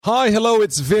Hi, hello,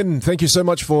 it's Vin. Thank you so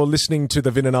much for listening to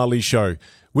the Vin and Ali Show.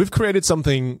 We've created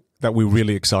something that we're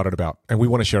really excited about, and we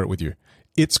want to share it with you.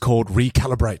 It's called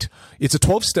Recalibrate. It's a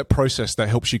 12-step process that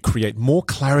helps you create more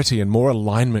clarity and more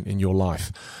alignment in your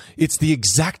life. It's the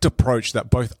exact approach that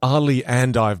both Ali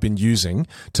and I have been using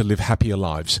to live happier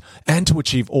lives and to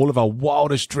achieve all of our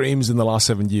wildest dreams in the last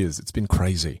 7 years. It's been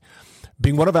crazy.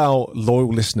 Being one of our loyal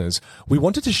listeners, we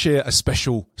wanted to share a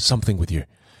special something with you.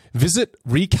 Visit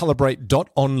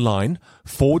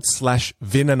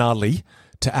recalibrate.online/Vin and Ali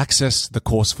to access the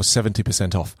course for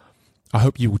 70% off. I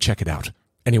hope you will check it out.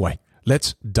 Anyway,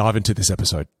 let's dive into this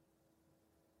episode.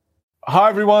 Hi,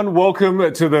 everyone.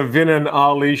 Welcome to the Vin and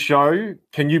Ali Show.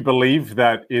 Can you believe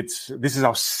that this is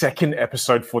our second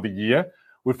episode for the year?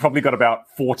 We've probably got about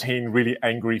 14 really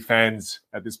angry fans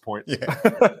at this point. Yeah,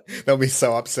 they'll be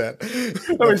so upset.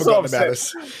 They'll be so upset. About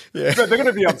us. Yeah. They're going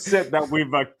to be upset that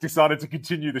we've decided to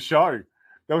continue the show.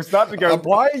 They'll start to go,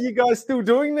 why are you guys still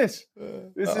doing this?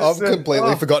 I've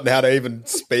completely forgotten how to even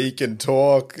speak and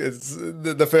talk. It's,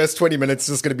 the first 20 minutes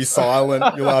is just going to be silent.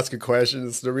 You'll ask a question.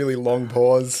 It's a really long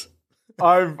pause.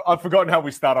 I've forgotten how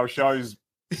we start our shows.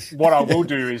 What I will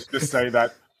do is just say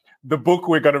that the book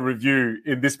we're going to review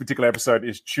in this particular episode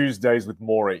is Tuesdays with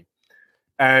Morrie.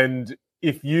 And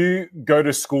if you go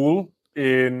to school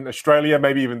in Australia,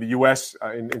 maybe even the US,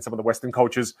 in some of the Western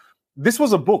cultures, this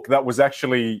was a book that was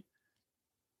actually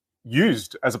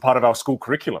used as a part of our school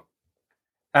curriculum.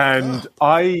 And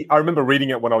I remember reading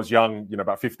it when I was young,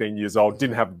 about 15 years old,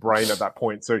 didn't have a brain at that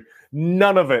point. So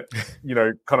none of it,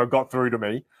 kind of got through to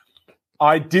me.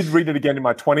 I did read it again in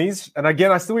my 20s. And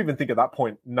again, I still even think at that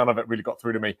point, none of it really got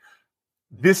through to me.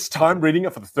 This time, reading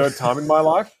it for the third time in my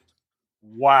life,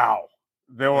 wow.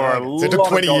 There were a lot it took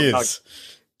 20 years.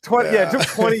 It took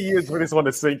 20 years for this one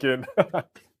to sink in.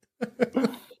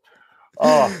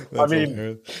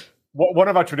 One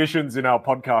of our traditions in our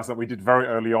podcast that we did very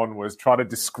early on was try to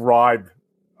describe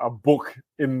a book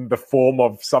in the form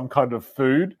of some kind of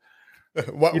food.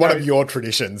 One of your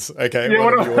traditions, okay? Yeah,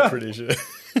 one of your traditions.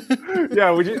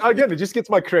 Yeah, it just gets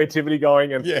my creativity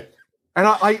going. And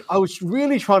I was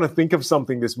really trying to think of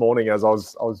something this morning as I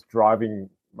was driving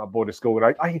my boy to school.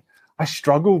 And I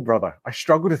struggled, brother. I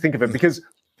struggled to think of it because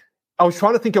I was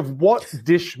trying to think of what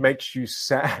dish makes you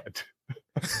sad.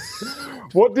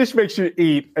 What dish makes you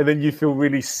eat and then you feel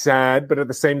really sad, but at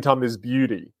the same time there's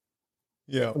beauty?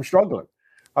 Yeah. I'm struggling.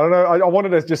 I don't know. I wanted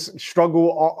to just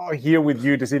struggle here with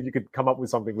you to see if you could come up with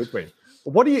something with me.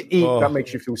 What do you eat that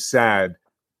makes you feel sad,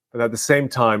 but at the same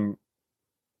time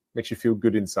makes you feel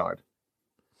good inside?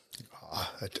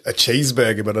 A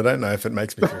cheeseburger, but I don't know if it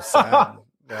makes me feel sad.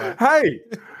 No. Hey,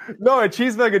 no, a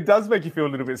cheeseburger does make you feel a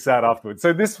little bit sad afterwards.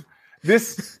 So this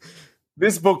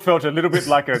book felt a little bit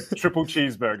like a triple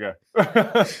cheeseburger.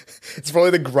 It's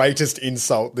probably the greatest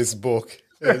insult this book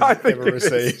has ever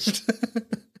received.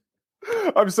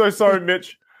 I'm so sorry,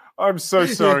 Mitch. I'm so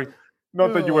sorry.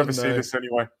 Not that you ever see this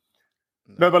anyway.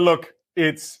 No, but look,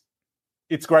 it's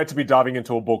great to be diving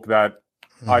into a book that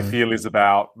I feel is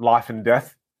about life and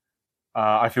death.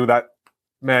 I feel that,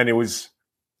 man, it was...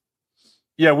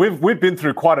 Yeah, we've been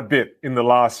through quite a bit in the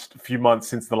last few months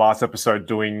since the last episode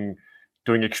doing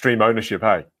extreme ownership,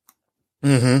 hey?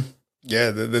 Mm-hmm.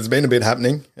 Yeah, there's been a bit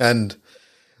happening. And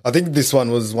I think this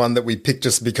one was one that we picked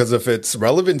just because of its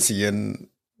relevancy and,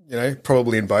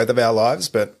 probably in both of our lives.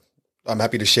 But I'm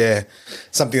happy to share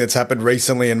something that's happened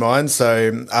recently in mine.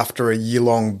 So after a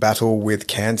year-long battle with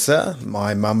cancer,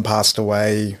 my mum passed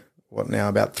away,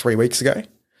 about 3 weeks ago.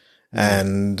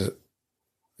 And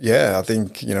yeah, I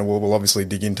think, we'll obviously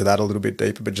dig into that a little bit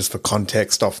deeper, but just for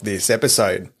context of this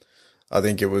episode, I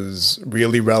think it was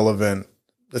really relevant,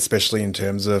 especially in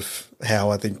terms of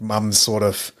how I think mum's sort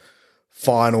of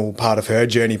final part of her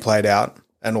journey played out,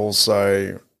 and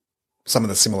also some of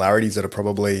the similarities that are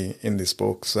probably in this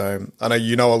book. So I know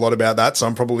you know a lot about that, so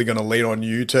I'm probably going to lean on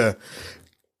you to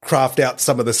craft out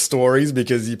some of the stories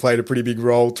because you played a pretty big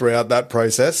role throughout that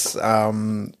process.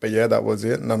 But yeah, that was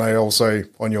it. And I know also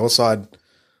on your side,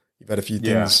 you've had a few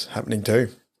things happening too.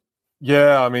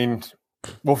 Yeah, I mean,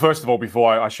 well, first of all,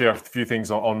 before I share a few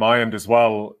things on my end as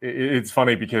well, it's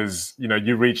funny because,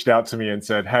 you reached out to me and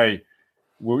said, hey,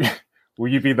 will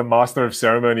you be the master of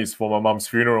ceremonies for my mum's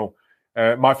funeral?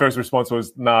 My first response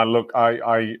was, nah, look,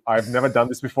 I've never done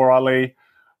this before, Ali.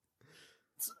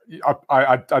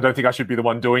 I don't think I should be the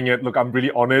one doing it. Look, I'm really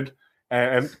honored.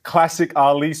 And classic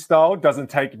Ali style doesn't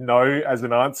take no as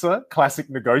an answer. Classic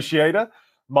negotiator.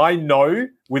 My no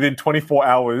within 24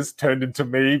 hours turned into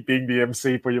me being the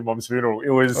MC for your mom's funeral. It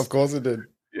was, of course, it did.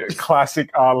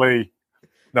 Classic Ali.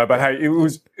 No, but hey, it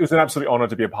was an absolute honor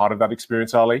to be a part of that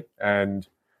experience, Ali, and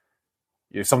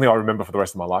something I remember for the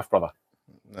rest of my life, brother.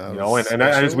 No, you know, and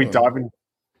as we dive in,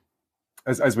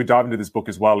 as we dive into this book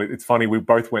as well, it's funny, we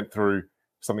both went through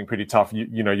something pretty tough.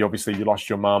 You know, you obviously you lost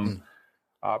your mum.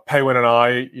 Peiwen and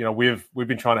I, you know, we've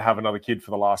been trying to have another kid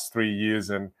for the last 3 years,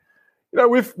 and you know,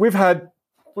 we've had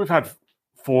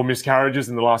 4 miscarriages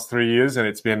in the last 3 years, and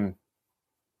it's been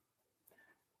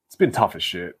tough as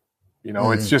shit. You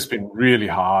know, it's just been really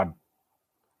hard,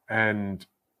 and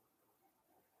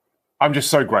I'm just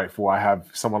so grateful I have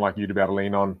someone like you to be able to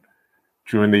lean on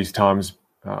during these times,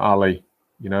 Ali.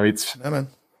 You know, it's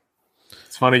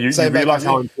funny. You realize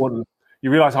how important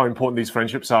these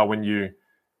friendships are when you're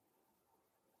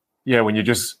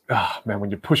just when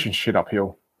you're pushing shit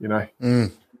uphill. You know.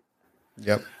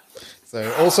 Yep.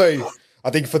 So also,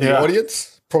 I think for the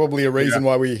audience, probably a reason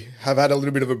why we have had a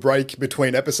little bit of a break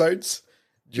between episodes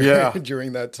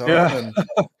during that time. Yeah. And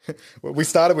we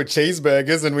started with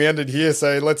cheeseburgers and we ended here.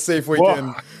 So let's see if we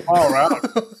can. Far out.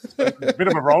 A bit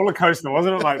of a roller coaster,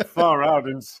 wasn't it? Like far out.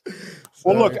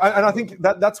 Well, look, and I think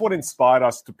that's what inspired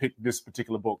us to pick this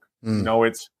particular book. You know,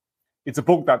 it's a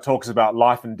book that talks about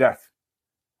life and death.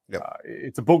 Yep.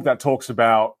 It's a book that talks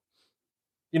about,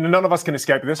 you know, none of us can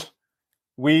escape this.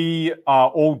 We are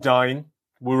all dying.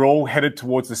 We're all headed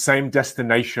towards the same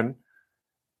destination.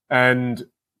 And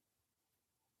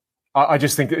I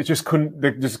just think that there just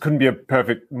couldn't be a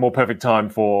more perfect time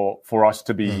for us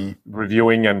to be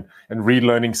reviewing and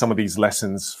relearning some of these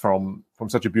lessons from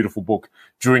such a beautiful book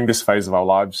during this phase of our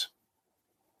lives.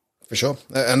 For sure.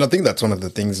 And I think that's one of the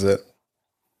things that,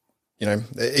 you know,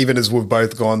 even as we've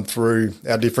both gone through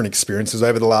our different experiences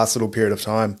over the last little period of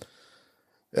time,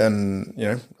 and, you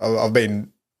know, I've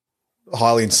been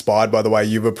highly inspired by the way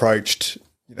you've approached,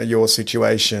 you know, your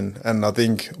situation. And I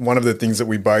think one of the things that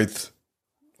we both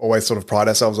always sort of pride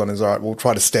ourselves on is, all right, we'll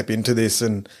try to step into this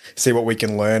and see what we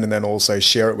can learn and then also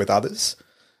share it with others.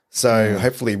 So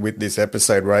hopefully with this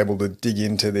episode, we're able to dig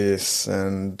into this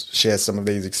and share some of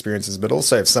these experiences, but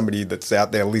also if somebody that's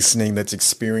out there listening that's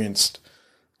experienced,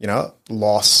 you know,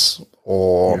 loss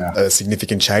or a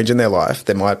significant change in their life,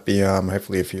 there might be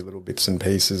hopefully a few little bits and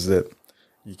pieces that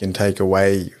you can take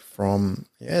away from,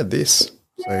 this.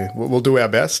 So we'll do our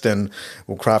best and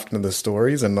we'll craft into the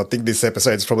stories. And I think this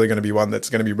episode is probably going to be one that's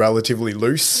going to be relatively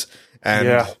loose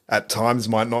and at times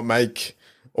might not make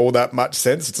all that much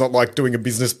sense. It's not like doing a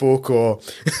business book or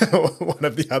one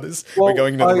of the others. Well, we're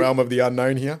going into the realm of the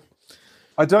unknown here.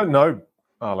 I don't know,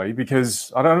 Ali,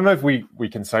 because I don't know if we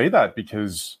can say that,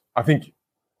 because I think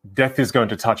death is going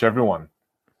to touch everyone.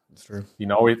 That's true. You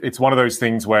know, it's one of those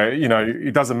things where, you know,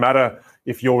 it doesn't matter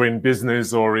if you're in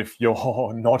business or if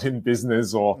you're not in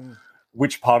business or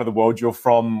which part of the world you're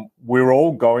from. We're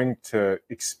all going to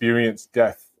experience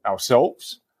death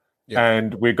ourselves,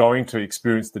 and we're going to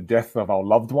experience the death of our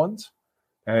loved ones,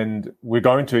 and we're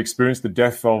going to experience the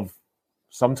death of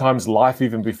sometimes life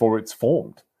even before it's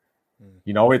formed.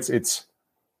 You know, and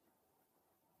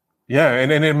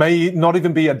it may not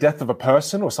even be a death of a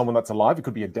person or someone that's alive. It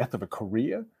could be a death of a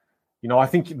career. You know, I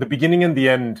think the beginning and the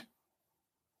end,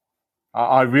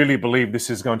 I really believe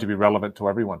this is going to be relevant to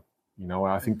everyone. You know,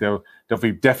 I think there'll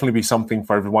definitely be something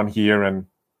for everyone here. And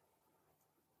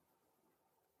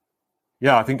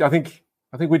I think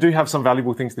we do have some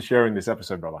valuable things to share in this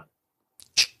episode, brother.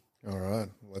 All right,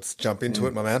 let's jump into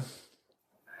it, my man.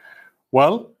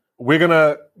 Well, we're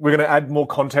gonna add more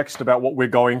context about what we're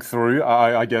going through,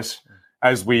 I guess,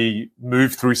 as we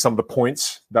move through some of the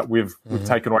points that we've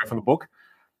taken away from the book.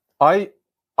 I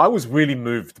was really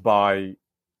moved by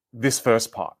this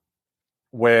first part,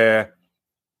 where,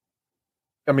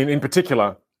 I mean, in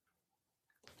particular,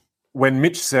 when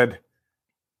Mitch said,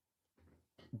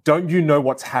 "Don't you know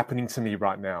what's happening to me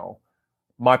right now?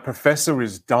 My professor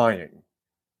is dying,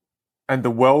 and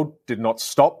the world did not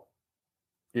stop.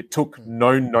 It took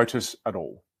no notice at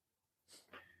all."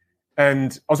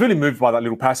 And I was really moved by that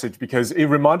little passage because it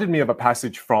reminded me of a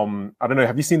passage from, I don't know,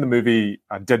 have you seen the movie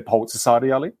Dead Poets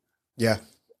Society, Ali? Yeah,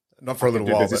 not for a little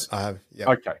while, but I have. Yeah.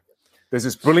 Okay. There's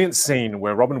this brilliant scene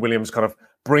where Robin Williams kind of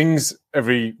brings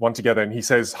everyone together and he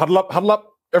says, huddle up,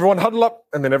 everyone huddle up.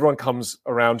 And then everyone comes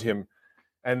around him.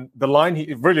 And the line,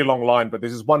 a really long line, but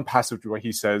there's this one passage where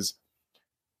he says,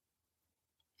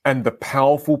 "And the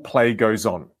powerful play goes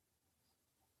on,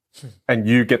 and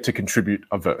you get to contribute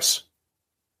a verse."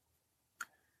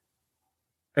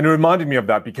 And it reminded me of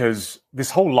that because this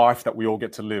whole life that we all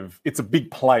get to live, it's a big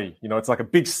play. You know, it's like a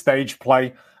big stage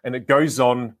play, and it goes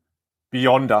on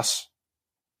beyond us.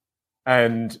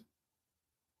 And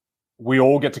we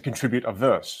all get to contribute a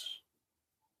verse.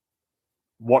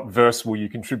 What verse will you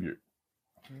contribute?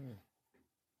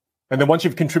 And then once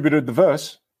you've contributed the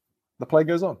verse, the play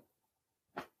goes on.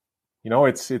 You know,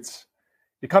 it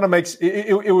kind of makes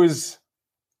it was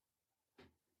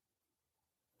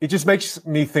it just makes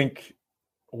me think,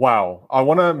 wow, I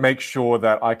want to make sure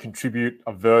that I contribute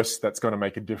a verse that's going to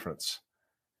make a difference.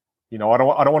 I don't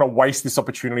want to waste this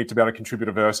opportunity to be able to contribute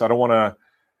a verse. I don't want to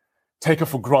take it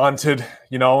for granted,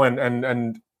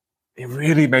 and it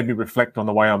really made me reflect on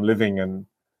the way I'm living and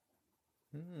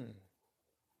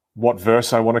what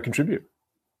verse I want to contribute.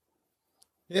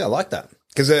 Yeah, I like that.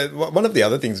 Because one of the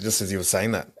other things, just as you were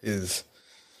saying that, is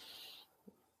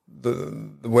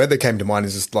the word that came to mind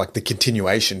is just like the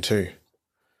continuation too.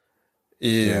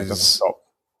 It doesn't stop.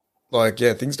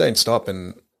 Things don't stop.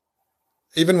 And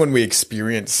even when we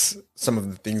experience some of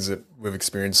the things that we've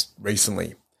experienced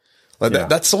recently,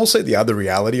 that's also the other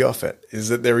reality of it, is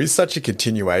that there is such a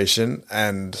continuation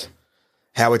and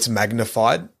how it's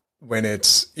magnified when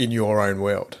it's in your own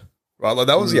world, right? Like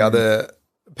that was the other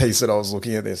piece that I was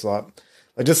looking at this. Like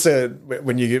I just said,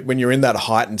 when you're in that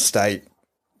heightened state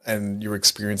and you're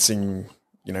experiencing,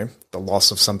 the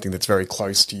loss of something that's very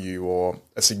close to you or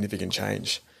a significant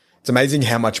change, it's amazing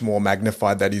how much more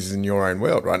magnified that is in your own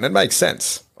world, right? And it makes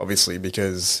sense, obviously,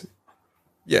 because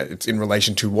it's in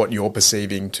relation to what you're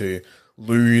perceiving to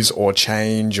lose or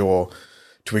change or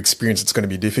to experience. It's going to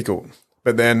be difficult.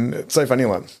 But then it's so funny,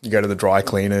 like you go to the dry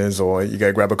cleaners or you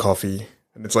go grab a coffee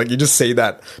and it's like you just see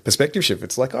that perspective shift.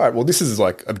 It's like, all right, well, this is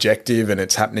like objective and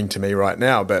it's happening to me right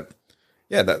now. But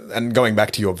and going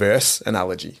back to your verse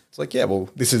analogy, it's like, well,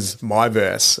 this is my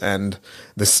verse and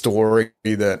the story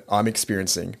that I'm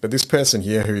experiencing. But this person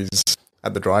here who's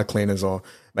at the dry cleaners or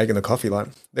making the coffee, like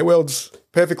their world's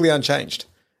perfectly unchanged.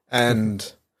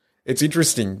 And it's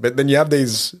interesting. But then you have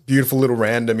these beautiful little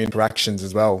random interactions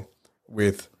as well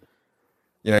with,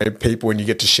 people, when you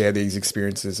get to share these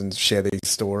experiences and share these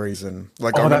stories. And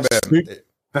like, I remember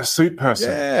that suit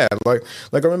person. Yeah. Like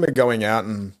I remember going out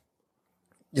and,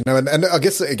 and I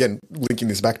guess, again, linking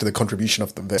this back to the contribution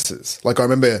of the verses. Like I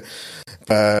remember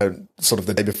sort of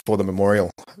the day before the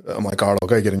memorial, I'm like, all right, I'll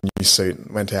go get a new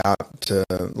suit. Went out to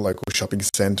the local shopping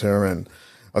centre and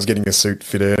I was getting a suit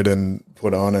fitted and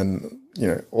put on, and,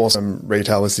 awesome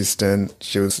retail assistant.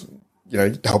 She was,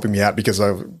 helping me out because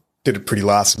I did it pretty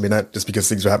last minute just because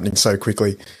things were happening so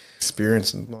quickly.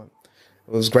 Experience, and it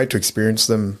was great to experience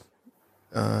them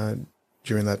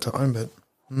during that time. But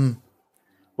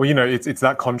well, it's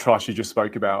that contrast you just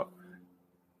spoke about.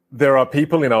 There are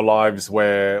people in our lives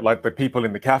where, like the people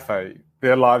in the cafe,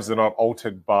 their lives are not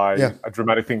altered by a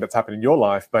dramatic thing that's happened in your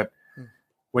life, but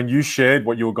when you shared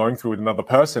what you were going through with another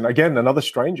person, again, another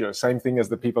stranger, same thing as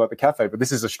the people at the cafe, but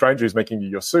this is a stranger who's making you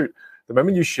your suit. The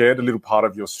moment you shared a little part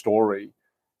of your story,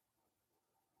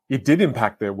 it did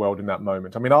impact their world in that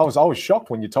moment. I mean, I was shocked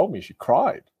when you told me she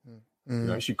cried.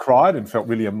 She cried and felt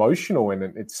really emotional, and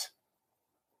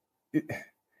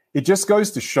it just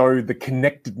goes to show the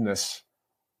connectedness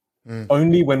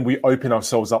only when we open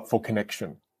ourselves up for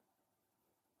connection.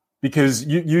 Because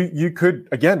you could,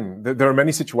 again, there are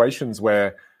many situations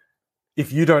where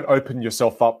if you don't open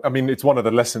yourself up, I mean, it's one of the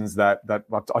lessons that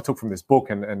I took from this book,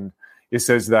 and it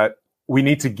says that we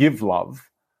need to give love,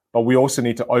 but we also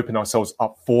need to open ourselves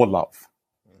up for love.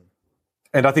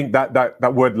 And I think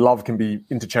that word love can be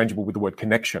interchangeable with the word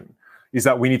connection, is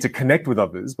that we need to connect with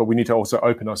others, but we need to also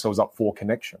open ourselves up for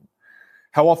connection.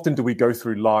 How often do we go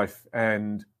through life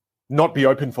and not be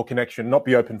open for connection, not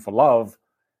be open for love?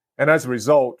 And as a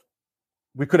result,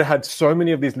 we could have had so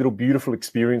many of these little beautiful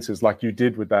experiences like you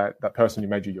did with that person who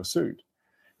made you your suit.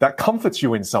 That comforts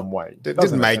you in some way. It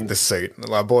didn't make the suit.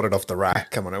 I bought it off the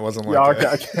rack. Come on, it wasn't like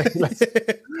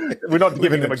okay. We're not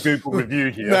giving them a Google review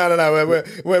here. No.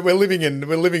 We're living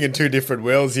in two different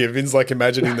worlds here. Vin's like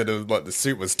imagining that the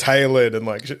suit was tailored and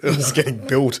like it was getting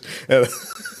built.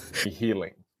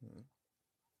 Healing.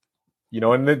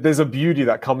 And there's a beauty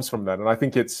that comes from that. And I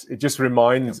think it just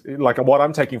reminds, like what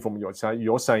I'm taking from what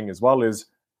you're saying as well is,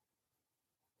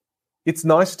 it's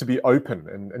nice to be open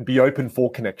and be open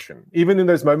for connection, even in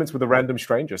those moments with a random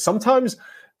stranger. Sometimes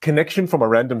connection from a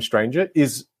random stranger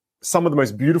is some of the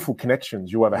most beautiful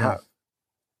connections you ever have.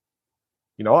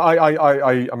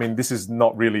 I mean, this is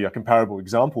not really a comparable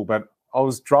example, but I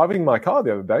was driving my car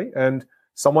the other day and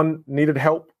someone needed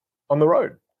help on the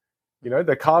road.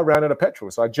 Their car ran out of petrol.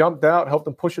 So I jumped out, helped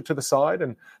them push it to the side.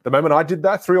 And the moment I did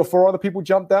that, 3 or 4 other people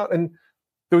jumped out. And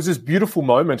there was this beautiful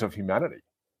moment of humanity.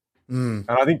 And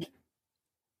I think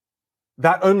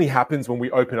that only happens when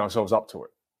we open ourselves up to it.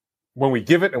 When we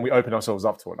give it and we open ourselves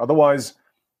up to it. Otherwise,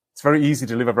 it's very easy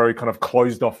to live a very kind of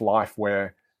closed off life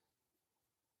where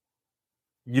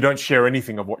you don't share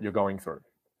anything of what you're going through.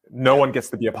 No one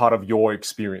gets to be a part of your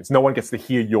experience. No one gets to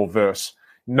hear your verse.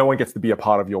 No one gets to be a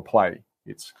part of your play.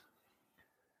 It's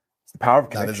the power of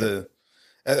connection.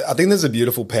 I think there's a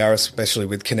beautiful power, especially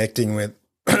with connecting with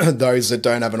those that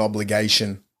don't have an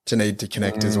obligation to need to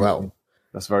connect as well.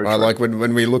 That's very right? true. Like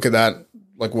when we look at that,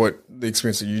 like what the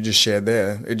experience that you just shared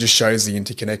there, it just shows the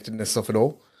interconnectedness of it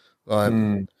all. Like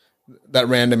that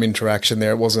random interaction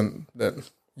there, it wasn't that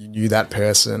you knew that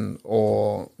person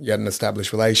or you had an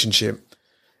established relationship.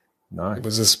 No. It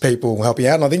was just people helping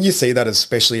out. And I think you see that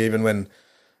especially even when,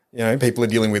 you know, people are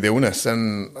dealing with illness.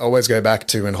 And I always go back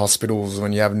to in hospitals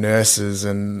when you have nurses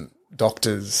and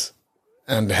doctors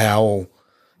and how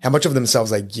much of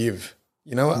themselves they give,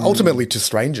 you know, ultimately to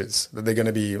strangers that they're going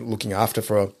to be looking after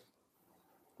for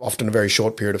often a very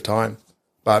short period of time.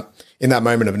 But in that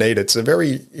moment of need, it's a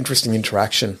very interesting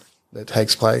interaction that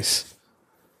takes place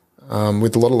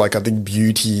with a lot of, like, I think,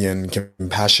 beauty and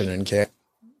compassion and care.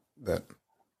 That,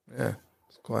 yeah,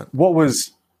 it's quite. What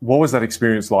was that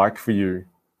experience like for you,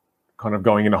 kind of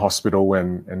going into hospital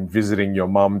and visiting your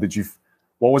mum?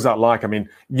 What was that like? I mean,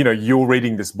 you know, you're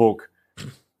reading this book.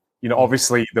 You know,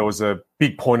 obviously there was a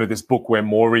big point of this book where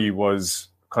Maury was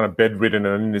kind of bedridden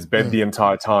and in his bed the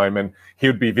entire time, and he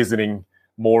would be visiting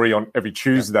Maury on every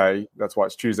Tuesday. That's why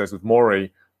it's Tuesdays with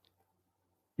Maury.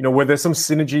 You know, were there some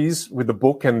synergies with the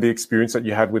book and the experience that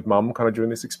you had with mum kind of during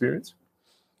this experience?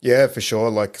 Yeah, for sure.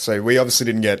 Like, so we obviously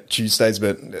didn't get Tuesdays,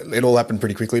 but it all happened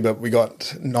pretty quickly. But we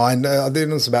got I think it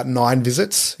was about 9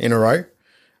 visits in a row.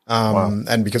 Wow.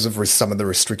 And because of some of the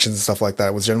restrictions and stuff like that,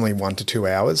 it was generally 1 to 2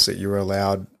 hours that you were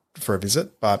allowed for a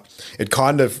visit. But it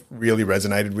kind of really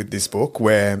resonated with this book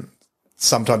where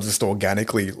sometimes just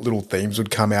organically little themes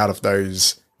would come out of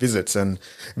those visits, and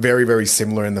very, very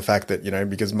similar in the fact that, you know,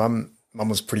 because mum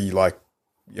was pretty, like,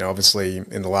 you know, obviously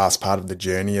in the last part of the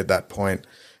journey at that point.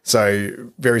 So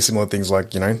very similar things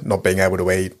like, you know, not being able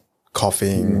to eat,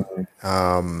 coughing,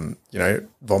 you know,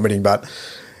 vomiting, but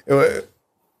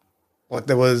like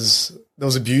there was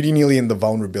a beauty nearly in the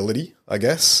vulnerability, I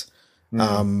guess.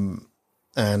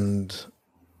 And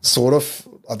sort of,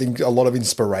 I think, a lot of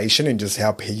inspiration in just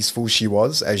how peaceful she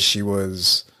was as she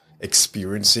was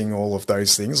experiencing all of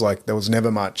those things. Like there was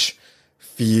never much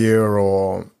fear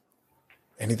or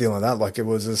anything like that. Like it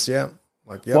was just,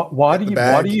 like, yeah. Why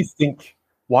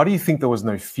do you think there was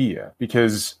no fear?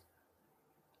 Because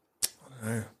I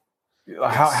don't know.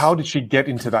 How did she get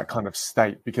into that kind of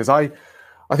state? Because I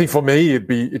think for me it'd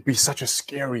be such a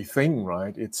scary thing,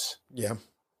 right? It's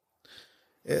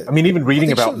I mean, even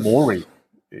reading about Maury,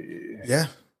 it's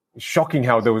shocking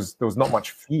how there was not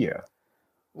much fear.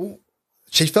 Well,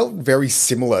 she felt very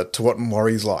similar to what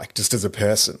Maury's like, just as a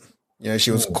person. You know, she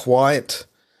was quite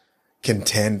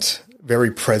content,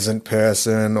 very present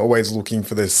person, always looking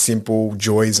for the simple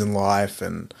joys in life,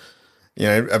 and, you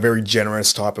know, a very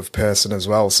generous type of person as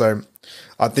well. So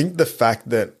I think the fact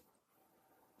that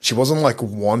she wasn't like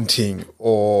wanting,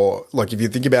 or like if you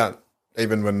think about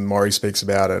even when Maury speaks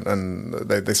about it and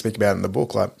they speak about it in the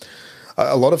book, like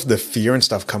a lot of the fear and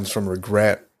stuff comes from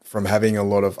regret, from having a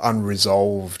lot of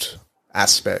unresolved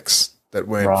aspects that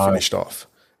weren't finished off.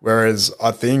 Whereas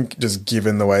I think just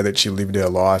given the way that she lived her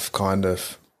life kind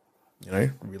of, you know,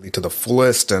 really to the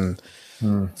fullest and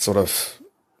sort of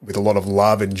with a lot of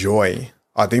love and joy,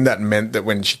 I think that meant that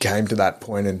when she came to that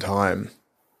point in time,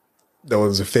 there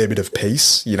was a fair bit of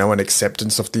peace, you know, and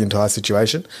acceptance of the entire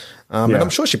situation. And I'm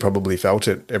sure she probably felt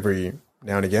it every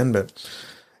now and again, but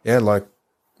yeah, like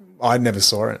I never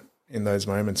saw it in those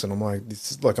moments. And I'm like,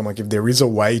 if there is a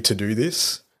way to do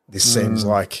this, this seems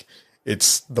like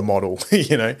it's the model,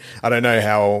 you know. I don't know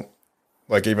how,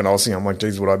 like, even I was thinking, I'm like,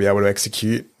 geez, would I be able to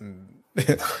execute and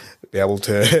be able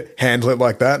to handle it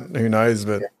like that? Who knows?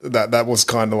 But that was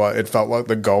kind of like, it felt like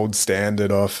the gold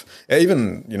standard of,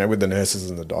 even, you know, with the nurses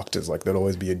and the doctors, like there'd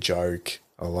always be a joke,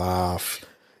 a laugh,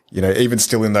 you know, even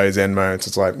still in those end moments,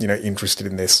 it's like, you know, interested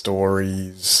in their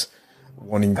stories,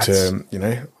 wanting to, you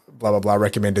know, blah, blah, blah,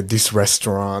 recommended this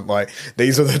restaurant. Like,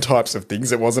 these are the types of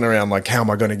things. It wasn't around like, how am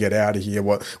I going to get out of here?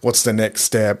 What's the next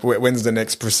step? When's the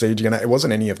next procedure? It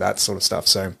wasn't any of that sort of stuff.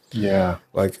 So,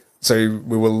 so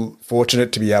we were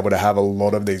fortunate to be able to have a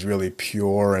lot of these really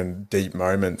pure and deep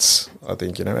moments, I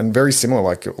think, you know, and very similar.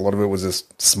 Like a lot of it was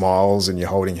just smiles and you're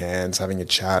holding hands, having a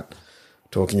chat,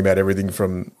 talking about everything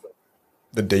from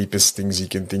the deepest things you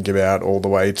can think about all the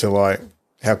way to like,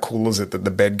 how cool is it that the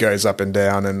bed goes up and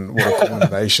down, and what a cool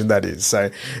innovation that is.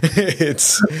 So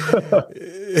it's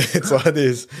like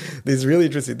this really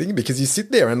interesting thing, because you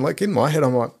sit there and, like, in my head,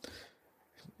 I'm like,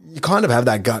 you kind of have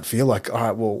that gut feel like, all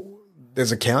right, well,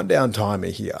 there's a countdown timer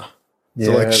here.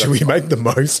 So like, should we make the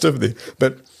most of this?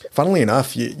 But funnily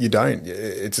enough, you don't.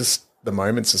 It's just the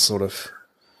moments are sort of,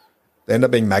 they end up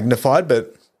being magnified,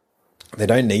 but they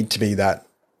don't need to be that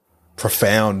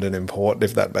profound and important,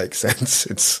 if that makes sense.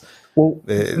 It's, well,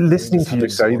 listening to you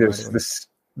say this,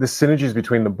 the synergies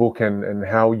between the book and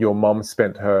how your mum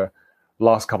spent her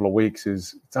last couple of weeks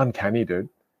is it's uncanny, dude.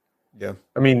 Yeah.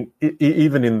 I mean,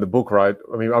 even in the book, right?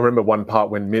 I mean, I remember one part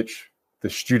when Mitch, the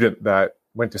student that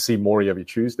went to see Maury every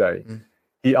Tuesday,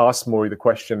 he asked Maury the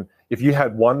question, if you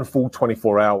had one full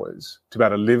 24 hours to be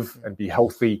able to live and be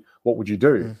healthy, what would you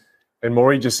do? And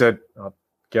Maury just said,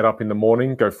 get up in the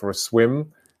morning, go for a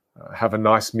swim, have a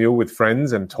nice meal with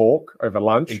friends and talk over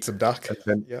lunch. Eat some duck. And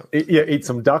then, eat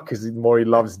some duck because Maury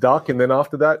loves duck. And then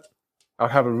after that,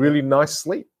 I'd have a really nice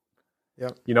sleep. Yeah.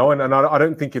 You know, and I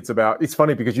don't think it's about, it's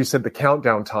funny because you said the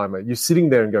countdown timer. You're sitting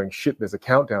there and going, shit, there's a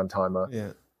countdown timer.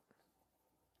 Yeah.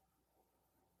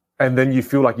 And then you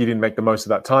feel like you didn't make the most of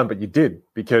that time, but you did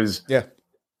because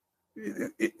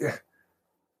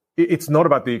it's not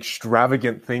about the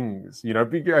extravagant things, you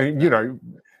know.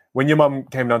 When your mum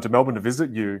came down to Melbourne to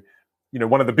visit you, you know,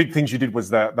 one of the big things you did was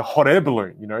the hot air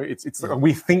balloon. You know,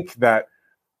 we think that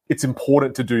it's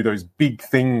important to do those big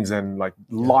things and like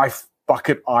life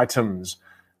bucket items,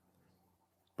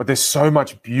 but there's so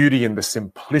much beauty in the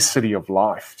simplicity of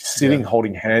life, just sitting,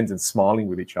 holding hands and smiling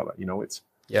with each other. You know,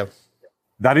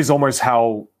 that is almost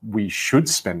how we should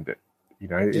spend it. You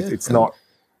know, it's not.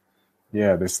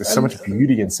 Yeah, there's so much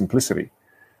beauty and simplicity.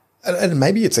 And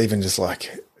maybe it's even just like,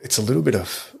 it's a little bit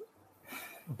of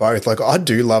both. Like, I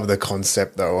do love the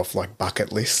concept, though, of like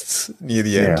bucket lists near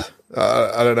the end.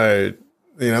 I don't know.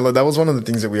 You know, like, that was one of the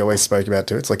things that we always spoke about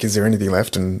too. It's like, is there anything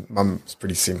left? And Mum's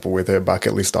pretty simple with her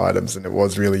bucket list items. And it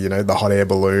was really, you know, the hot air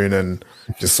balloon and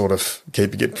just sort of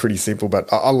keeping it pretty simple.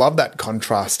 But I love that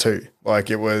contrast too. Like,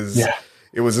 it was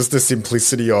just the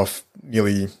simplicity of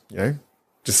nearly, you know,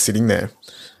 just sitting there.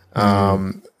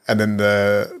 And then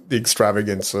the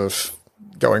extravagance of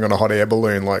going on a hot air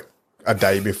balloon like a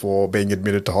day before being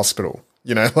admitted to hospital.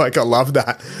 You know, like, I love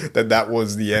that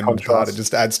was the end part. It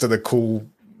just adds to the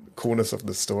coolness of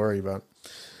the story. But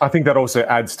I think that also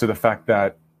adds to the fact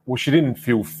that, well, she didn't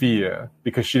feel fear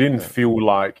because she didn't feel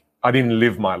like I didn't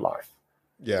live my life.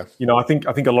 Yeah. You know, I think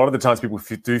a lot of the times people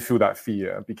do feel that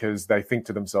fear because they think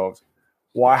to themselves,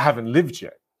 well, I haven't lived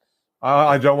yet.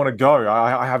 I don't want to go.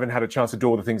 I haven't had a chance to do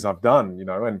all the things I've done, you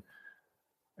know, and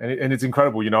it's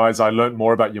incredible, you know, as I learned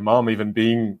more about your mom, even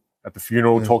being at the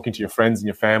funeral, talking to your friends and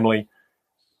your family,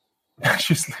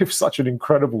 she's lived such an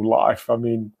incredible life. I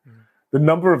mean, the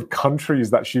number of countries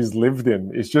that she's lived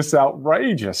in is just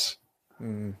outrageous.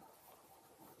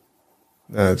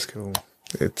 That's cool.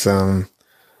 It's so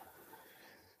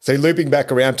looping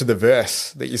back around to the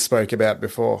verse that you spoke about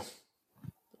before.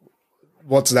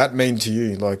 What's that mean to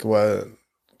you? Like,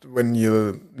 when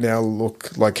you now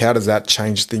look, like, how does that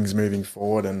change things moving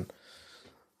forward, and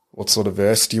what sort of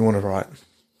verse do you want to write?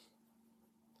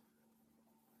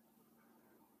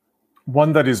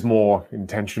 One that is more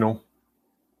intentional.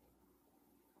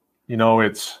 You know,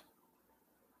 it's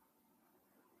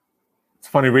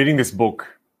funny, reading this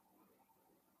book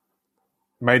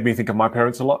made me think of my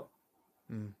parents a lot.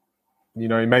 You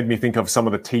know, it made me think of some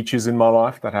of the teachers in my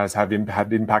life that had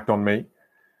impact on me.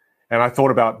 And I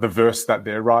thought about the verse that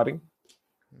they're writing.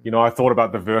 You know, I thought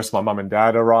about the verse my mum and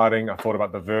dad are writing. I thought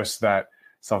about the verse that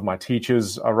some of my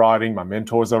teachers are writing, my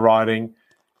mentors are writing.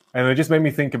 And it just made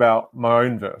me think about my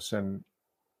own verse. And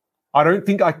I don't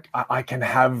think I don't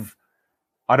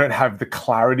have the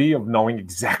clarity of knowing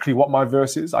exactly what my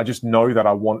verse is. I just know that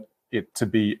I want it to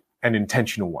be an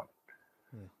intentional one.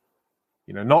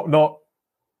 You know,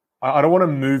 I don't want to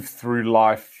move through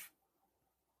life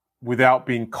without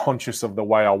being conscious of the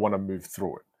way I want to move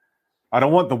through it. I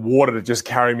don't want the water to just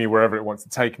carry me wherever it wants to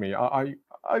take me. I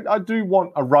do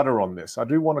want a rudder on this. I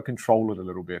do want to control it a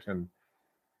little bit and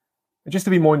just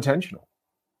to be more intentional,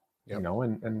 you know,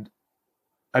 and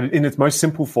in its most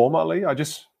simple form, Ali, I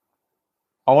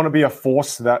want to be a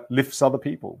force that lifts other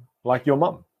people, like your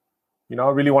mum. You know,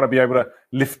 I really want to be able to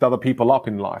lift other people up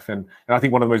in life. And I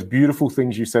think one of the most beautiful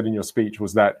things you said in your speech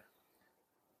was that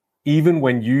even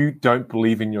when you don't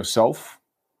believe in yourself,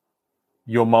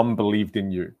 your mum believed in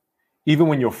you. Even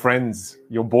when your friends,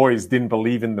 your boys didn't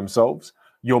believe in themselves,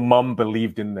 your mum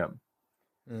believed in them.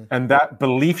 And that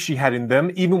belief she had in them,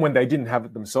 even when they didn't have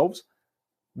it themselves,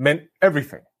 meant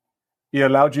everything. It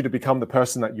allowed you to become the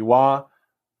person that you are.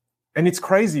 And it's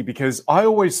crazy because I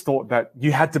always thought that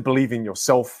you had to believe in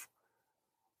yourself.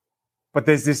 But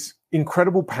there's this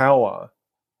incredible power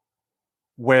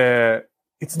where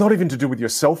it's not even to do with your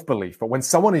self-belief, but when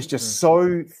someone is just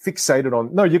so fixated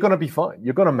on, no, you're going to be fine,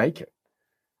 you're going to make it,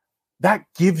 that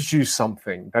gives you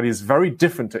something that is very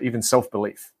different to even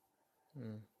self-belief.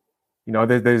 You know,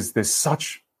 there's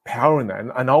such power in that.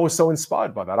 And I was so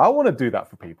inspired by that. I want to do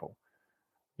that for people.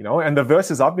 You know, and the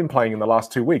verses I've been playing in the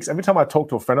last 2 weeks, every time I talk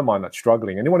to a friend of mine that's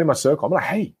struggling, anyone in my circle, I'm like,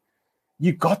 hey,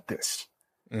 you got this.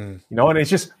 You know, and it's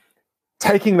just,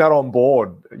 taking that on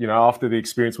board, after the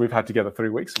experience we've had together 3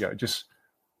 weeks ago,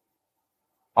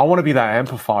 I want to be that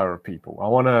amplifier of people. I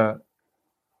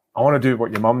want to do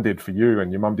what your mum did for you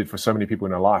and your mum did for so many people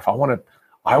in her life. I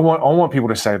want people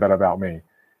to say that about me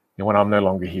when I'm no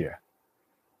longer here.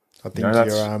 I think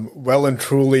you're well and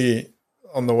truly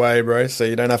on the way, bro. So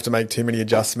you don't have to make too many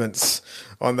adjustments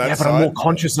on that side. Yeah, but I'm more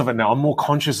conscious of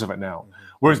it now.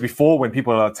 Whereas before, when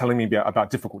people are telling me about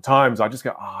difficult times, I just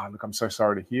go, look, I'm so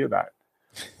sorry to hear that.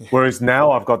 Whereas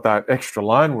now I've got that extra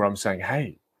line where I'm saying,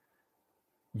 hey,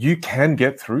 you can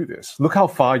get through this. Look how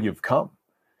far you've come.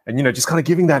 And, just kind of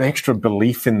giving that extra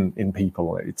belief in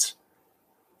people. It's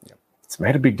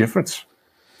made a big difference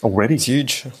already. It's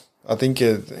huge. I think,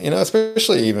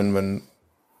 especially even when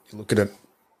you look at it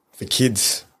for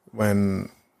kids when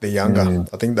they're younger,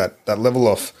 I think that level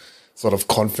of sort of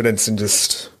confidence and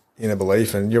just inner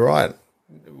belief, and you're right.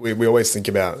 We always think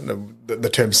about the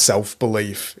term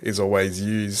self-belief is always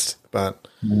used, but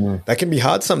that can be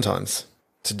hard sometimes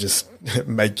to just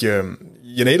make you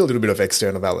need a little bit of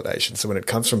external validation. So when it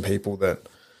comes from people that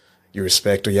you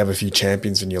respect or you have a few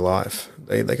champions in your life,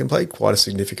 they can play quite a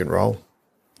significant role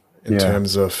in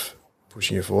terms of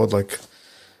pushing you forward. Like,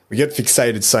 we get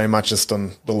fixated so much just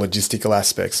on the logistical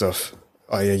aspects of,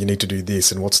 you need to do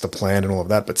this and what's the plan and all of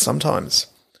that. But sometimes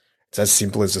it's as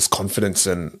simple as just confidence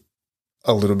and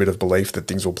a little bit of belief that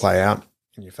things will play out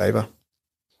in your favor.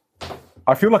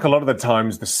 I feel like a lot of the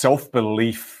times the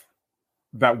self-belief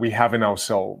that we have in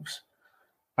ourselves,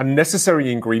 a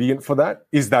necessary ingredient for that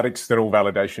is that external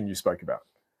validation you spoke about.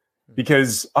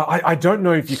 Because I don't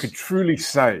know if you could truly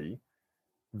say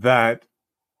that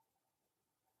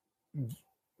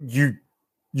you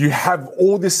have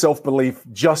all this self-belief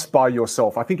just by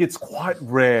yourself. I think it's quite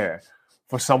rare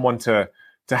for someone to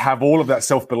have all of that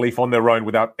self-belief on their own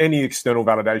without any external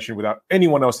validation, without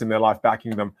anyone else in their life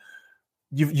backing them.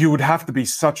 You would have to be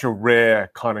such a rare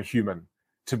kind of human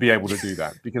to be able to do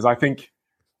that. Because I think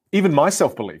even my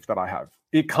self-belief that I have,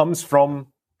 it comes from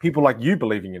people like you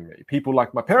believing in me, people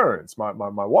like my parents, my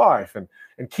wife, and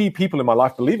key people in my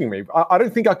life believing me. I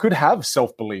don't think I could have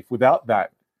self-belief without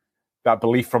that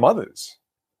belief from others.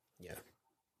 Yeah.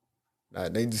 No,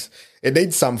 it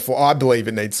needs some form. I believe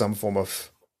it needs some form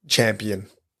of champion,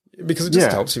 because it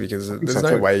just helps you, because there's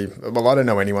no way. Well, I don't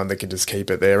know anyone that can just keep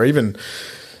it there. Even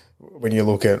when you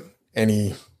look at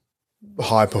any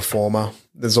high performer,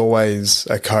 there's always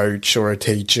a coach or a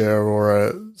teacher or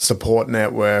a support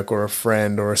network or a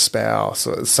friend or a spouse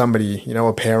or somebody,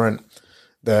 a parent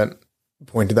that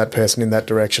pointed that person in that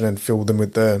direction and filled them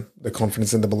with the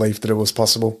confidence and the belief that it was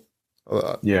possible.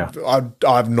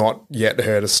 I've not yet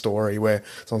heard a story where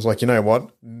someone's like, you know what,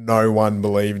 no one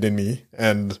believed in me,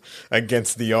 and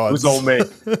against the odds, it was all me.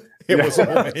 It was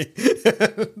all me.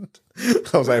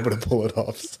 I was able to pull it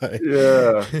off. So.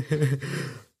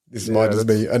 This might just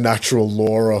be a natural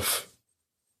law of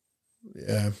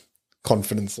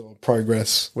confidence or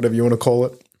progress, whatever you want to call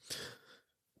it.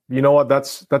 You know what?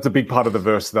 That's a big part of the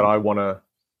verse that I wanna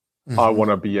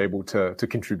be able to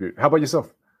contribute. How about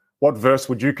yourself? What verse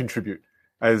would you contribute?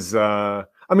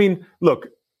 Look,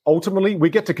 ultimately we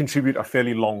get to contribute a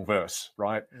fairly long verse,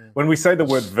 right? When we say the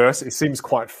word verse, it seems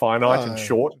quite finite and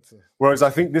short. Whereas I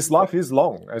think this life is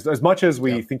long. As much as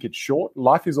we think it's short,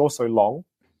 life is also long.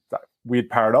 That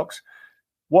weird paradox.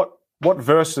 What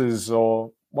verses,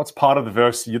 or what's part of the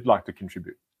verse you'd like to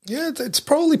contribute? Yeah, it's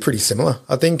probably pretty similar.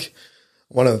 I think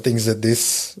one of the things that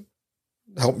this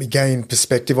helped me gain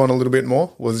perspective on a little bit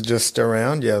more was just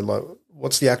around, like,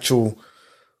 what's the actual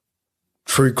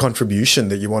true contribution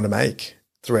that you want to make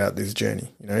throughout this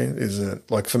journey? Is it,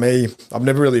 like, for me, I've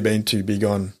never really been too big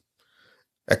on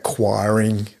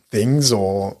acquiring things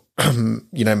or,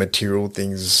 material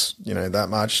things, that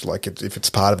much. Like, if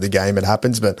it's part of the game, it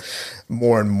happens. But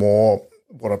more and more,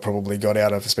 what I probably got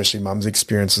out of, especially Mum's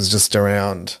experience, is just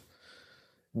around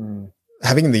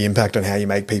having the impact on how you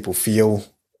make people feel,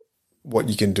 what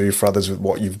you can do for others with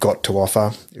what you've got to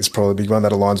offer is probably a big one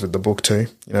that aligns with the book too.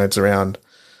 It's around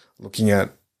looking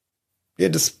at,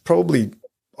 just probably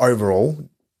overall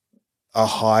a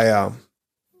higher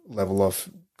level of,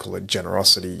 call it,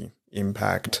 generosity,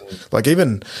 impact. Like,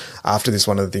 even after this,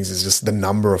 one of the things is just the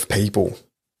number of people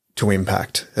to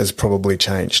impact has probably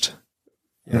changed,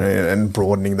 and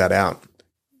broadening that out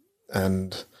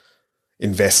and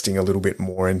investing a little bit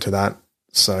more into that,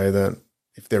 so that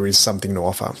if there is something to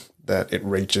offer, that it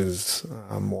reaches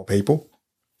more people,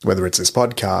 whether it's this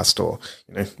podcast or,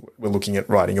 we're looking at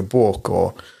writing a book,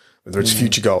 or whether it's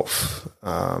future golf,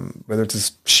 whether it's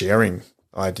just sharing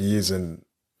ideas and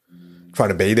trying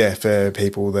to be there for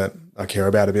people that I care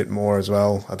about a bit more as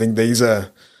well. I think these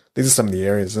are these are some of the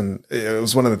areas. And it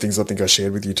was one of the things I think I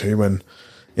shared with you too when,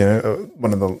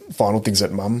 one of the final things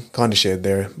that Mum kind of shared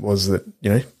there was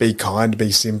that, be kind,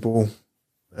 be simple,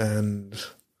 and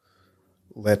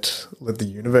let the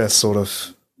universe sort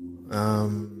of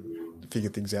figure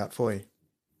things out for you.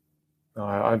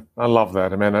 I love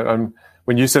that, man. And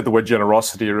when you said the word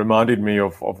generosity, it reminded me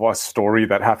of a story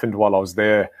that happened while I was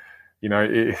there.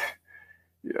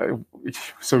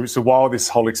 So while this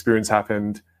whole experience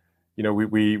happened,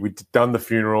 we'd done the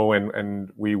funeral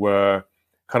and we were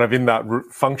kind of in that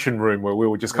function room where we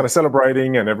were just kind of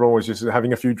celebrating and everyone was just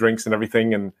having a few drinks and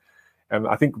everything. And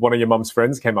I think one of your mum's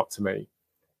friends came up to me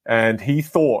and he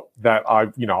thought that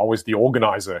I was the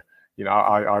organizer.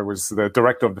 I was the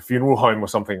director of the funeral home or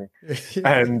something.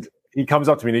 And he comes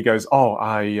up to me and he goes, "Oh,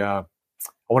 I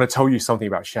want to tell you something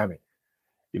about Shami.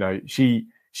 She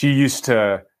used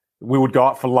to, we would go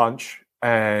out for lunch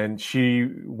and she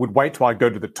would wait till I go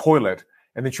to the toilet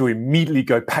and then she would immediately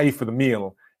go pay for the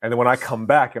meal. And then when I come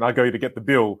back and I go to get the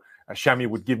bill, Shami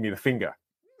would give me the finger."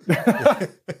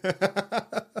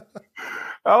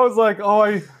 I was like,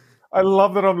 oh, I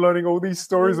love that I'm learning all these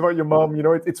stories about your mum.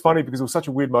 It's funny because it was such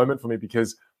a weird moment for me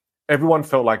because everyone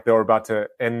felt like they were about to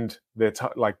end their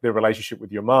relationship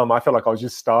with your mum. I felt like I was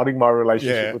just starting my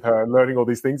relationship with her and learning all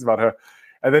these things about her.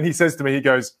 And then he says to me, he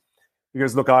goes,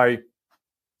 "Look, I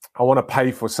want to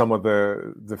pay for some of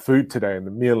the food today and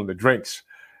the meal and the drinks."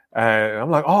 And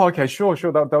I'm like, "Oh, okay, sure.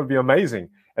 That would be amazing."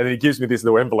 And then he gives me this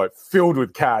little envelope filled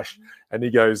with cash. And he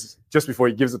goes, just before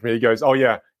he gives it to me, he goes, "Oh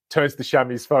yeah," turns to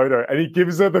Shami's photo and he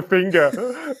gives her the finger.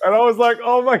 And I was like,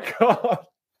 oh my God.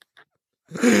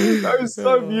 That was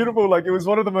so beautiful. Like it was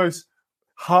one of the most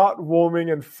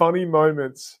heartwarming and funny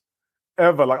moments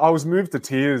ever. Like I was moved to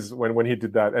tears when he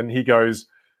did that. And he goes,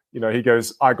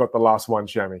 "I got the last one,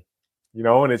 Shami."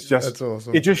 And it's just, that's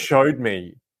awesome. It just showed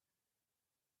me,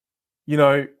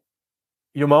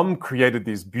 your mum created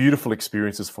these beautiful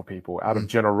experiences for people out of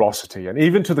generosity. And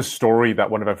even to the story that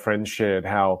one of her friends shared,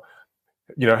 how,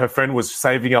 her friend was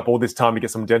saving up all this time to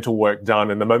get some dental work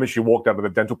done. And the moment she walked out of the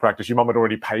dental practice, your mum had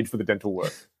already paid for the dental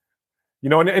work.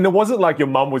 And it wasn't like your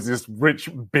mum was this rich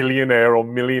billionaire or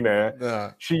millionaire.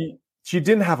 Yeah. She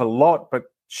didn't have a lot, but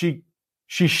she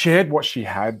shared what she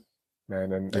had,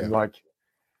 man. And like,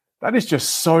 that is just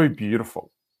so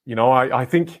beautiful. I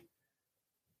think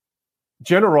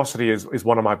generosity is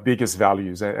one of my biggest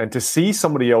values. And to see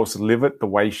somebody else live it the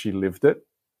way she lived it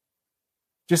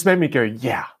just made me go,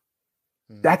 yeah,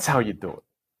 that's how you do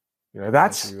it.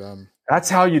 That's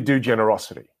how you do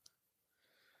generosity.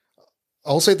 I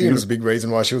also think it was a big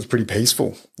reason why she was pretty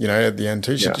peaceful, at the end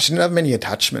too. She didn't have many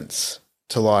attachments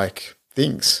to like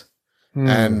things.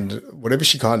 And whatever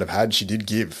she kind of had, she did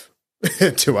give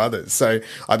to others. So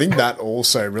I think that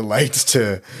also relates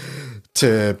to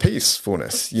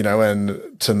peacefulness,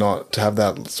 and to have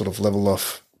that sort of level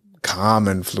of calm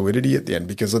and fluidity at the end,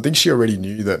 because I think she already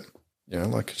knew that,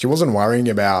 like she wasn't worrying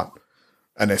about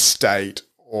an estate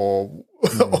or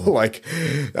like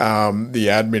the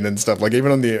admin and stuff. Like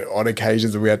even on the odd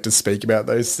occasions that we had to speak about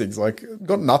those things, like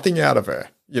got nothing out of her,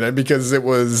 because it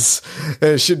was,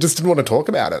 she just didn't want to talk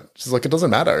about it. She's like, it doesn't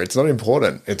matter. It's not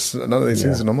important. It's none of these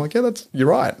things. And I'm like, yeah, you're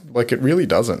right. Like it really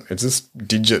doesn't. It's just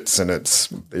digits and it's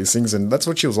these things. And that's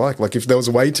what she was like. Like if there was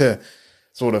a way to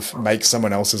sort of make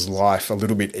someone else's life a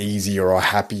little bit easier or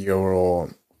happier or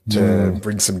to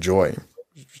bring some joy,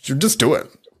 she'd just do it.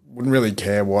 Wouldn't really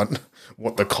care what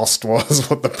the cost was,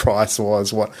 what the price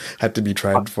was, what had to be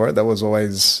traded for it. That was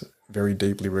always very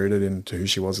deeply rooted into who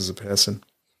she was as a person.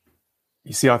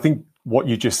 You see, I think what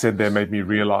you just said there made me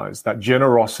realize that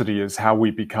generosity is how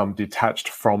we become detached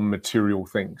from material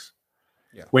things.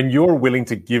 Yeah. When you're willing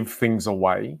to give things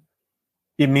away,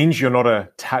 it means you're not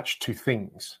attached to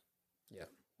things. Yeah.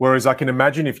 Whereas I can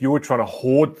imagine if you were trying to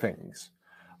hoard things,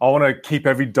 I want to keep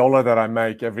every dollar that I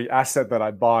make, every asset that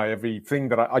I buy, everything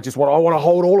that I want to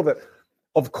hold all of it.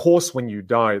 Of course, when you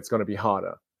die, it's going to be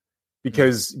harder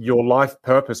because your life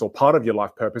purpose or part of your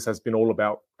life purpose has been all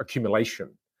about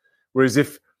accumulation. Whereas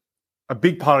if a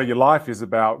big part of your life is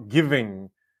about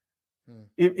giving,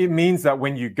 it means that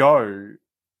when you go,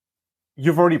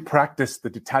 you've already practiced the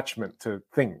detachment to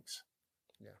things.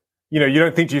 Yeah. You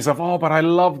don't think to yourself, oh, but I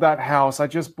love that house. I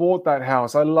just bought that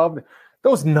house. I love it.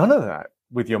 There was none of that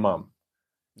with your mum.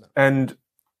 No. And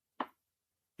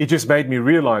it just made me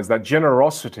realize that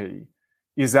generosity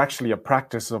is actually a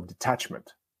practice of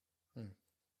detachment,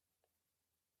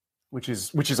 which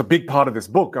is a big part of this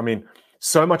book. I mean,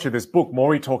 so much of this book,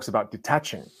 Maury talks about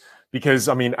detaching because,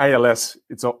 I mean, ALS,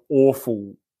 it's an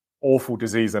awful, awful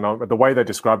disease. And the way they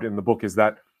described it in the book is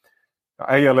that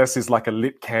ALS is like a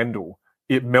lit candle.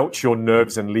 It melts your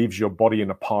nerves and leaves your body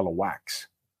in a pile of wax.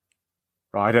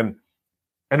 right? And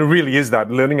it really is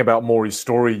that. Learning about Maury's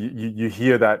story, you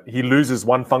hear that he loses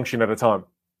one function at a time,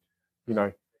 you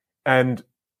know, and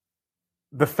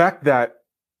the fact that,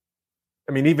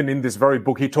 I mean, even in this very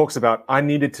book, he talks about, I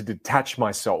needed to detach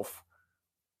myself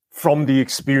from the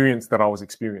experience that I was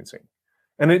experiencing.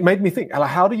 And it made me think,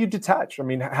 how do you detach? I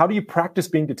mean, how do you practice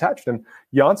being detached? And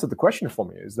you answered the question for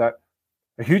me, is that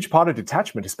a huge part of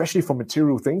detachment, especially from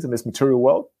material things in this material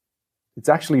world, it's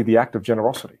actually the act of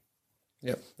generosity.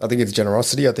 Yeah, I think it's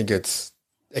generosity. I think it's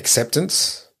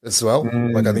acceptance as well.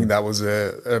 Like, I think that was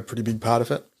a pretty big part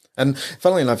of it. And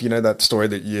funnily enough, you know, that story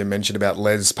that you mentioned about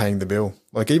Les paying the bill,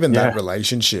 like even that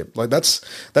relationship, like that's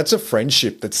a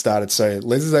friendship that started. So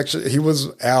Les is actually, he was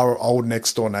our old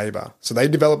next door neighbor. So they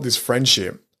developed this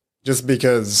friendship just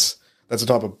because that's the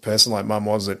type of person like Mum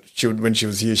was, that she would, when she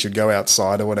was here, she'd go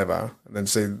outside or whatever and then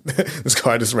see this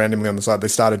guy just randomly on the side. They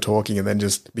started talking and then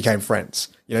just became friends,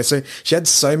 you know? So she had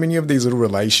so many of these little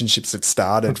relationships that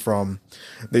started from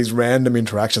these random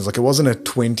interactions. Like, it wasn't a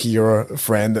 20-year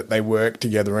friend that they worked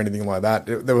together or anything like that.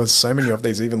 There was so many of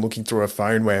these, even looking through her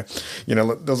phone, where, you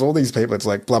know, there's all these people. It's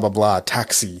like blah, blah, blah,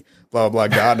 taxi, blah, blah,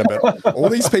 blah, gardener. But all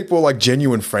these people are like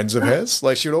genuine friends of hers.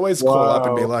 Like, she would always call up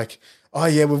and be like, oh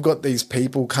yeah, we've got these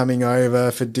people coming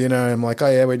over for dinner. I'm like,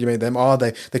 oh yeah, where do you meet them? Oh,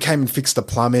 they came and fixed the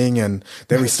plumbing, and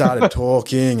then we started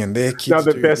talking, and their kids Now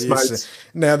the do best this. mates.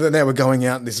 Now we're going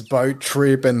out on this boat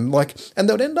trip, and they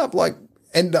would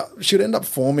she'd end up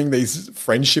forming these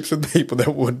friendships with people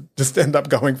that would just end up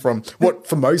going from what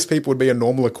for most people would be a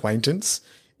normal acquaintance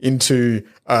into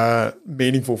a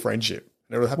meaningful friendship.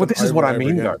 Well, this is what I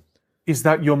mean, though, is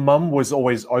that your mum was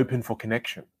always open for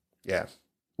connection. Yeah.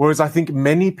 Whereas I think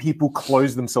many people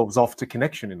close themselves off to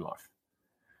connection in life.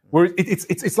 Whereas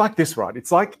it's like this, right?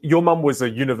 It's like your mum was a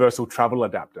universal travel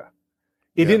adapter.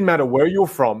 It didn't matter where you're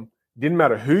from, didn't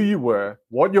matter who you were,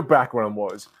 what your background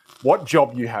was, what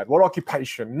job you had, what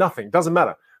occupation, nothing. Doesn't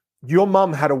matter. Your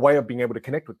mum had a way of being able to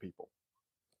connect with people.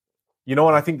 You know,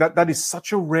 and I think that is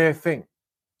such a rare thing.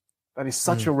 That is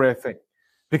such a rare thing.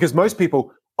 Because most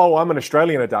people, oh, I'm an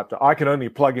Australian adapter. I can only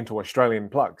plug into Australian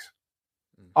plugs.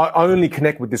 I only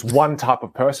connect with this one type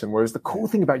of person. Whereas the cool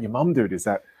thing about your mum, dude, is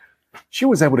that she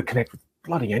was able to connect with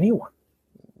bloody anyone.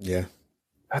 Yeah.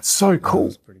 That's so cool. That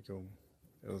was pretty cool.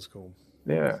 It was cool.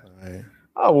 Yeah. So,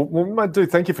 oh, well, my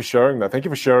dude, thank you for sharing that. Thank you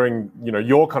for sharing, you know,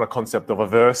 your kind of concept of a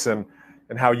verse and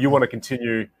how you want to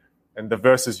continue and the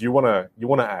verses you want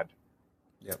to add.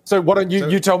 Yeah. So why don't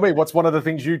you tell me, what's one of the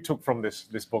things you took from this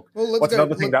book? Well, what's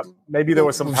another thing that maybe there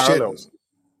were some parallels?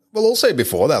 Well, also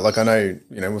before that, like, I know,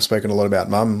 you know, we've spoken a lot about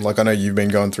Mum. Like, I know you've been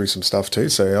going through some stuff too.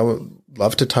 So I would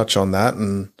love to touch on that.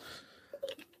 And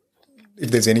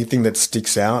if there's anything that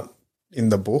sticks out in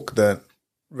the book that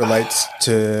relates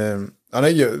to, I know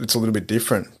it's a little bit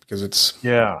different because it's,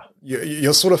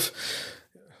 you're sort of,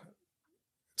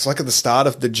 it's like at the start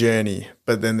of the journey,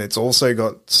 but then it's also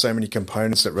got so many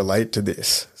components that relate to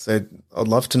this. So I'd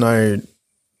love to know,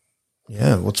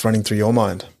 what's running through your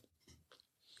mind.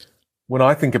 When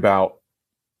I think about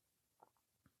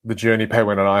the journey Pei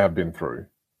Wen and I have been through,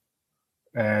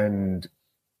 and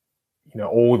you know,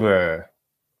 all the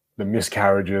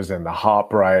miscarriages and the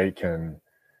heartbreak, and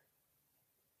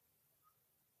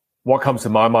what comes to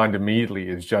my mind immediately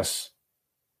is just,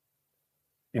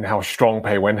 you know, how strong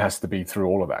Pei Wen has to be through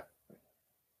all of that.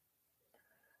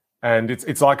 And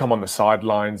it's like I'm on the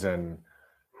sidelines and,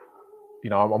 you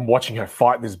know, I'm watching her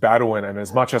fight this battle, and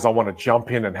as much as I want to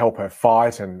jump in and help her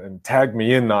fight and tag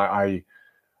me in, I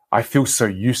feel so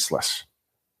useless.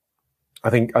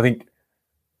 I think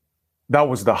that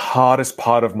was the hardest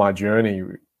part of my journey,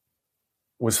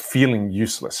 was feeling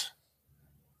useless.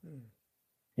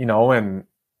 You know, and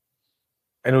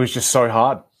it was just so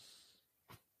hard.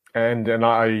 And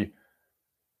I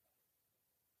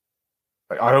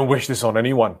don't wish this on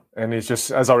anyone. And it's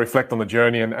just, as I reflect on the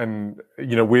journey and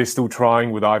you know, we're still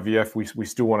trying with IVF. We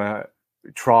still want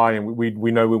to try, and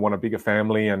we know we want a bigger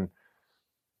family. And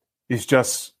it's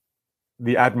just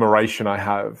the admiration I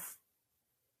have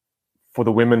for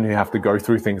the women who have to go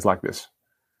through things like this.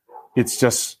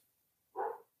 It's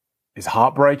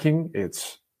heartbreaking.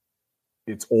 It's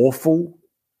awful.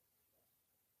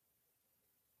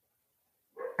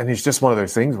 And it's just one of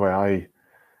those things where I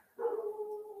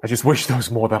just wish there was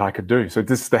more that I could do. So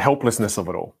this is the helplessness of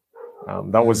it all.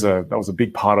 That was a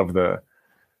big part of that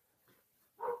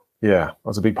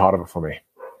was a big part of it for me.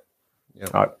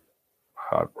 Yeah.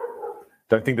 I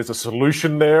don't think there's a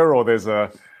solution there, or there's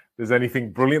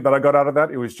anything brilliant that I got out of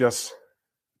that. It was just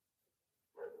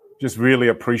really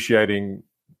appreciating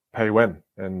Pei Wen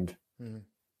and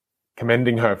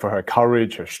commending her for her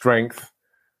courage, her strength.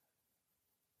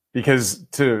 Because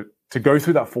to to go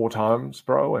through that 4 times,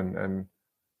 bro, and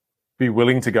be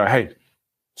willing to go, hey,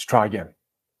 let's try again.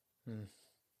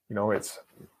 You know, it's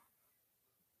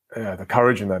the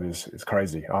courage in that is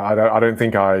crazy. I don't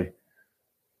think I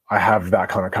have that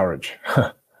kind of courage.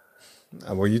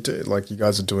 Well, you do, like, you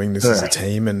guys are doing this as a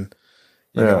team, and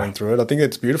you're going through it. I think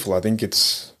it's beautiful. I think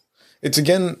it's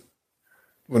again,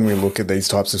 when we look at these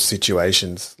types of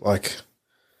situations, like,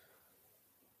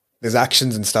 there's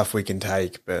actions and stuff we can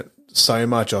take, but so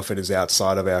much of it is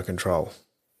outside of our control,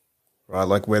 right?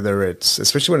 Like, whether it's,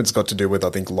 especially when it's got to do with, I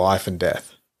think, life and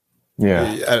death. Yeah.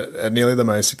 At nearly the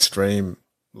most extreme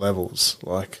levels.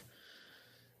 Like,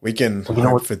 we can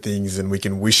hope for things, and we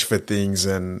can wish for things,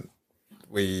 and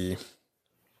we...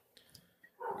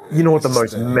 You know what the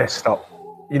most messed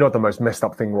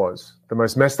up thing was? The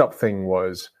most messed up thing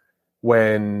was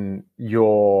when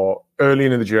you're early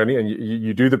into the journey and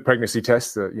you do the pregnancy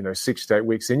test, 6 to 8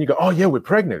 weeks in, you go, oh yeah, we're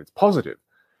pregnant, it's positive.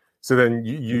 So then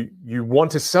you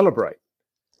want to celebrate,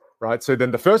 right? So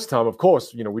then the first time, of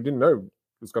course, we didn't know it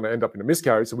was going to end up in a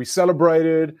miscarriage. So we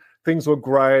celebrated, things were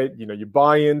great, you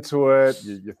buy into it,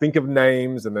 you think of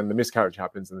names, and then the miscarriage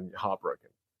happens and then you're heartbroken.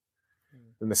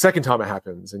 And the second time it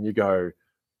happens and you go,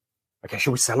 okay,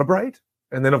 should we celebrate?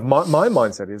 And then my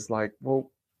mindset is like,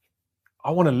 well,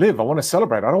 I want to live. I want to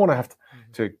celebrate. I don't want to have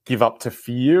to give up to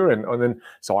fear. And then,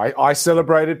 so I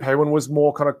celebrated. Paywin was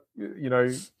more kind of,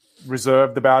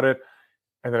 reserved about it.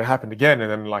 And then it happened again. And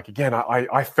then again,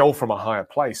 I fell from a higher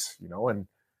place, and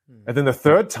then the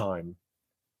third time,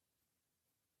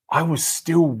 I was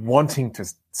still wanting to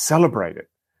celebrate it.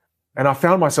 And I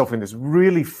found myself in this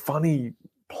really funny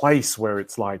place where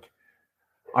it's like,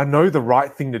 I know the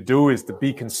right thing to do is to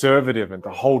be conservative and to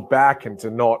hold back and to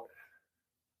not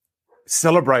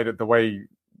celebrate it the way,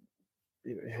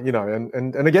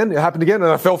 and again, it happened again, and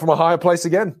I fell from a higher place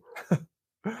again.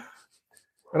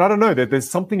 And I don't know, there's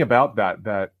something about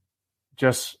that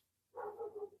just,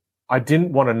 I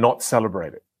didn't want to not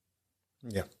celebrate it.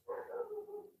 Yeah.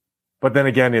 But then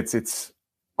again, it's,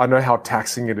 I know how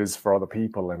taxing it is for other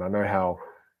people, and I know how,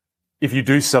 if you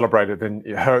do celebrate it, then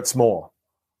it hurts more.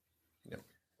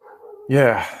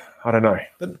 Yeah, I don't know.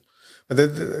 But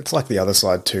it's like the other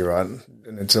side too, right?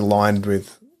 And it's aligned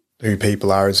with who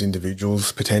people are as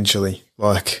individuals, potentially.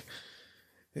 Like,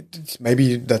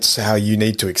 maybe that's how you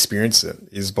need to experience it,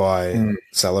 is by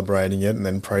celebrating it and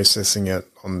then processing it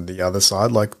on the other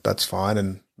side. Like, that's fine.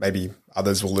 And maybe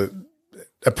others will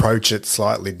approach it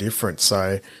slightly different.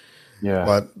 So, yeah.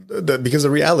 But because the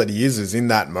reality is in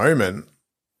that moment,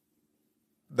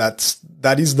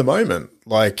 that is the moment.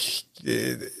 Like,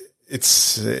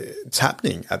 it's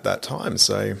happening at that time.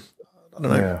 So I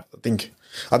don't know. Yeah.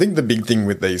 I think the big thing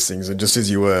with these things, and just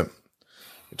as you were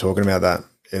talking about that,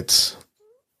 it's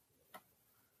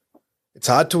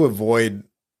hard to avoid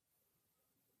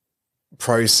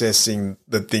processing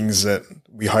the things that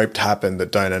we hoped happened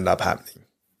that don't end up happening.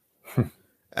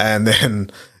 And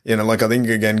then, I think,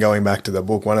 again, going back to the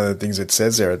book, one of the things it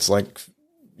says there, it's like,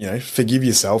 forgive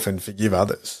yourself and forgive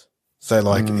others. So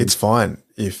it's fine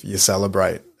if you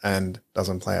celebrate and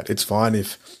doesn't play out. It's fine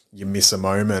if you miss a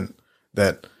moment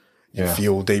that you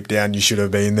feel deep down you should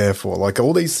have been there for. Like,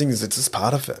 all these things, it's just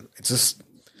part of it. It's just,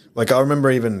 I remember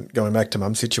even going back to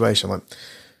Mum's situation,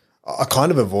 I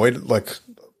kind of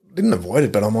didn't avoid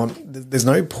it, but I'm on, there's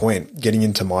no point getting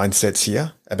into mindsets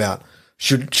here about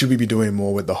should we be doing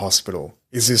more with the hospital?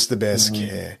 Is this the best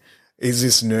care? Is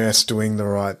this nurse doing the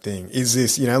right thing? Is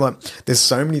this, there's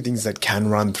so many things that can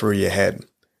run through your head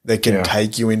that can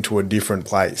take you into a different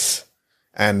place.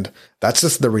 And that's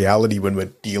just the reality when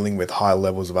we're dealing with high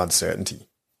levels of uncertainty.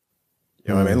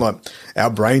 You know what I mean? Our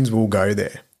brains will go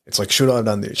there. It's like, should I have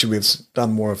done this? Should we have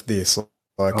done more of this?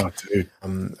 Why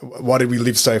did we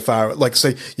live so far?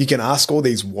 So you can ask all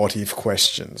these what if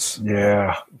questions.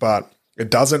 Yeah. But it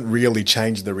doesn't really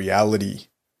change the reality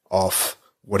of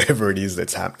whatever it is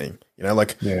that's happening.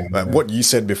 What you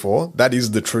said before, that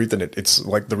is the truth. And it's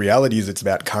like, the reality is it's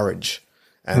about courage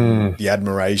and the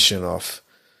admiration of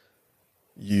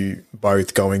you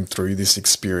both going through this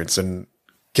experience and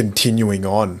continuing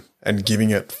on and giving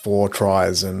it 4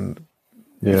 tries. And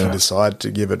if you decide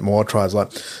to give it more tries,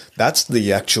 that's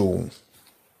the actual,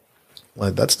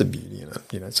 that's the beauty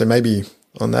in it, So maybe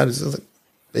on that is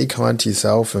be kind to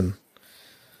yourself and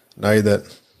know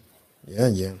that,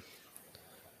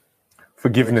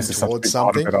 forgiveness is such a big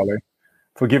part of it, Ali.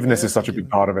 Forgiveness is such a big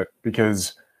part of it,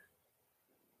 because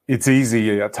it's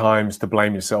easy at times to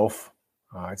blame yourself.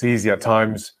 It's easy at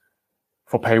times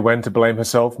for Paywin to blame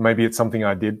herself. Maybe it's something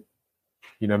I did.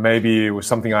 Maybe it was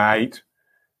something I ate.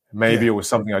 Maybe it was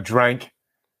something I drank.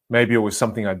 Maybe it was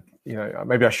something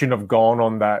maybe I shouldn't have gone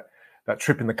on that that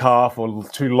trip in the car for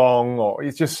too long, or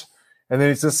it's just, and then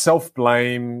it's just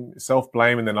self-blame,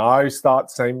 and then I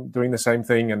start doing the same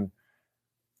thing. And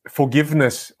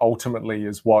forgiveness ultimately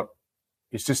is what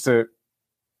is just to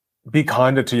be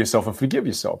kinder to yourself and forgive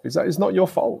yourself. It's not your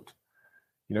fault.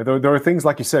 There are things,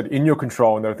 like you said, in your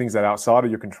control, and there are things that are outside of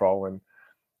your control. And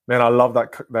man, I love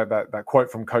that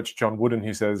quote from Coach John Wooden.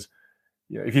 He says,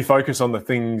 if you focus on the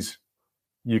things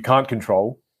you can't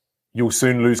control, you'll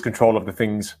soon lose control of the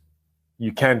things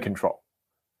you can control.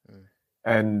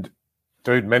 And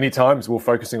dude, many times we were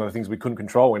focusing on the things we couldn't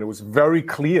control, and it was very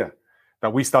clear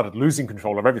that we started losing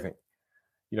control of everything.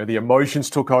 The emotions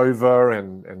took over,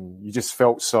 and you just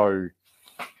felt so,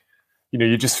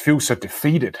 you just feel so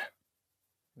defeated.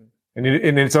 And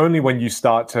it's only when you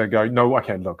start to go, no,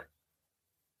 okay, look,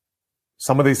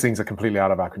 some of these things are completely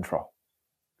out of our control.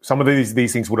 Some of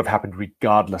these things would have happened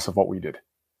regardless of what we did,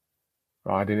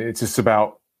 right? And it's just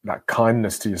about that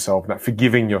kindness to yourself, that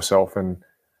forgiving yourself, and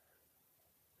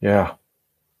yeah.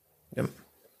 Yep.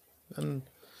 And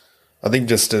I think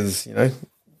just as,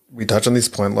 we touch on this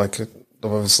point, like I've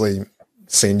obviously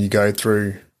seen you go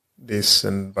through this,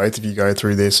 and both of you go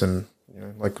through this, and,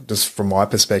 like just from my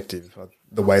perspective,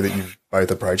 the way that you've both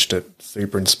approached it,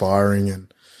 super inspiring,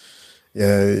 and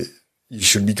yeah, you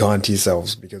should be kind to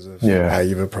yourselves because of how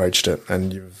you've approached it,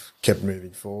 and you've kept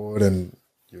moving forward, and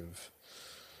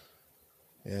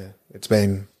it's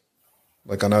been,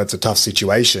 like, I know it's a tough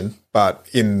situation, but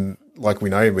like we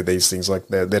know with these things, like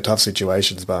they're tough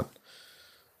situations, but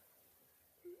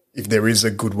if there is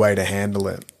a good way to handle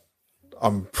it,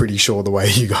 I'm pretty sure the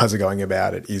way you guys are going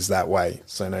about it is that way.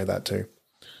 So know that too.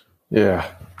 Yeah.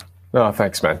 No,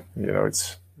 thanks, man.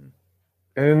 It's,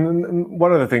 and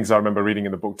one of the things I remember reading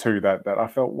in the book too, that I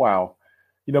felt, wow,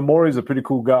 Maury's a pretty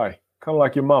cool guy, kind of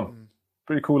like your mum,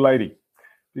 pretty cool lady.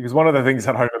 Because one of the things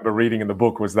that I remember reading in the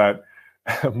book was that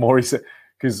Maury said,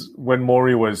 because when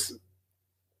Maury was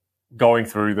going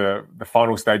through the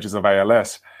final stages of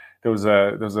ALS, there was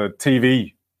a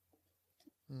TV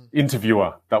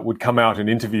interviewer that would come out and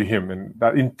interview him, and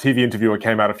that TV interviewer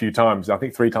came out a few times, I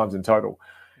think 3 times in total.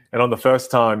 And on the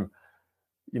first time,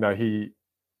 he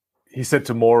said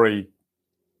to Maury,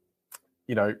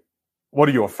 what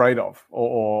are you afraid of,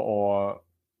 or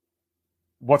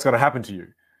what's going to happen to you?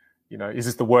 Is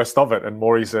this the worst of it? And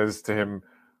Maury says to him,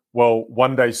 well,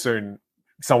 one day soon,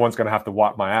 someone's going to have to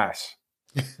wipe my ass.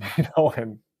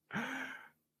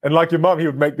 And like your mum, he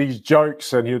would make these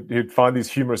jokes, and he'd find these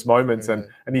humorous moments. And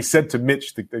he said to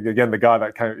Mitch, the guy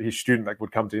that came, his student that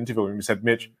would come to interview him, he said,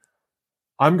 Mitch,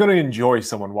 I'm going to enjoy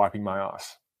someone wiping my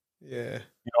ass. Yeah.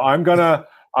 I'm gonna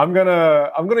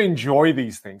enjoy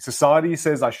these things. Society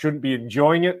says I shouldn't be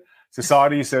enjoying it.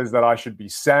 Society says that I should be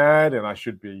sad, and I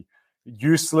should be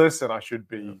useless, and I should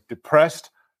be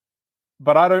depressed.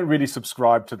 But I don't really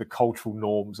subscribe to the cultural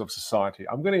norms of society.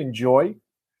 I'm going to enjoy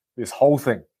this whole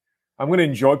thing. I'm going to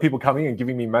enjoy people coming and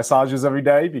giving me massages every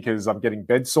day because I'm getting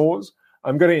bed sores.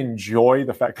 I'm going to enjoy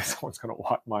the fact that someone's going to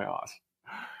wipe my ass.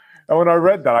 And when I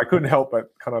read that, I couldn't help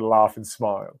but kind of laugh and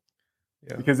smile.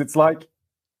 Yeah. Because it's like,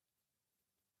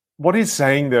 what he's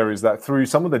saying there is that through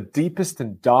some of the deepest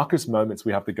and darkest moments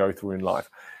we have to go through in life,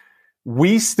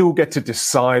 we still get to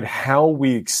decide how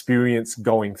we experience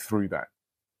going through that.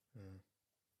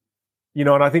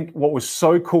 And I think what was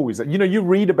so cool is that, you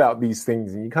read about these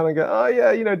things and you kind of go, oh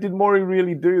yeah, did Maury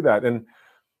really do that?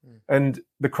 And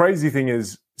the crazy thing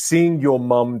is seeing your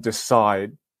mum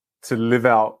decide to live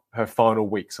out her final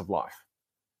weeks of life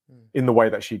in the way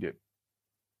that she did.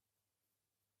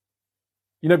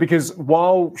 Because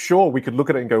while sure, we could look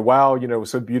at it and go, wow, it was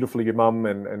so beautifully your mum,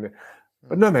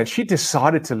 but no, man, she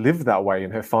decided to live that way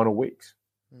in her final weeks.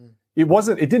 It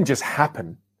didn't just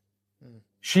happen.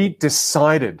 She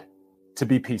decided to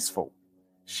be peaceful.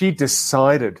 She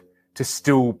decided to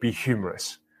still be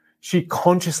humorous. She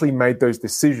consciously made those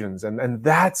decisions. And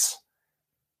that's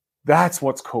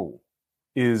what's cool,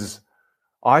 is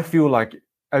I feel like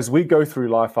as we go through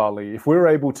life, Ali, if we're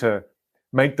able to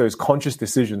make those conscious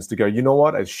decisions to go, you know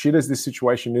what, as shit as this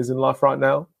situation is in life right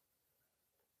now,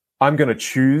 I'm going to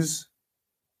choose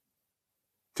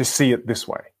to see it this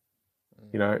way,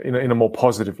 in a more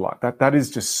positive light. That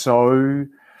is just so,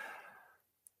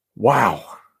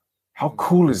 wow. How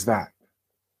cool is that?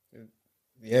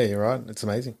 Yeah, you're right. It's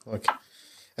amazing.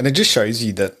 And it just shows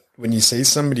you that when you see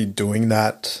somebody doing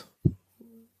that,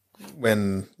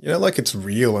 when, it's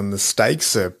real and the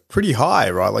stakes are pretty high,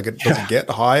 right? Like it doesn't get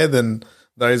higher than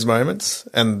those moments,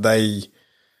 and they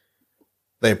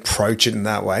approach it in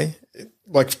that way.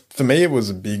 For me, it was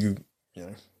a big,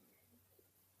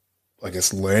 I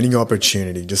guess, learning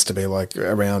opportunity just to be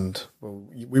around, well,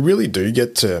 we really do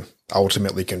get to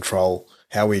ultimately control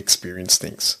how we experience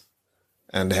things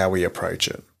and how we approach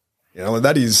it. You know,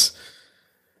 that is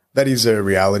a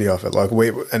reality of it. Like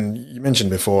and you mentioned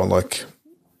before, like,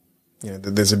 you know,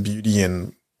 there's a beauty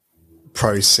in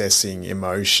processing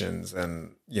emotions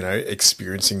and, you know,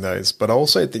 experiencing those. But I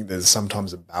also think there's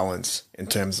sometimes a balance in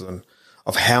terms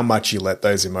of how much you let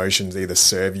those emotions either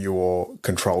serve you or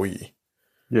control you.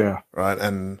 Yeah. Right.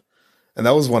 And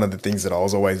that was one of the things that I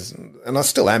was always, and I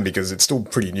still am, because it's still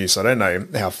pretty new. So I don't know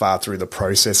how far through the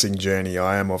processing journey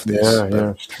I am of this.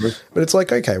 Yeah, it's true. But it's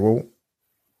like, okay, well,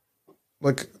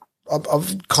 like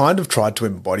I've kind of tried to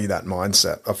embody that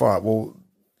mindset of, all right, well,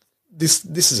 this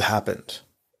has happened,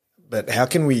 but how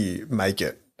can we make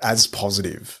it as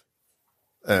positive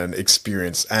an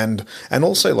experience and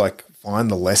also like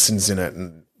find the lessons in it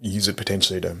and use it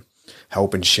potentially to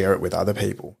help and share it with other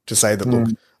people, to say that, look,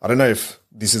 I don't know if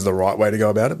this is the right way to go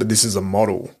about it, but this is a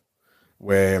model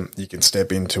where you can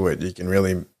step into it. You can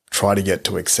really try to get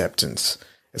to acceptance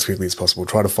as quickly as possible.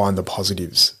 Try to find the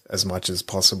positives as much as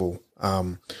possible.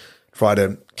 Try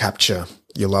to capture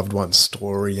your loved one's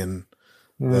story and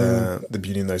the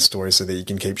beauty in those stories so that you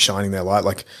can keep shining their light.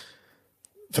 Like,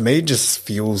 for me, it just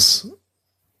feels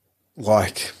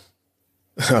like,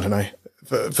 I don't know,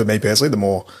 for me personally, the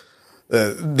more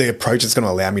the approach is going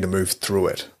to allow me to move through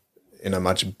it in a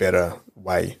much better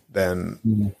way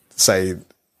than, say,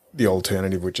 the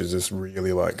alternative, which is just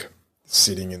really like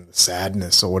sitting in the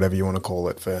sadness or whatever you want to call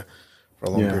it for a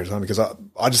long period of time, because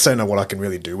I just don't know what I can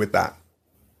really do with that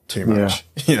too much,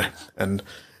 you know. And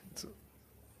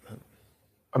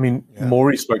I mean,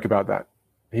 Morrie spoke about that.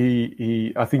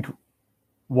 I think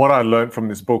what I learned from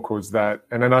this book was that,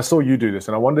 and then I saw you do this,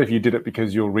 and I wonder if you did it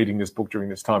because you were reading this book during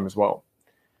this time as well.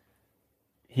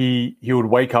 He would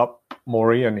wake up,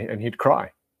 Morrie, and he'd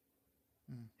cry.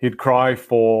 He'd cry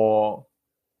for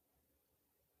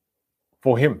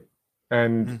him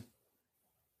and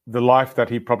the life that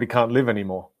he probably can't live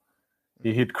anymore.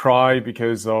 He'd cry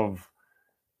because of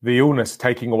the illness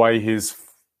taking away his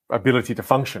ability to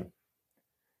function.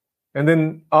 And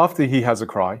then after he has a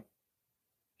cry,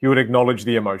 he would acknowledge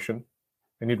the emotion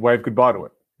and he'd wave goodbye to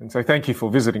it and say, thank you for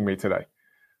visiting me today,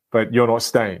 but you're not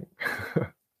staying.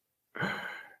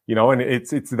 You know, and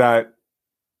it's that,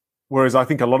 whereas I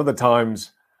think a lot of the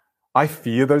times I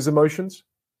fear those emotions.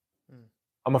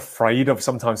 I'm afraid of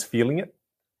sometimes feeling it.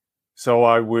 So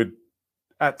I would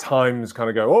at times kind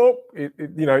of go, oh,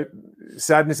 you know,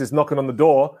 sadness is knocking on the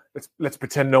door. Let's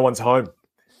pretend no one's home.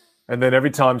 And then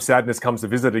every time sadness comes to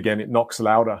visit again, it knocks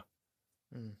louder,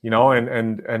 you know,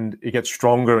 and it gets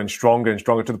stronger and stronger and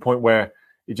stronger to the point where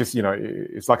it just, you know,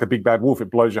 it's like a big bad wolf.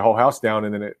 It blows your whole house down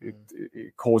and then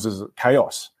it causes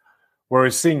chaos.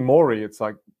 Whereas seeing Morrie, it's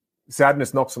like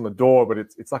sadness knocks on the door, but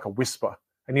it's like a whisper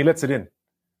and he lets it in.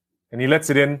 And he lets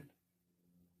it in.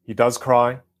 He does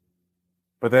cry,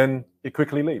 but then it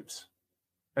quickly leaves.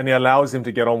 And he allows him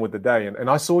to get on with the day. And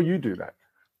I saw you do that.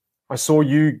 I saw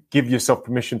you give yourself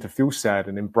permission to feel sad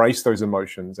and embrace those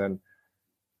emotions. And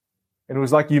it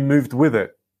was like you moved with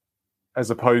it as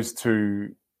opposed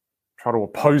to try to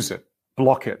oppose it,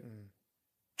 block it,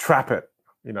 trap it,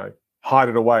 you know, hide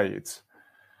it away.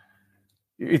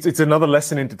 It's another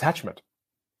lesson in detachment.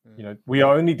 You know, we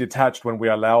are only detached when we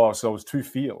allow ourselves to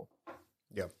feel.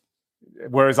 Yeah.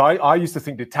 Whereas I used to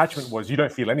think detachment was you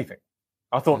don't feel anything.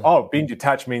 I thought, oh, being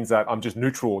detached means that I'm just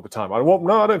neutral all the time. Well,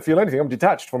 no, I don't feel anything. I'm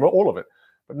detached from all of it.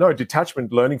 But no,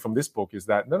 detachment, learning from this book is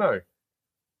that, no.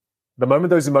 The moment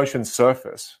those emotions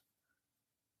surface,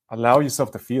 allow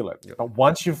yourself to feel it. Yeah. But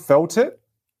once you've felt it,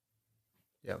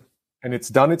 and it's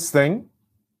done its thing,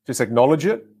 just acknowledge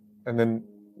it. And then,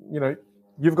 you know,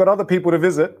 you've got other people to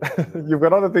visit. You've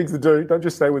got other things to do. Don't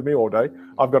just stay with me all day.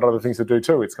 I've got other things to do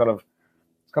too. It's kind of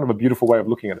a beautiful way of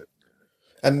looking at it.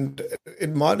 And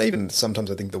it might even,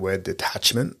 sometimes I think the word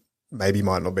detachment maybe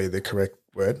might not be the correct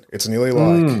word. It's nearly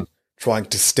like trying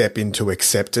to step into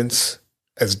acceptance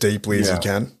as deeply as you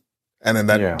can. And then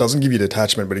that doesn't give you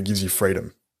detachment, but it gives you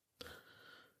freedom.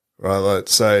 Right? Like,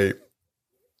 so,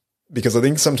 because I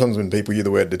think sometimes when people hear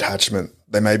the word detachment,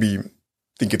 they maybe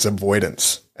think it's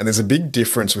avoidance. And there's a big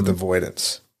difference with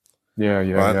avoidance.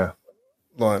 Yeah.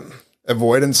 Like,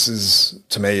 avoidance is,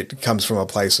 to me, it comes from a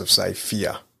place of, say,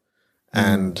 fear.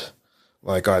 And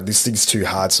like, all right, this thing's too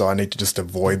hard, so I need to just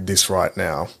avoid this right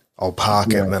now. I'll park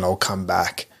it and then I'll come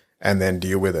back and then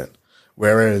deal with it.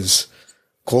 Whereas,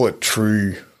 call it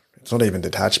true, it's not even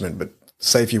detachment, but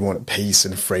say if you want peace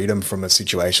and freedom from a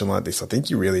situation like this, I think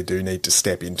you really do need to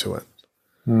step into it.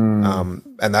 And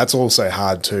that's also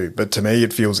hard too. But to me,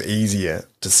 it feels easier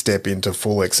to step into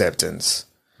full acceptance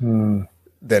than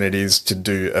it is to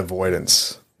do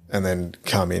avoidance and then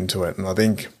come into it. And I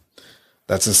think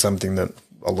that's just something that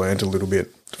I learned a little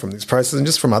bit from this process and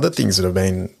just from other things that have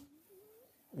been,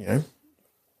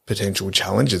 potential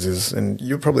challenges is, and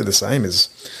you're probably the same as,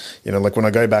 like when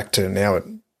I go back to now at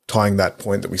tying that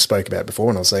point that we spoke about before,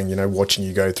 and I was saying, watching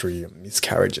you go through your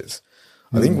miscarriages,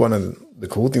 I think one of the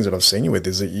cool things that I've seen you with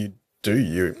is that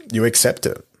you accept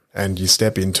it and you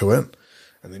step into it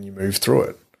and then you move through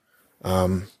it.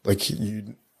 Like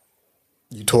you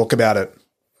talk about it,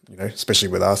 especially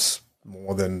with us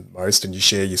more than most, and you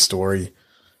share your story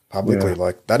publicly.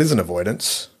 Like that is an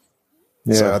avoidance.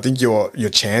 Yeah. So I think your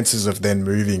chances of then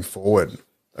moving forward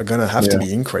are going to have to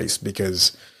be increased,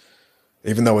 because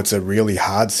even though it's a really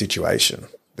hard situation,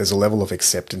 there's a level of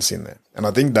acceptance in there. And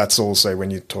I think that's also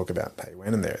when you talk about Pei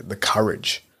Wen in there, the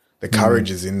courage. The courage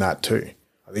is in that too.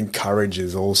 I think courage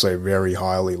is also very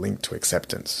highly linked to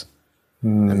acceptance.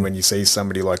 And when you see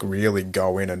somebody like really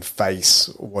go in and face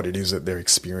what it is that they're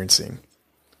experiencing,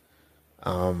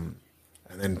 and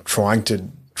then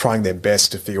trying their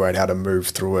best to figure out how to move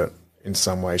through it in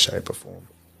some way, shape or form.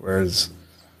 Whereas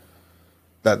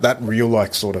that real,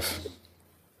 like, sort of,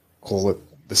 call it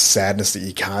the sadness that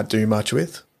you can't do much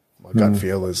with, my gut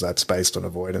feel is that's based on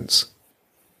avoidance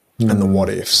and the what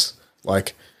ifs.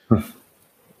 Like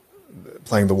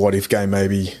playing the what if game may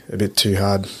be a bit too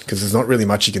hard because there's not really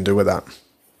much you can do with that.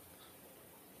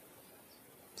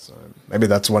 So maybe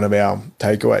that's one of our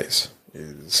takeaways,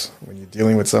 is when you're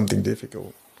dealing with something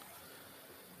difficult,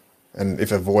 and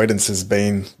if avoidance has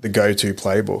been the go-to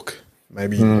playbook,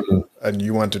 maybe a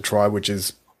new one to try, which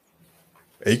is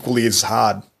equally as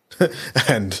hard.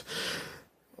 And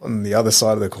on the other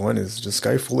side of the coin is just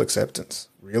go full acceptance.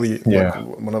 Really, like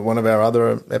one of our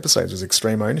other episodes was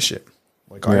extreme ownership.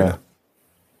 Like own it.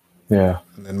 Yeah.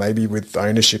 And then maybe with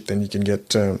ownership, then you can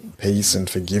get peace and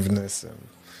forgiveness and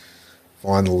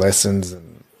find the lessons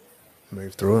and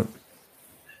move through it.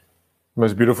 The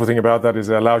most beautiful thing about that is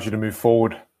it allows you to move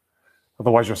forward.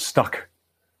 Otherwise, you're stuck.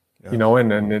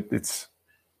 And it's.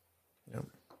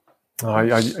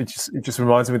 It just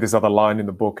reminds me of this other line in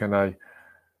the book, and I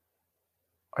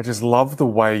just love the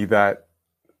way that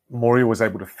Moria was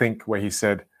able to think, where he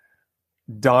said,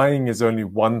 dying is only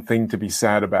one thing to be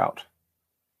sad about.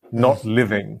 Not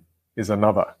living is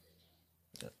another.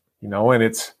 And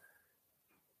it's,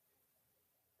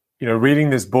 reading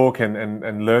this book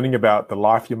and learning about the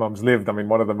life your mum's lived. I mean,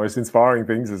 one of the most inspiring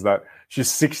things is that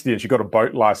she's 60 and she got a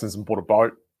boat license and bought a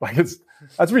boat. Like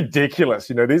that's ridiculous.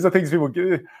 These are things people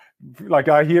get. Like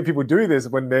I hear people do this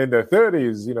when they're in their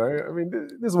 30s, I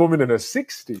mean, this woman in her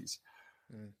 60s.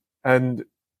 And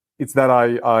it's that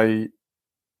I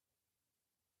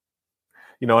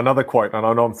another quote, and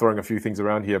I know I'm throwing a few things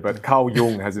around here, but Carl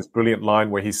Jung has this brilliant line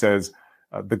where he says,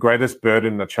 the greatest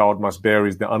burden a child must bear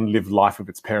is the unlived life of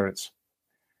its parents.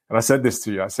 And I said this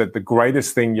to you. I said, the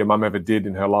greatest thing your mum ever did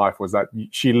in her life was that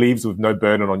she leaves with no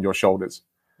burden on your shoulders,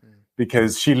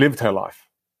 because she lived her life.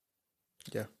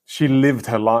 Yeah. She lived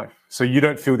her life. So you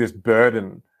don't feel this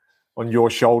burden on your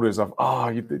shoulders of,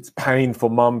 it's pain for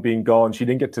mum being gone. She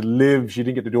didn't get to live. She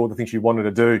didn't get to do all the things she wanted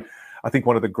to do. I think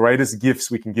one of the greatest gifts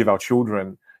we can give our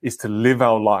children is to live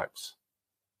our lives,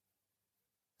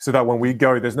 so that when we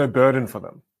go, there's no burden for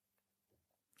them.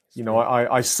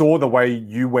 I saw the way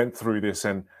you went through this,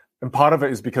 and part of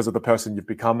it is because of the person you've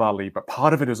become, Ali, but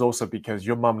part of it is also because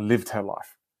your mum lived her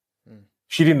life.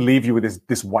 She didn't leave you with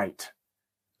this weight.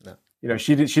 No.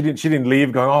 She didn't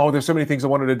leave going, there's so many things I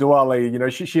wanted to do, Ali.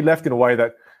 She left in a way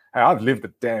that, hey, I've lived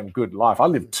a damn good life. I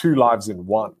lived 2 lives in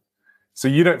one. So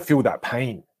you don't feel that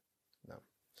pain. No.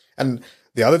 And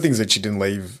the other things that she didn't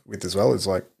leave with as well is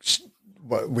like,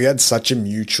 we had such a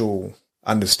mutual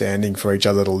understanding for each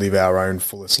other to live our own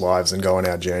fullest lives and go on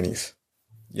our journeys.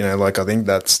 I think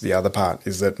that's the other part,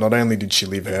 is that not only did she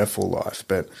live her full life,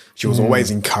 but she was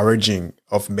always encouraging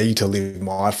of me to live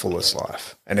my fullest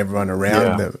life and everyone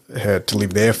around her to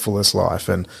live their fullest life.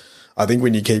 And I think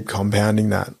when you keep compounding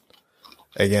that,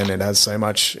 again, it has so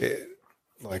much, there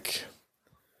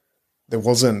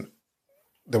wasn't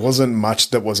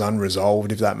much that was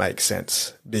unresolved, if that makes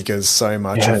sense, because so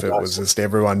much of it was just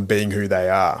everyone being who they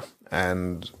are.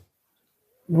 And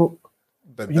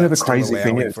but the crazy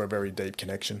thing is, for a very deep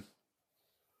connection.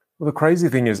 Well, the crazy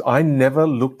thing is, I never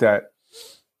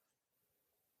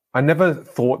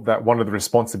thought that one of the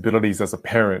responsibilities as a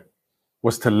parent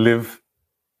was to live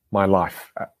my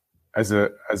life as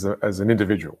an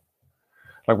individual.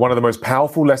 Like, one of the most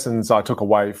powerful lessons I took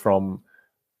away from,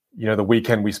 the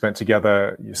weekend we spent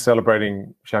together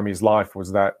celebrating Shami's life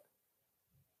was that,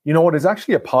 it's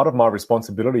actually a part of my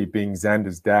responsibility being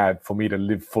Xander's dad for me to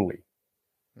live fully.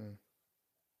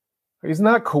 Isn't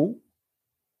that cool?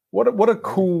 What a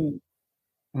cool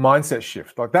mindset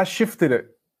shift. Like, that shifted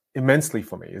it immensely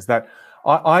for me is that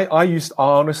I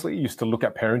honestly used to look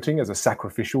at parenting as a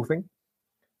sacrificial thing.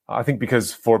 I think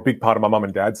because for a big part of my mum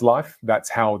and dad's life, that's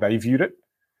how they viewed it.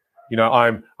 You know,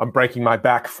 I'm breaking my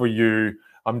back for you.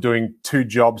 I'm doing 2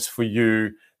 jobs for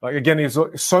you. Like, again,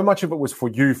 so much of it was for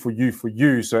you, for you, for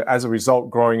you. So as a result,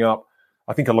 growing up,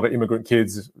 I think a lot of immigrant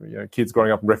kids, kids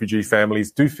growing up in refugee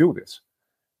families do feel this,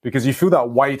 because you feel that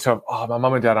weight of, oh, my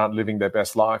mum and dad aren't living their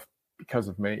best life because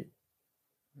of me.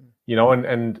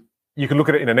 And you can look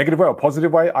at it in a negative way or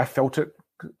positive way. I felt it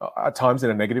at times in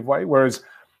a negative way. Whereas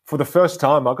for the first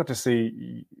time, I got to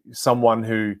see someone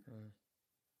who,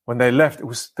 when they left,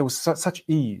 there was such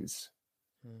ease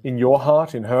in your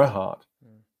heart, in her heart.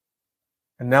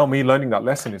 And now me learning that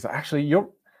lesson is that actually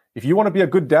if you want to be a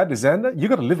good dad to Xander, you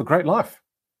got to live a great life.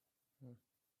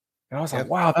 And I was like,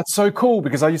 wow, that's so cool,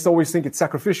 because I used to always think it's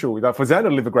sacrificial. That for Xander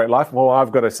to live a great life, well,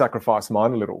 I've got to sacrifice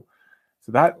mine a little.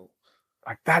 So that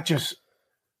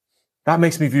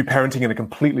makes me view parenting in a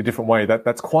completely different way.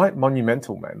 That's quite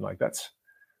monumental, man. Like, that's,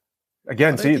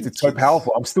 again, see, it's so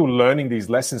powerful. I'm still learning these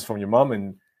lessons from your mum,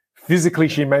 and physically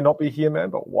she may not be here,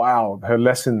 man, but wow, her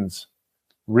lessons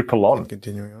ripple on.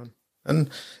 Continuing on.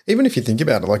 And even if you think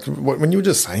about it, like when you were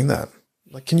just saying that,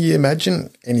 like, can you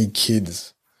imagine any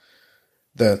kids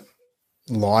that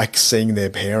like seeing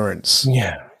their parents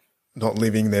not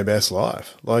living their best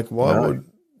life? Like, why would,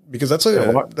 because that's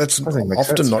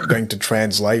often not going to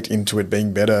translate into it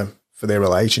being better for their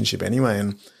relationship anyway.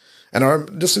 And I,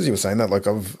 just as you were saying that, like,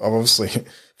 I've obviously,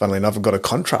 funnily enough, I've got a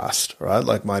contrast, right?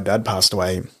 Like, my dad passed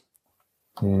away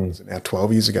now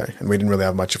 12 years ago, and we didn't really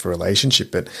have much of a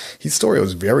relationship, but his story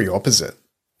was very opposite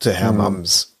to how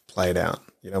mum's played out,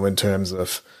 in terms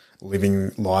of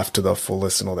living life to the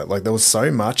fullest and all that. Like, there was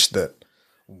so much that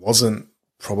wasn't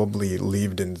probably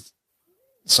lived in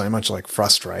so much like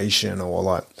frustration or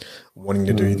like wanting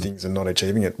to do things and not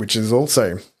achieving it, which is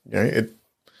also,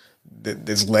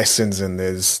 there's lessons and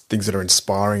there's things that are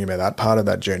inspiring about that part of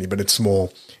that journey, but it's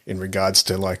more in regards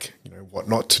to, like, what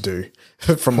not to do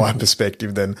from my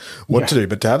perspective than what to do.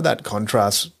 But to have that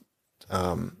contrast,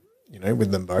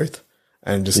 with them both,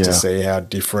 and just to see how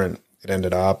different it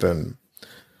ended up and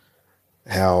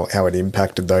how it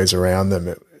impacted those around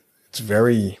them, it's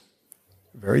very,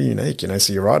 very unique,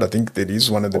 So you're right. I think that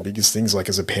is one of the biggest things, like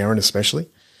as a parent especially.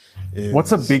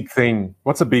 What's a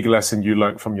big lesson you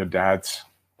learned from your dad's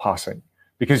passing?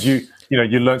 Because you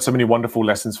learned so many wonderful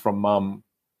lessons from mum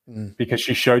because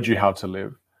she showed you how to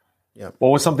live. Yeah. What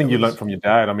was something you learned from your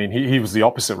dad? I mean, he was the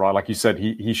opposite, right? Like you said,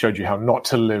 he showed you how not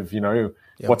to live.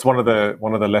 What's one of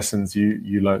the lessons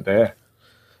you learned there?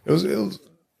 It was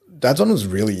Dad's one was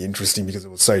really interesting because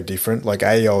it was so different. Like,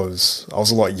 I was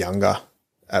a lot younger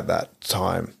at that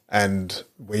time, and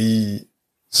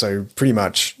so pretty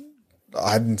much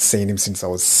I hadn't seen him since I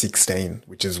was 16,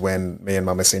 which is when me and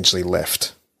mum essentially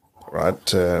left, right,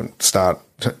 to start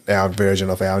our version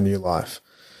of our new life.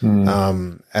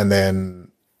 And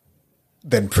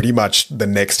then pretty much the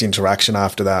next interaction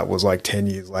after that was like 10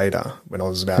 years later, when I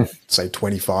was about, say,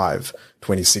 25,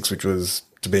 26, which was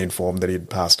to be informed that he'd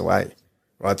passed away,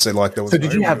 right? So, like, there was. So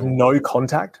did you have no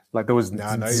contact? Like, there was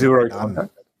zero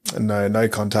contact? No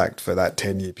contact for that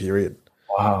 10-year period.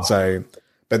 Wow. So,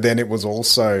 but then it was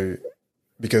also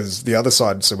because the other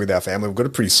side, so with our family, we've got a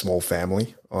pretty small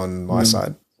family on my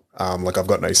side. Like, I've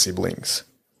got no siblings.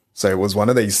 So it was one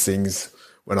of these things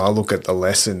when I look at the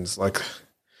lessons, like,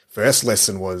 first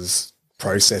lesson was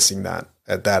processing that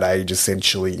at that age,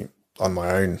 essentially on my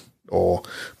own, or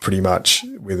pretty much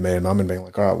with me and mum, and being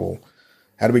like, all right, well,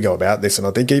 how do we go about this? And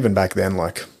I think even back then,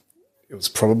 like, it was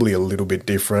probably a little bit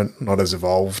different, not as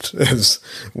evolved as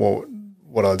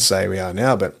what I'd say we are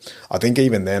now. But I think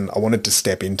even then I wanted to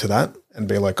step into that and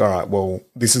be like, all right, well,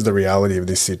 this is the reality of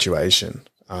this situation.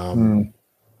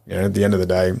 At the end of the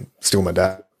day, still my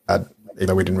dad, even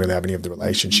though we didn't really have any of the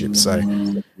relationships. So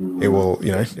it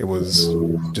was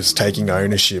just taking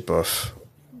ownership of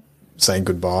saying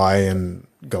goodbye and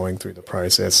going through the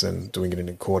process and doing it in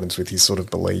accordance with his sort of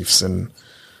beliefs and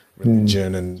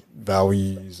religion and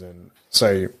values. And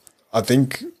so I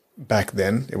think back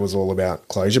then it was all about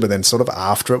closure, but then sort of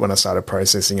after it, when I started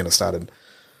processing and I started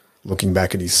looking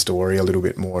back at his story a little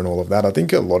bit more and all of that, I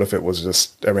think a lot of it was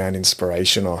just around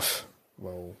inspiration of,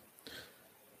 well,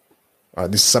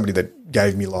 this is somebody that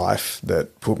gave me life,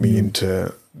 that put me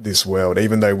into this world,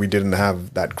 even though we didn't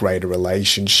have that greater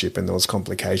relationship and there was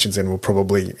complications and we're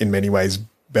probably in many ways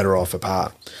better off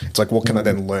apart. It's like, what can I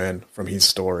then learn from his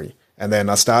story? And then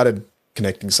I started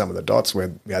connecting some of the dots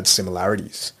where we had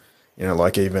similarities,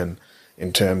 like even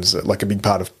in terms of, like, a big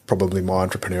part of probably my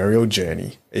entrepreneurial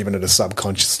journey, even at a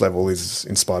subconscious level, is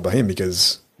inspired by him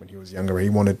because when he was younger. He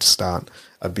wanted to start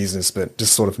a business, but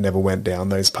just sort of never went down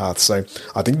those paths. So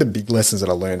I think the big lessons that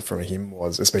I learned from him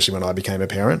was, especially when I became a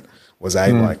parent, was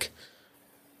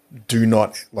do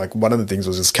not, like, one of the things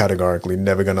was just categorically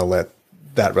never going to let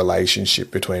that relationship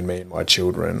between me and my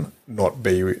children not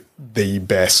be the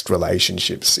best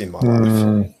relationships in my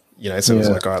life. You know, so it was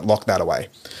like, all right, lock that away.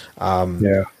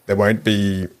 There won't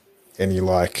be any,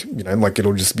 like, you know, like,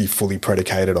 it'll just be fully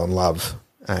predicated on love,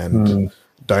 and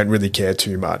don't really care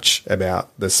too much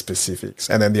about the specifics.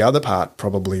 And then the other part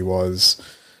probably was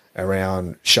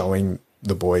around showing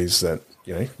the boys that,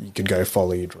 you know, you can go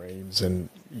follow your dreams and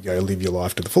you go live your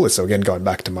life to the fullest. So again, going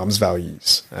back to mum's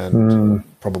values and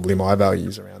probably my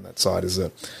values around that side is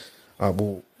that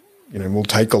we'll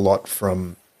take a lot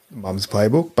from mum's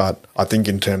playbook, but I think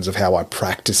in terms of how I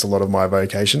practice a lot of my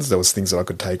vocations, there was things that I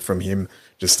could take from him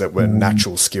just that were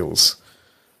natural skills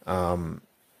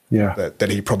that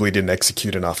he probably didn't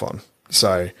execute enough on.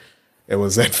 So it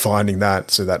was then finding that,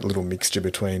 so that little mixture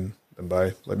between them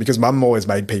both. Like, because mum always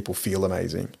made people feel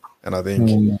amazing, and I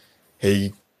think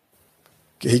he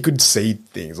could see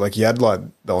things. Like, he had, like,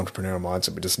 the entrepreneurial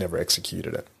mindset but just never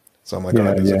executed it. So I'm like,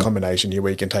 there's a combination here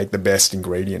where you can take the best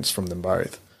ingredients from them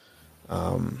both.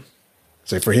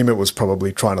 So for him, it was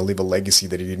probably trying to live a legacy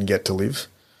that he didn't get to live,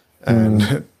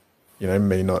 and you know,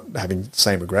 me not having the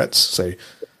same regrets. So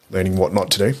learning what not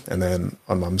to do. And then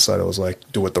on mum's side, I was like,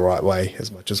 do it the right way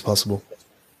as much as possible.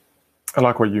 I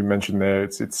like what you mentioned there.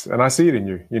 It's and I see it in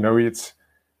you. You know,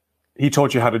 he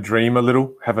taught you how to dream a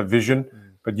little, have a vision,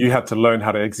 but you had to learn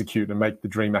how to execute and make the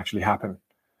dream actually happen.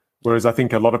 Whereas I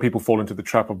think a lot of people fall into the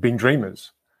trap of being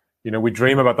dreamers. You know, we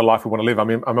dream about the life we want to live. I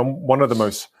mean, one of the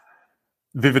most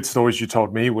vivid stories you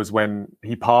told me was when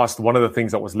he passed. One of the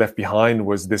things that was left behind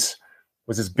was this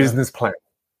business plan,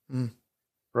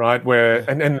 right? Where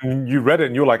and you read it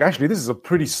and you're like, actually, this is a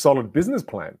pretty solid business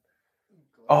plan.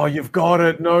 Oh, you've got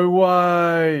it! No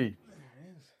way,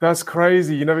 that's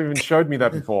crazy. You never even showed me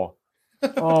that before.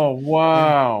 Oh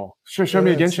wow! Show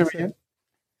me again. Show me again.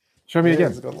 Show me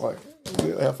again. It's got, like,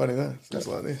 how funny that? It's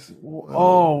like this.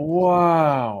 Oh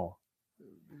wow!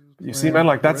 You see, man,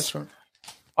 like that's.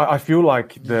 I feel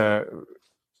like the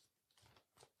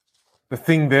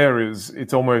thing there is,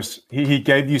 it's almost he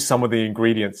gave you some of the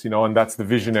ingredients, you know, and that's the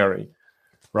visionary,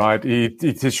 right?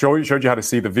 He showed you how to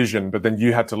see the vision, but then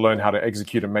you had to learn how to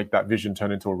execute and make that vision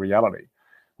turn into a reality.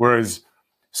 Whereas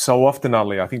so often,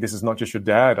 Ali, I think this is not just your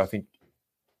dad. I think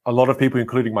a lot of people,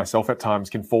 including myself at times,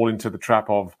 can fall into the trap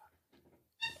of,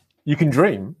 you can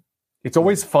dream. It's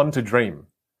always fun to dream,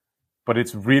 but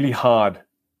it's really hard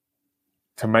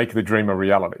to make the dream a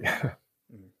reality.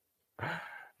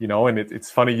 You know, and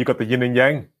it's funny, you got the yin and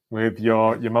yang with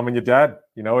your mum and your dad.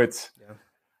 You know,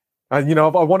 and you know,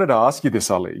 I wanted to ask you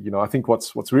this, Ali. You know, I think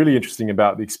what's really interesting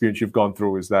about the experience you've gone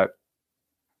through is that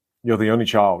you're the only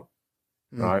child,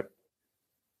 right?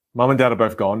 Mum and dad are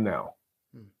both gone now.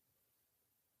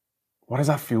 What does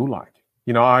that feel like?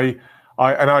 You know, I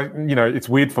you know, it's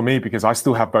weird for me because I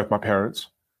still have both my parents.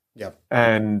 Yeah.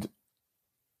 And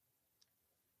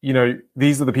you know,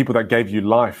 these are the people that gave you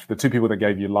life. The two people that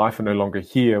gave you life are no longer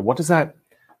here. What is that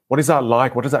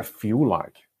like? What does that feel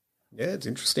like? Yeah, it's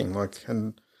interesting. Like,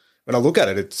 and when I look at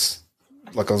it, it's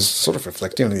like, I was sort of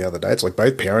reflecting on it the other day. It's like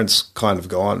both parents kind of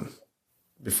gone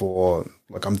before,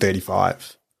 like, I'm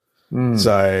 35.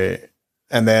 So,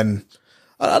 and then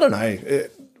I don't know.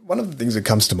 One of the things that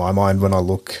comes to my mind when I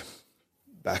look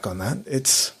back on that,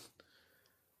 it's,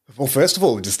 well, first of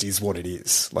all, it just is what it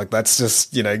is. Like, that's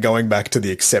just, you know, going back to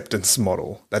the acceptance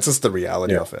model. That's just the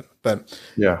reality of it. But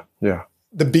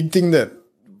the big thing that,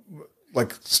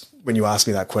 like, when you ask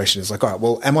me that question is like, all right,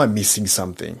 well, am I missing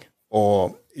something,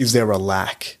 or is there a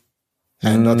lack?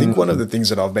 And I think one of the things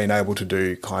that I've been able to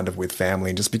do kind of with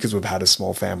family, and just because we've had a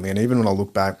small family, and even when I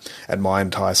look back at my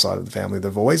entire side of the family,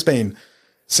 they've always been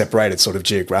separated sort of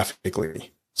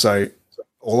geographically. So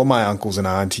all of my uncles and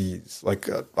aunties, like,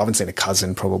 I haven't seen a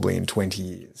cousin probably in 20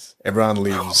 years. Everyone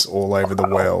lives all over the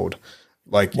world.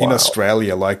 Like, in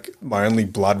Australia, like, my only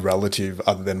blood relative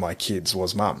other than my kids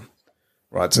was mum,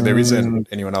 right? So there isn't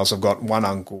anyone else. I've got one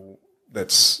uncle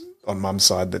that's on mum's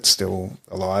side that's still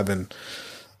alive, and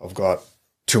I've got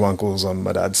two uncles on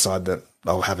my dad's side that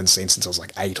I haven't seen since I was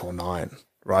like 8 or 9,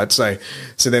 right? So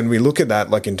then we look at that,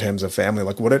 like, in terms of family,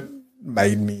 like, what it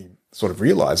made me sort of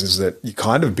realize is that you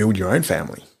kind of build your own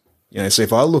family. You know, so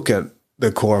if I look at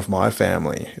the core of my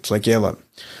family, it's like, yeah, look,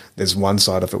 there's one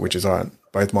side of it, which is, all right,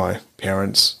 both my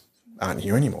parents aren't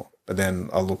here anymore. But then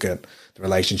I look at the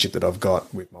relationship that I've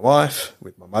got with my wife,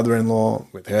 with my mother-in-law,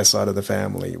 with her side of the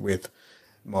family, with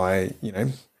my, you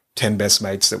know, 10 best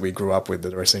mates that we grew up with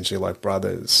that are essentially like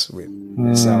brothers, with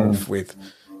myself, with,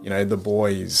 the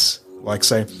boys. Like,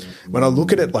 so when I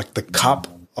look at it, like the cup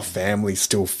of family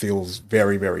still feels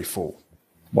very, very full.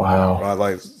 Wow. Right.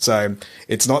 Like, so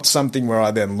it's not something where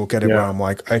I then look at it where I'm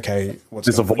like, okay, what's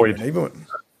there's a void?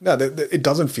 No, it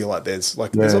doesn't feel like there's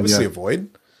obviously a void,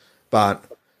 but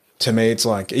to me, it's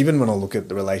like, even when I look at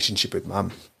the relationship with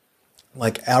mum,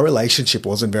 like our relationship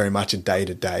wasn't very much a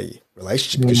day-to-day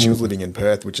relationship because she was living in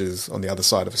Perth, which is on the other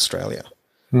side of Australia.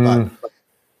 But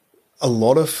a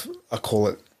lot of, I call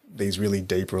it these really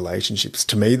deep relationships,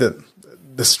 to me that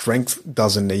the strength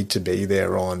doesn't need to be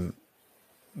there on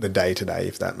the day-to-day,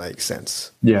 if that makes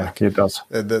sense. Yeah, like, it does.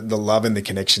 The love and the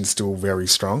connection's still very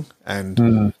strong.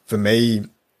 And for me,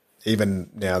 even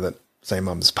now that, say,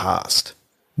 mum's passed,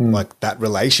 like that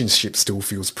relationship still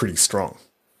feels pretty strong,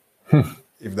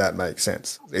 if that makes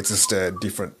sense. It's just a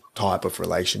different type of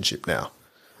relationship now,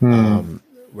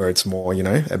 where it's more,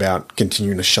 about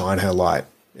continuing to shine her light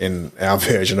in our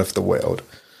version of the world,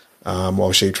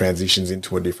 while she transitions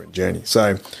into a different journey.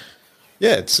 So,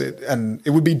 yeah, and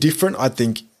it would be different, I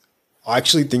think. I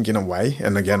actually think in a way,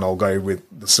 and again, I'll go with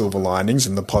the silver linings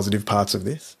and the positive parts of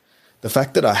this. The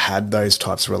fact that I had those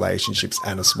types of relationships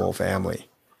and a small family,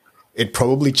 it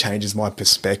probably changes my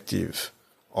perspective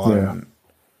on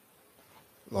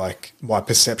like my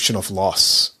perception of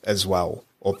loss as well,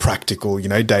 or practical,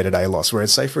 day-to-day loss.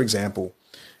 Whereas, say, for example,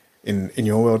 in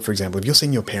your world, for example, if you're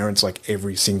seeing your parents like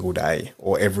every single day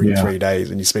or every 3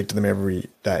 days and you speak to them every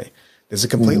day, there's a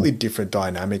completely different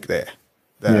dynamic there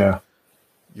that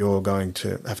you're going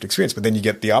to have to experience. But then you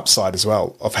get the upside as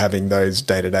well of having those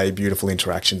day-to-day beautiful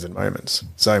interactions and moments.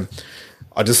 So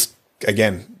I just,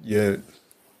 again, you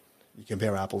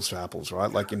compare apples to apples,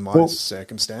 right? Like in my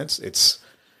circumstance,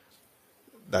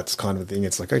 that's kind of the thing.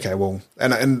 It's like, okay, well,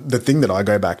 and the thing that I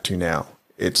go back to now,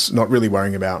 it's not really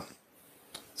worrying about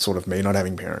sort of me not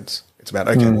having parents. It's about,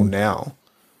 okay, well, now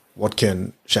what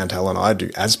can Chantal and I do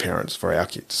as parents for our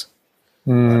kids?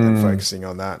 Right? And focusing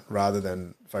on that rather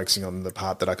than focusing on the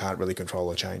part that I can't really control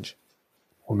or change.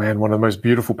 Well, man, one of the most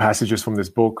beautiful passages from this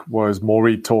book was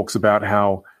Maury talks about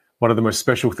how one of the most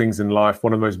special things in life,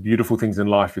 one of the most beautiful things in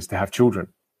life is to have children.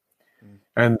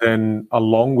 And then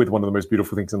along with one of the most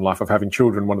beautiful things in life of having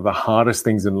children, one of the hardest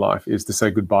things in life is to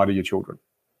say goodbye to your children.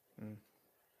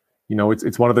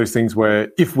 It's one of those things where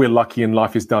if we're lucky and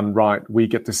life is done right, we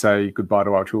get to say goodbye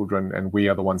to our children and we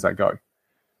are the ones that go.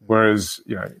 Whereas,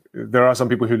 there are some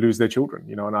people who lose their children,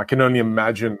 and I can only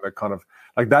imagine the kind of,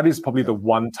 like, that is probably the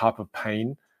one type of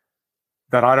pain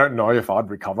that I don't know if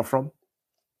I'd recover from.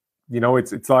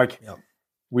 It's like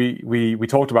we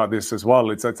talked about this as well.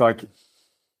 It's like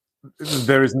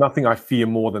there is nothing I fear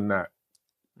more than that.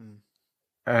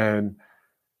 And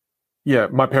yeah,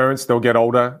 my parents, they'll get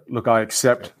older. Look, I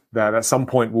accept that at some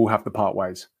point we'll have to part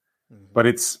ways. But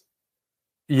it's,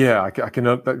 I can,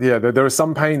 there are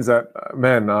some pains that,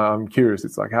 man, I'm curious.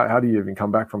 It's like, how do you even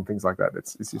come back from things like that?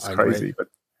 It's just crazy. But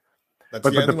that's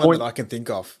the only one that I can think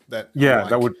of that.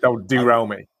 That would derail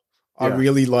me. I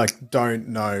really don't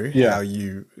know how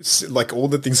you, like all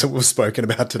the things that we've spoken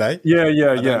about today.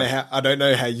 I don't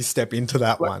know how you step into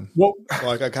that one. Well,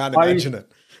 like I can't imagine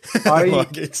it.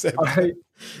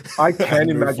 I can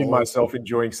imagine myself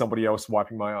enjoying somebody else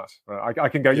wiping my ass. I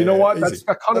can go, you know what? That's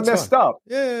kind of messed up.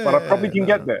 But I probably can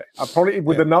get there. I probably,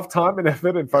 with enough time and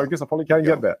effort and focus, I probably can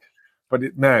get there. But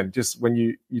just when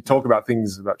you talk about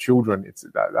things about children, it's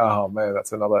that, oh man,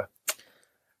 that's another.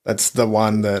 That's the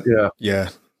one that,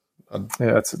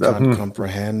 it's can't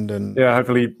comprehend. And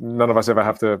hopefully none of us ever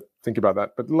have to think about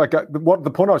that. But like what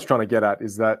the point I was trying to get at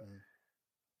is that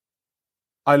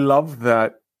I love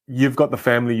that you've got the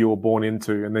family you were born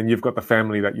into, and then you've got the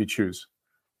family that you choose.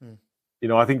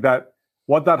 I think that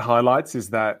what that highlights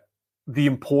is that the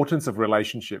importance of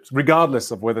relationships,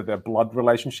 regardless of whether they're blood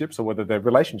relationships or whether they're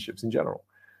relationships in general.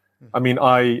 I mean,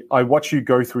 I watch you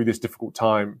go through this difficult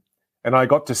time, and I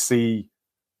got to see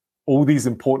all these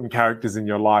important characters in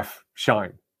your life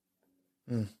shine.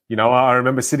 I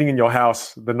remember sitting in your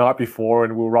house the night before,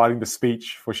 and we were writing the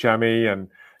speech for Shami and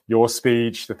your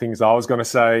speech, the things I was going to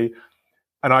say.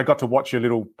 And I got to watch your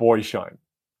little boy shine,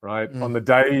 right? On the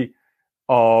day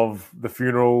of the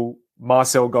funeral,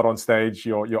 Marcel got on stage,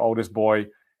 your oldest boy,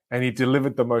 and he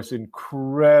delivered the most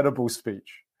incredible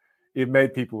speech. It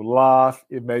made people laugh.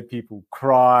 It made people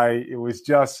cry. It was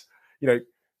just,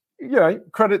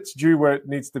 credit's due where it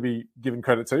needs to be given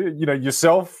credit to.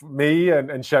 Yourself, me,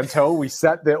 and Chantal, we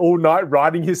sat there all night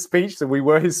writing his speech, so we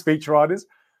were his speech writers.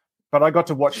 But I got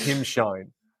to watch him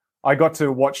shine. I got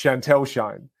to watch Chantal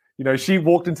shine. She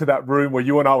walked into that room where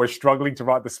you and I were struggling to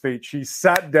write the speech. She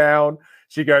sat down.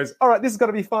 She goes, all right, this is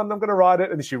going to be fun. I'm going to write it.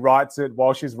 And she writes it.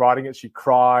 While she's writing it, she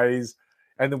cries.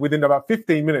 And then within about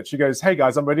 15 minutes, she goes, "Hey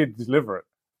guys, I'm ready to deliver it."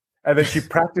 And then she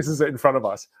practices it in front of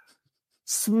us,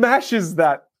 smashes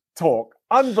that talk,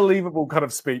 unbelievable kind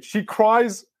of speech. She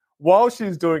cries while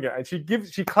she's doing it, and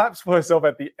she claps for herself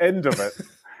at the end of it.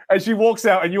 And she walks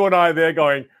out, and you and I are there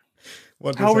going,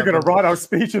 "How are we going to write our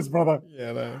speeches, brother?"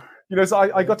 Yeah, no. So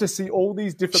I got to see all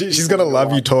these different. She's going to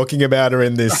love you talking about her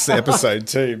in this episode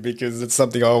too, because it's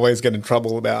something I always get in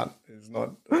trouble about. Is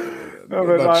not. No,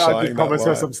 but I did promise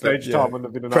her some stage time on the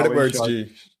Vin and Credit where Ali it's show. due.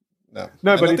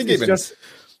 No, but it's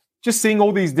just seeing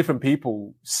all these different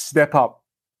people step up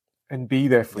and be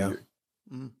there for you.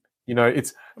 Mm.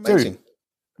 It's amazing. Dude,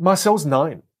 Marcel's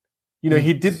 9.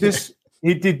 He did this.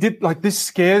 He did like this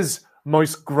scares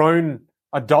most grown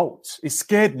adults. It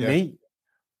scared me.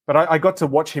 But I got to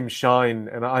watch him shine,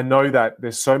 and I know that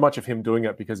there's so much of him doing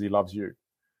it because he loves you.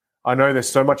 I know there's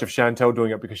so much of Chantel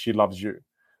doing it because she loves you.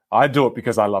 I do it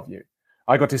because I love you.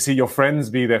 I got to see your friends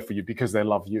be there for you because they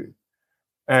love you.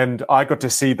 And I got to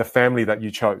see the family that you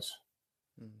chose.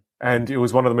 And it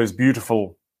was one of the most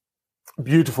beautiful,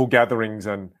 beautiful gatherings.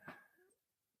 And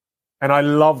I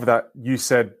love that you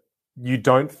said you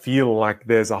don't feel like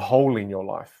there's a hole in your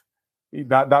life.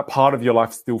 That part of your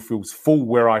life still feels full,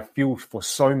 where I feel for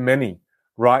so many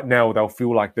right now, they'll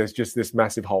feel like there's just this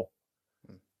massive hole.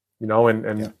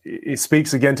 It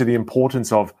speaks again to the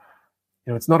importance of,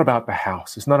 it's not about the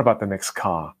house. It's not about the next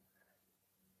car.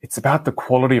 It's about the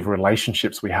quality of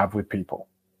relationships we have with people.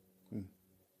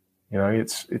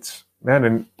 It's man,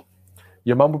 and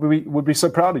your mum would be so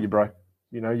proud of you, bro.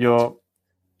 You're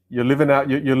living out,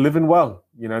 you're living well.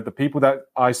 The people that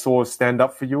I saw stand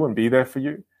up for you and be there for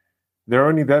you, they're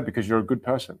only there because you're a good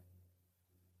person.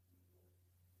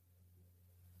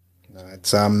 No,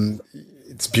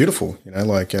 it's beautiful,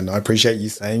 and I appreciate you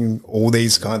saying all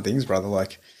these kind of things, brother.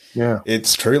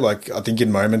 It's true. I think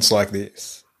in moments like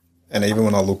this, and even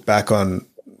when I look back on,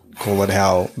 call it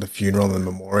how the funeral and the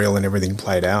memorial and everything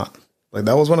played out,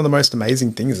 that was one of the most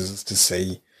amazing things, is to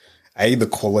see the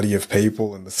quality of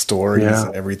people and the stories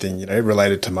and everything,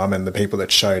 related to mum and the people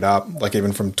that showed up,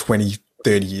 even from 20,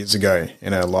 30 years ago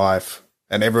in her life.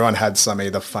 And everyone had some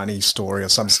either funny story or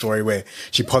some story where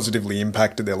she positively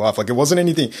impacted their life. It wasn't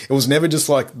anything. It was never just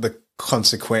the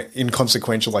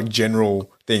inconsequential, general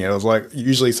thing. It was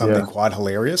usually something quite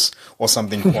hilarious or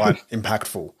something quite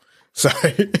impactful. So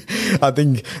I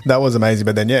think that was amazing.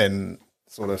 But then, in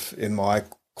sort of in my,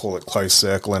 call it close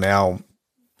circle and our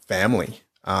family,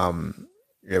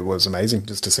 it was amazing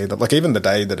just to see that, even the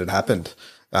day that it happened,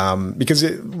 because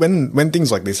when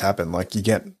things like this happen, you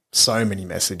get so many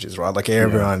messages, right?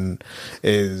 Everyone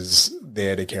is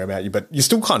there to care about you, but you're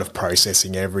still kind of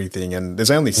processing everything, and there's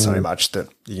only so much that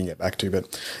you can get back to.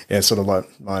 But sort of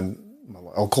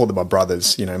I'll call them my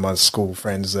brothers, my school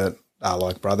friends that are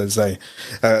like brothers. They,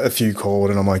 a few called,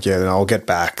 and I'm like, then I'll get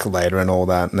back later and all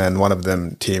that. And then one of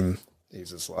them, Tim,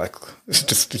 he's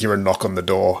just hear a knock on the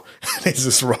door. He's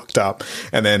just rocked up,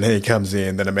 and then he comes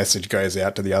in. Then a message goes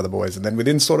out to the other boys, and then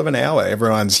within sort of an hour,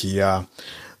 everyone's here.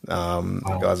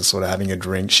 The guys are sort of having a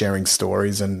drink, sharing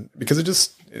stories, and because it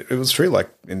was true,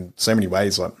 in so many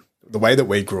ways, the way that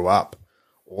we grew up,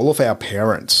 all of our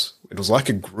parents, it was like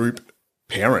a group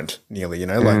parent nearly,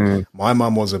 my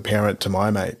mum was a parent to my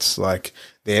mates,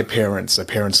 their parents are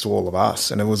parents to all of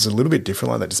us, and it was a little bit different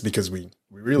like that, just because we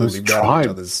really lived out of each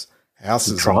other's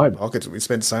houses and pockets. We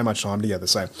spent so much time together,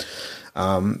 so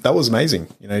that was amazing,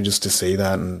 just to see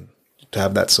that and to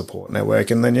have that support network.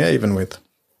 And then even with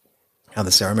how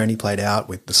the ceremony played out,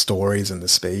 with the stories and the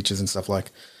speeches and stuff,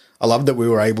 I love that we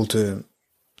were able to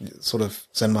sort of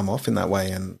send mum off in that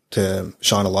way and to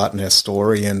shine a light on her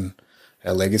story and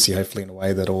her legacy, hopefully in a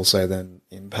way that also then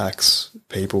impacts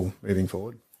people moving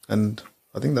forward. And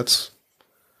I think that's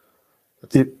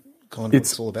kind of what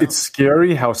it's all about. It's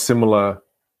scary how similar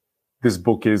this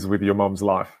book is with your mum's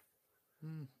life.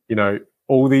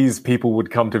 All these people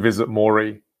would come to visit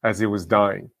Maury as he was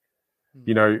dying.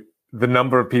 The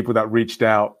number of people that reached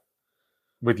out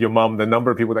with your mum, the number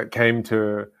of people that came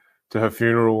to her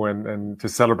funeral and to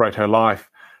celebrate her life,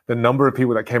 the number of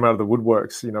people that came out of the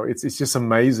woodworks, it's just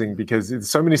amazing, because there's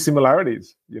so many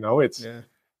similarities.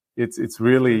 It's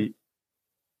really,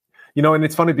 and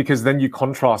it's funny because then you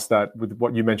contrast that with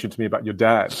what you mentioned to me about your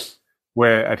dad,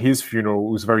 where at his funeral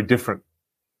it was very different.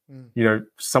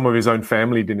 Some of his own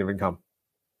family didn't even come.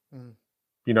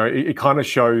 It kind of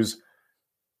shows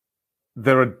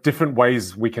there are different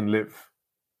ways we can live.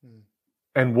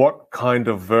 And what kind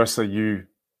of verse are you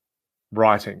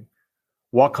writing?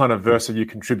 What kind of verse are you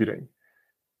contributing?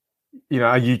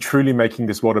 Are you truly making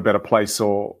this world a better place,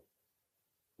 or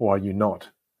are you not?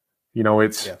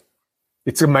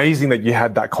 It's amazing that you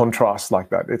had that contrast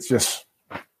like that. It's just,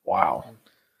 wow.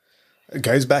 it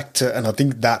goes back to, and I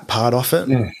think that part of it,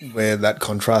 where that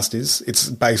contrast is, it's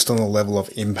based on the level of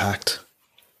impact,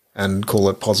 and call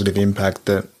it positive impact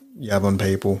that you have on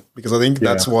people. Because I think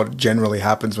that's what generally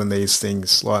happens when these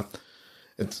things, like,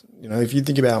 it's, you know, if you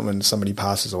think about when somebody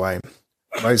passes away,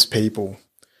 most people,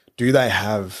 do they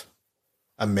have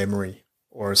a memory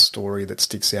or a story that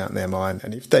sticks out in their mind?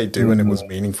 And if they do, and it was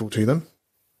meaningful to them,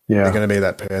 they're going to be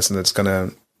that person that's going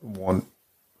to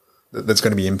that's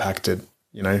going to be impacted,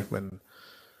 you know, when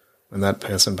that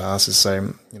person passes.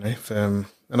 So, you know,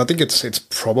 and I think it's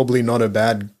probably not a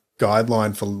bad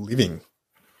guideline for living.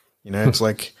 You know, it's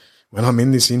like when I'm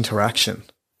in this interaction,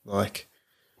 like,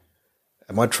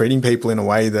 am I treating people in a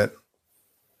way that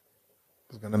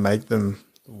is going to make them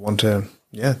want to,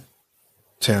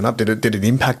 turn up? Did it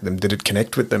impact them? Did it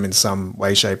connect with them in some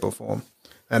way, shape, or form?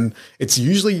 And it's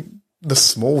usually the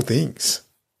small things,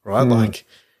 right? Like,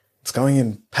 it's going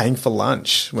and paying for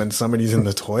lunch when somebody's in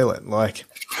the toilet. Like,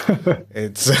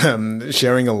 it's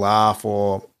sharing a laugh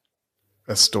or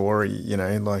a story, you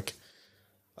know, like,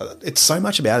 it's so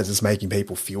much about it just making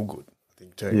people feel good, I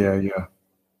think, too. Yeah.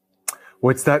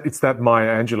 Well, it's that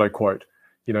Maya Angelou quote.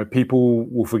 You know, people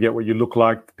will forget what you look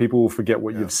like. People will forget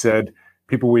what you've said.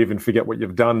 People will even forget what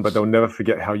you've done, but they'll never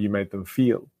forget how you made them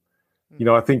feel. You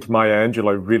know, I think Maya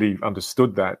Angelou really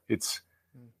understood that. It's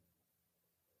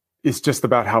just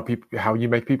about how you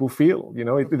make people feel. You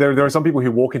know, there are some people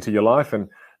who walk into your life, and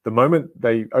the moment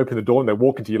they open the door and they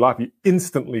walk into your life, you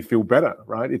instantly feel better,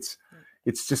 right? It's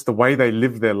just the way they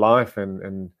live their life,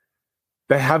 and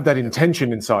they have that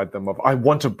intention inside them of, I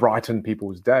want to brighten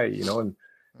people's day, you know, and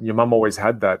your mum always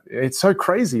had that. It's so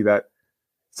crazy that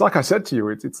it's like I said to you,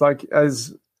 it's like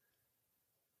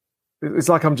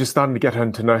I'm just starting to get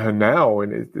her to know her now,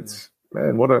 and it's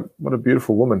man, what a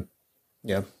beautiful woman.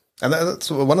 Yeah. And that's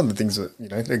one of the things that, you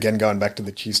know, again, going back to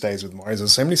the Tuesdays with Maury,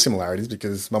 there's so many similarities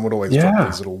because Mum would always drop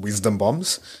these little wisdom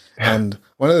bombs. And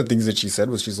one of the things that she said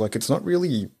was, she's like, it's not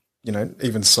really, you know,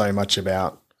 even so much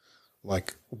about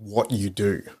like what you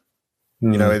do.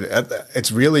 You know,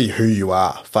 it's really who you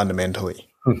are fundamentally.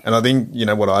 And I think, you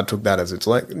know, what I took that as, it's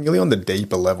like nearly on the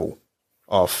deeper level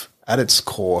of, at its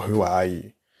core, who are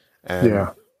you? And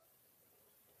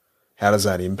how does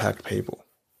that impact people,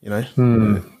 you know?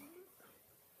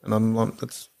 And I'm like,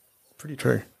 that's pretty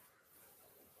true.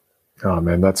 Oh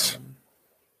man, it's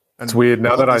weird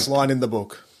now that this line in the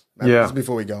book. Just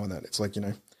before we go on that, it's like, you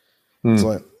know, it's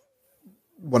like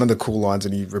one of the cool lines,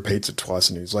 and he repeats it twice,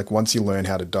 and he's like, once you learn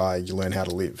how to die, you learn how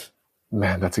to live.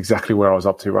 Man, that's exactly where I was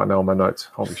up to right now on my notes.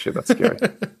 Holy shit, that's scary.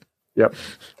 Yep.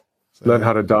 So, learn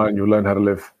how to die and you'll learn how to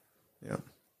live. Yeah.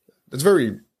 That's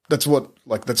pretty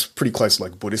close to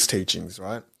like Buddhist teachings,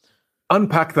 right?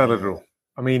 Unpack that a little.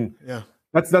 I mean,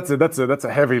 that's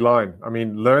a heavy line. I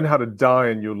mean, learn how to die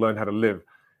and you'll learn how to live.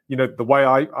 You know, the way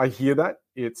I hear that,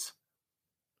 it's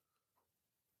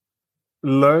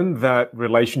learn that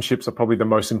relationships are probably the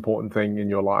most important thing in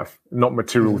your life, not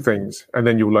material things, and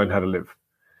then you'll learn how to live.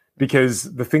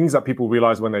 Because the things that people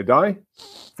realize when they die,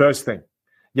 first thing.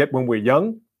 Yet when we're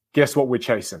young, guess what we're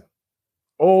chasing?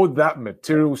 All that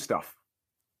material stuff.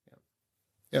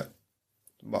 Yeah.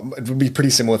 It would be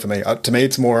pretty similar for me. To me,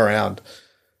 it's more around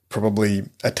probably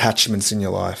attachments in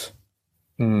your life.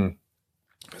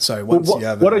 So once you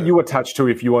have... What are you attached to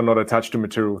if you are not attached to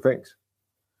material things?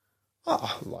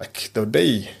 Oh, like there would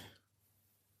be...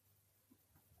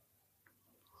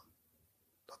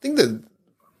 I think that...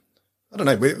 I don't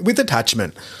know, with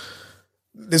attachment,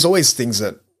 there's always things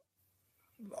that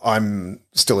I'm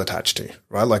still attached to,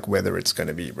 right? Like whether it's going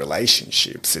to be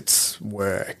relationships, it's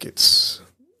work, it's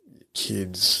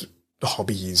kids,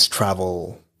 hobbies,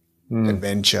 travel,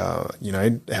 adventure, you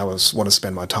know, how I want to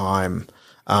spend my time.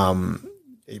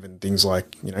 Even things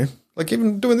like, you know, like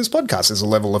even doing this podcast, there's a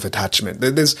level of attachment.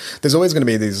 There's always going to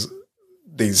be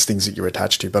these things that you're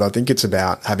attached to, but I think it's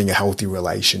about having a healthy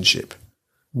relationship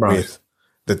with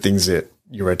the things that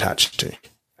you're attached to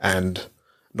and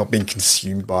not being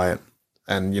consumed by it.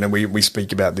 And, you know, we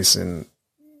speak about this in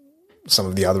some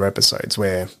of the other episodes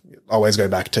where I always go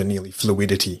back to nearly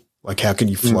fluidity. Like how can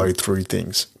you flow through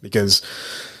things? Because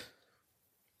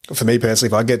for me personally,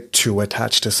 if I get too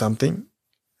attached to something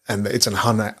and it's an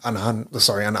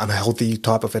unhealthy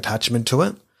type of attachment to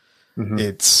it,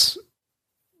 it's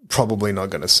probably not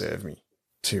going to serve me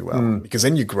too well because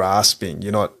then you're grasping,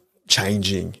 you're not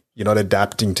changing, you're not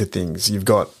adapting to things. You've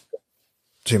got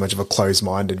too much of a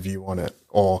closed-minded view on it.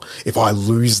 Or if I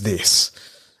lose this,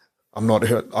 I'm not,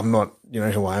 you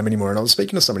know, who I am anymore. And I was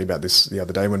speaking to somebody about this the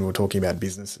other day when we were talking about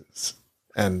businesses.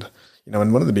 And, you know,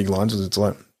 and one of the big lines was, it's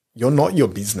like, you're not your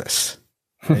business.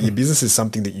 You know, your business is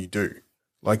something that you do.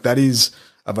 Like that is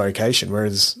a vocation.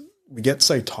 Whereas we get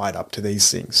so tied up to these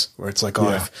things where it's like,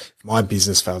 oh, if my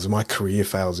business fails, if my career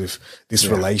fails, if this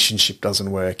relationship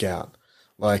doesn't work out,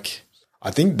 like,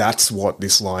 I think that's what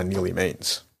this line nearly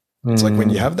means. It's like when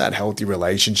you have that healthy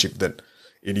relationship that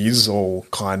it is all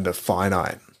kind of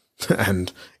finite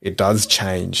and it does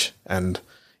change. And,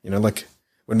 you know, like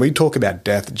when we talk about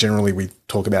death, generally we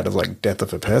talk about it like death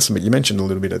of a person, but you mentioned a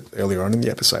little bit earlier on in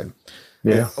the episode.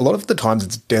 Yeah. A lot of the times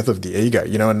it's death of the ego,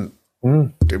 you know, and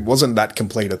it wasn't that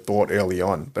complete a thought early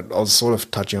on, but I was sort of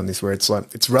touching on this where it's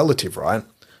like, it's relative, right?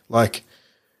 Like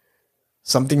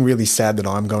something really sad that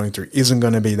I'm going through isn't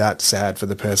going to be that sad for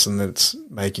the person that's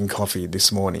making coffee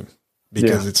this morning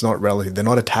because it's not relative. They're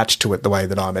not attached to it the way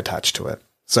that I'm attached to it.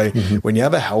 So when you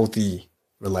have a healthy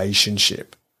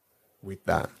relationship with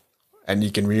that and you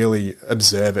can really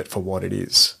observe it for what it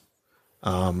is,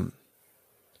 then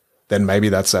maybe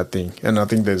that's that thing. And I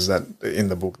think there's that in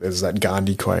the book, there's that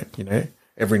Gandhi quote, you know,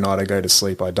 every night I go to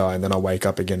sleep, I die, and then I wake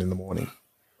up again in the morning.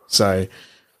 So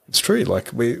it's true.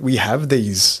 Like we have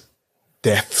these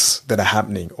deaths that are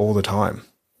happening all the time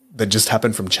that just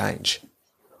happen from change.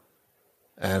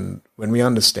 And when we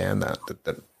understand that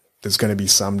there's going to be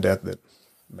some death that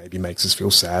maybe makes us feel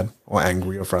sad or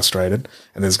angry or frustrated,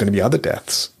 and there's going to be other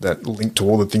deaths that link to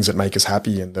all the things that make us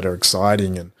happy and that are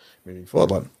exciting and moving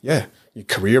forward. Like, yeah, your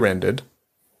career ended,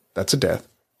 that's a death,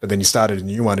 but then you started a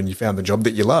new one and you found the job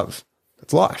that you love.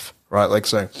 That's life, right? Like,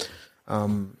 so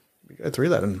we go through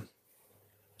that. And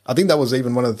I think that was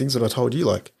even one of the things that I told you,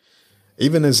 like,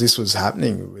 even as this was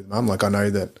happening with Mum, like I know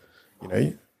that, you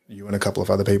know, you and a couple of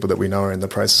other people that we know are in the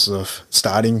process of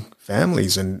starting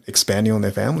families and expanding on their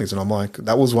families. And I'm like,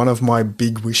 that was one of my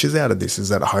big wishes out of this, is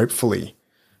that hopefully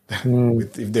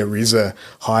if there is a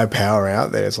high power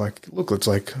out there, it's like, look, it's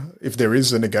like if there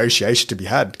is a negotiation to be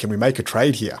had, can we make a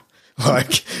trade here?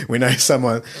 Like we know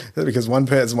someone, because one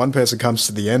person comes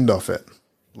to the end of it,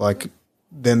 like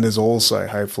then there's also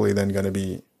hopefully then going to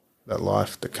be that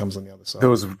life that comes on the other side. There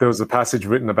was a passage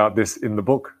written about this in the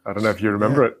book. I don't know if you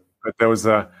remember it, but there was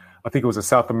I think it was a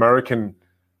South American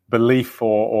belief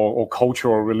or culture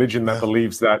or religion that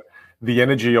believes that the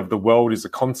energy of the world is a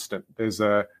constant. There's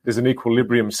an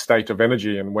equilibrium state of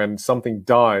energy, and when something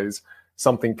dies,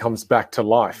 something comes back to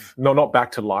life. No, not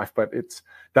back to life, but it's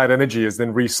that energy is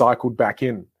then recycled back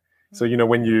in. So, you know,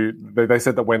 when they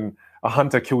said that when a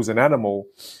hunter kills an animal,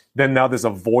 then now there's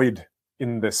a void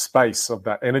in the space of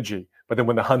that energy. But then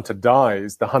when the hunter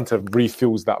dies, the hunter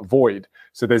refills that void.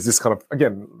 So there's this kind of,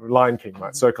 again, Lion King,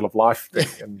 right? Circle of life thing.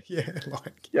 And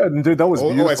Lion King. Yeah, and dude, that was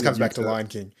beautiful. Always comes back to Lion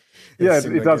King.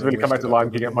 It does really come back to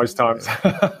Lion King at most times.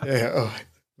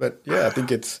 But yeah, I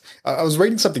think I was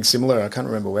reading something similar. I can't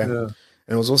remember where. Yeah.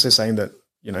 And it was also saying that,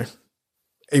 you know,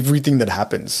 everything that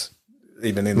happens,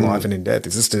 even in life and in death,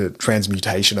 is just a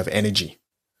transmutation of energy.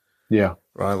 Yeah.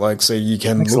 Right? Like, so you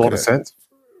can makes look a lot at of sense.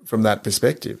 From that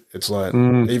perspective. It's like,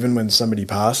 even when somebody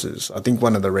passes, I think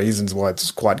one of the reasons why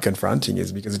it's quite confronting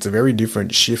is because it's a very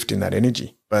different shift in that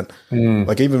energy. But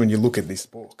like, even when you look at this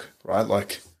book, right,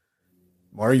 like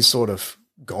Maury's sort of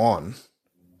gone,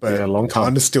 but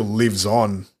kind of still lives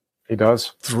on. He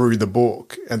does. Through the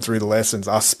book and through the lessons,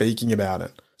 us speaking about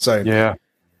it. So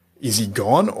is he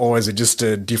gone, or is it just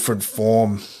a different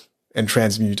form and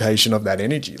transmutation of that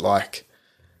energy? Like,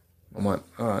 I'm like,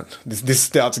 all right, this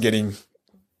starts getting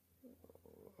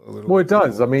a little. Well, it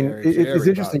does. I mean, it's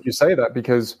interesting you say that,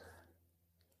 because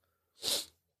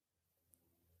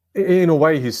in a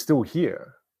way he's still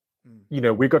here. You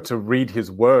know, we got to read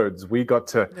his words. We got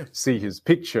to see his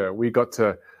picture. We got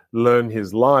to learn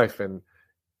his life. And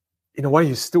in a way,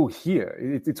 he's still here.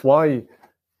 It's why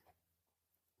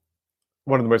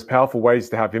one of the most powerful ways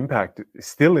to have impact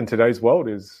still in today's world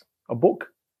is a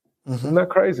book. Isn't that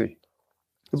crazy?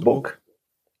 A book.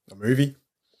 A movie.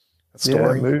 A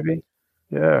story. Yeah, a movie.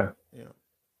 Yeah.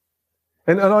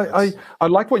 And I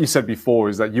like what you said before,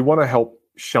 is that you want to help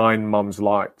shine Mum's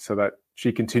light so that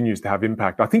she continues to have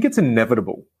impact. I think it's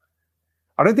inevitable.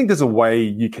 I don't think there's a way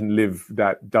you can live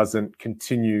that doesn't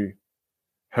continue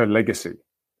her legacy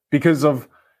because of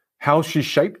how she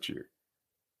shaped you.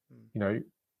 You know,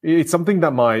 it's something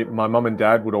that my mum and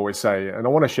dad would always say, and I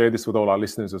want to share this with all our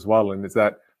listeners as well, and it's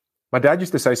that my dad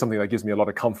used to say something that gives me a lot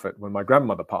of comfort when my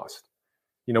grandmother passed.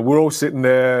 You know, we're all sitting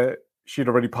there, she'd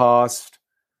already passed,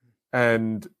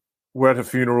 and we're at her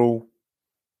funeral.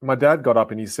 My dad got up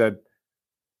and he said,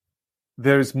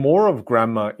 "There's more of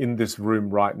Grandma in this room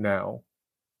right now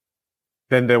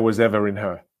than there was ever in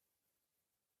her."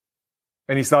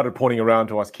 And he started pointing around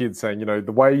to us kids saying, you know,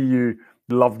 the way you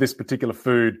love this particular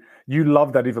food, you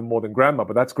love that even more than Grandma,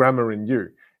 but that's Grandma in you.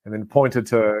 And then pointed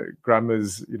to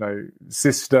Grandma's, you know,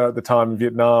 sister at the time in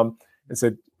Vietnam and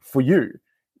said, for you,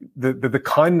 the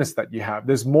kindness that you have.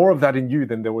 There's more of that in you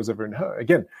than there was ever in her.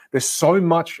 Again, there's so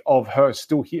much of her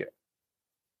still here.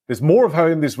 There's more of her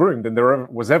in this room than there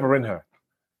was ever in her.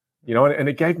 And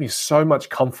it gave me so much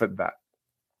comfort that,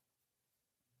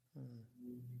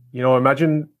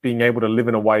 imagine being able to live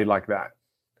in a way like that,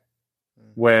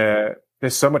 where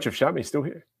there's so much of Shami still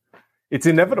here. It's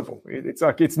inevitable. It's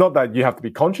like, it's not that you have to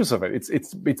be conscious of it.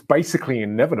 It's basically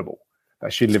inevitable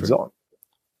that she lives on.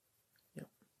 Yeah.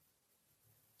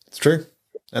 It's true.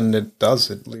 And it does.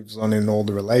 It lives on in all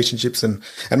the relationships. And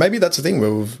maybe that's the thing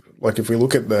where if we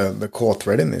look at the core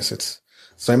thread in this, it's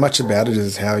so much about it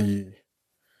is how you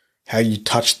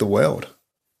touch the world.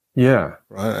 Yeah.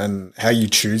 Right. And how you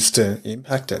choose to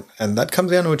impact it. And that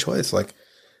comes down to a choice. Like,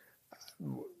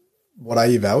 what are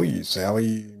your values? How are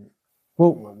you?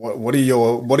 Well,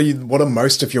 what are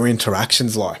most of your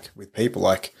interactions like with people?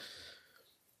 Like,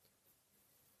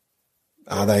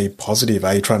 are they positive?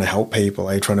 Are you trying to help people?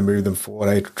 Are you trying to move them forward?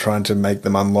 Are you trying to make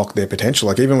them unlock their potential?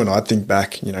 Like, even when I think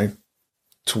back,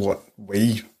 to what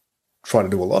we try to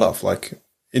do a lot of, like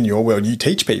in your world, you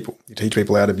teach people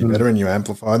how to be better, and you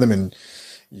amplify them, and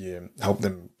you help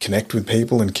them connect with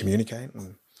people and communicate.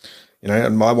 And,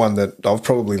 and my one that I've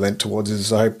probably lent towards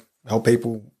is I help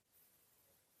people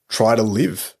try to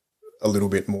live a little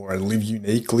bit more and live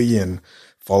uniquely and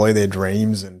follow their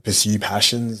dreams and pursue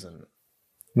passions. And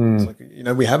it's like,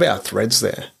 we have our threads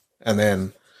there, and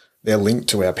then they're linked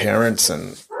to our parents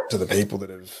and to the people that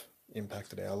have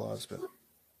impacted our lives. But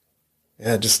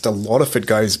yeah, just a lot of it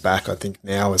goes back, I think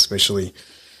now, especially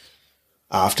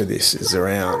after this, is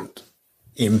around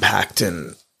impact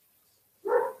and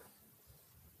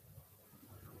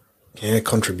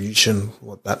contribution,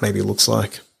 what that maybe looks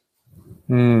like.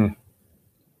 Yeah,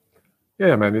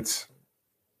 man, it's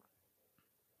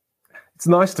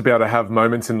nice to be able to have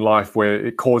moments in life where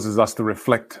it causes us to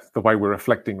reflect the way we're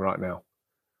reflecting right now.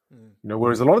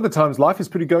 Whereas a lot of the times life is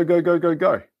pretty go, go, go, go,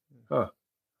 go.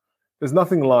 There's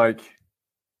nothing like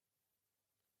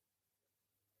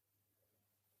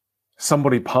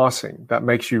somebody passing that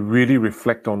makes you really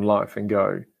reflect on life and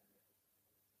go,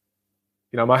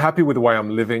 am I happy with the way I'm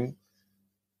living?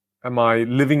 Am I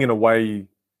living in a way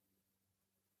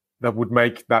that would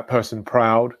make that person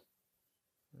proud?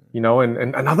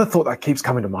 And another thought that keeps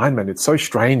coming to mind, man, it's so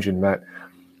strange in that,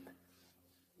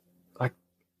 like,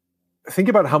 think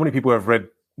about how many people have read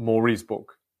Maury's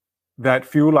book that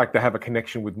feel like they have a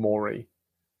connection with Maury,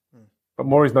 but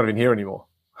Maury's not even here anymore.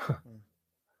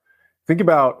 Think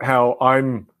about how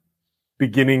I'm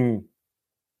beginning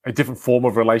a different form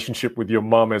of relationship with your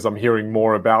mum as I'm hearing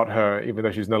more about her, even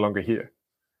though she's no longer here,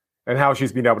 and how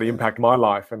she's been able to impact my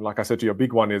life. And like I said to you, a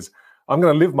big one is I'm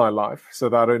going to live my life so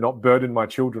that I do not burden my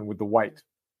children with the weight.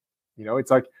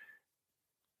 It's like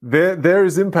there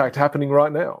is impact happening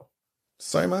right now.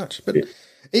 So much. But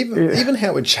even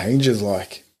how it changes,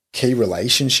 like, key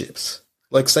relationships.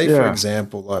 Like, say, for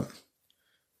example, like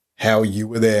how you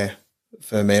were there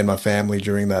for me and my family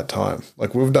during that time.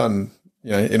 Like, we've done,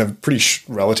 in a pretty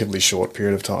relatively short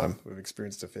period of time, we've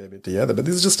experienced a fair bit together. But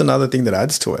this is just another thing that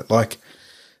adds to it. Like,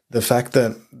 the fact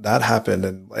that happened,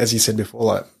 and as you said before,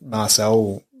 like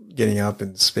Marcel getting up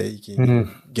and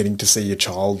speaking, getting to see your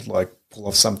child like pull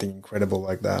off something incredible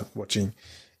like that, watching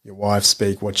your wife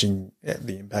speak, watching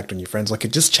the impact on your friends, like,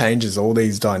 it just changes all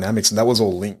these dynamics, and that was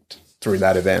all linked through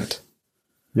that event.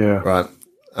 Yeah. Right.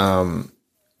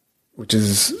 Which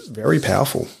is very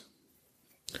powerful.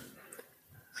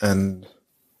 And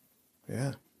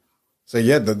yeah. So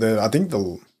yeah, I think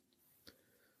the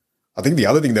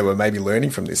other thing that we're maybe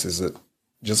learning from this is that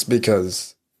just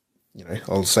because,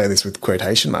 I'll say this with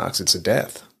quotation marks, it's a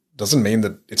death, doesn't mean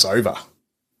that it's over.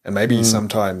 And maybe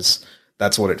sometimes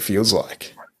that's what it feels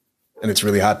like. And it's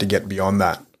really hard to get beyond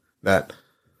that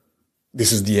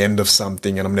this is the end of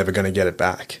something and I'm never going to get it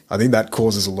back. I think that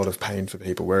causes a lot of pain for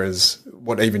people. Whereas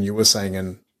what even you were saying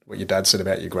and what your dad said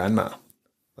about your grandma,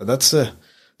 it's a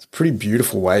pretty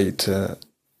beautiful way to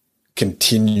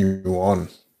continue on.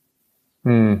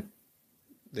 The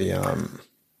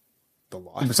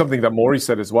life. Something that Maury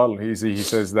said as well. He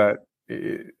says that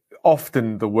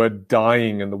often the word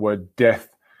dying and the word death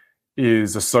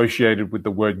is associated with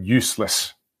the word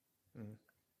useless.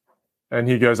 And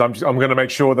he goes, I'm going to make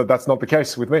sure that that's not the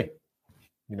case with me.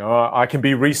 I can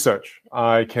be research.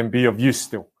 I can be of use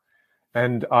still.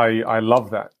 And I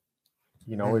love that,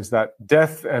 is that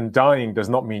death and dying does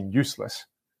not mean useless.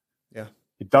 Yeah.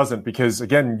 It doesn't, because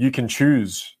again, you can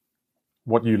choose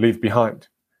what you leave behind.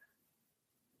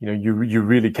 You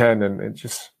really can. And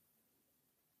it's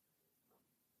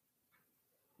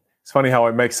funny how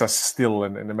it makes us still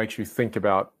and it makes you think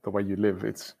about the way you live.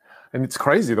 And it's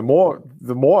crazy. The more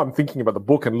I'm thinking about the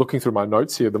book and looking through my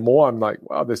notes here, the more I'm like,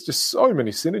 wow, there's just so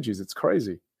many synergies. It's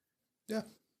crazy. Yeah.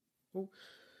 Well,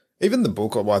 even the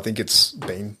book, why I think it's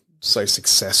been so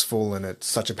successful and it's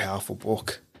such a powerful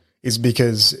book is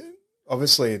because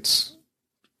obviously it's,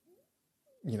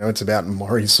 you know, it's about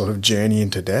Maury's sort of journey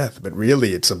into death, but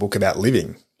really it's a book about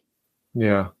living.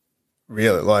 Yeah.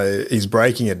 Really, like he's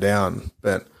breaking it down,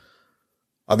 but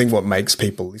I think what makes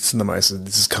people listen the most is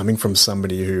this is coming from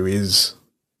somebody who is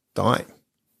dying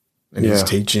and he's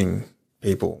teaching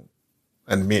people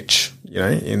and Mitch, you know,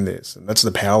 in this. And that's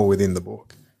the power within the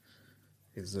book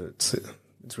is that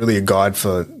it's really a guide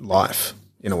for life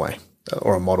in a way,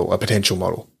 or a model, a potential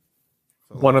model.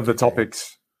 One of the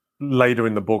topics later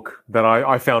in the book that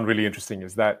I found really interesting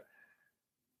is that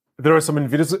there are some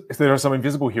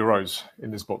invisible heroes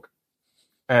in this book.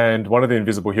 And one of the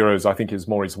invisible heroes, I think, is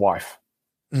Maury's wife,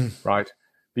 right?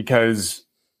 Because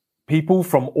people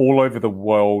from all over the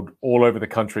world, all over the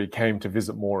country came to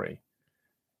visit Maury.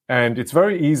 And it's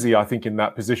very easy, I think, in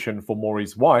that position for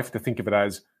Maury's wife to think of it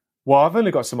as, well, I've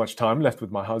only got so much time left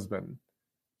with my husband.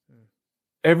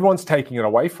 Everyone's taking it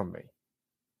away from me.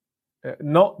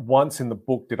 Not once in the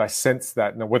book did I sense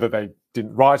that. Now, whether they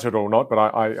didn't write it or not, but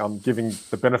I'm giving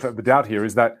the benefit of the doubt here,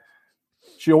 is that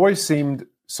she always seemed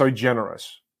so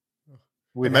generous.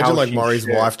 Imagine like Maury's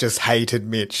wife just hated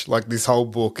Mitch. Like this whole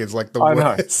book is like the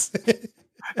worst.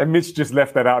 And Mitch just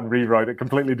left that out and rewrote it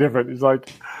completely different. He's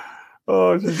like,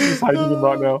 oh, she's just hating him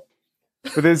right now.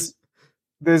 But there's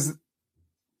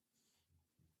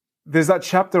that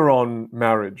chapter on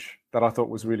marriage that I thought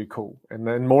was really cool. And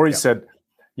then Maury said,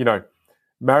 you know,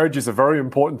 marriage is a very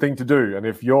important thing to do. And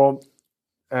if you're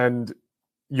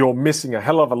missing a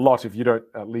hell of a lot if you don't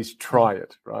at least try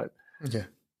it, right? Yeah.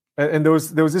 And there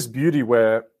was this beauty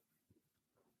where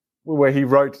he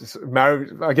wrote marriage.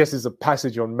 I guess there's a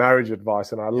passage on marriage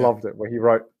advice, and I loved it, where he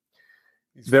wrote,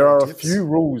 "There are a few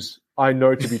rules I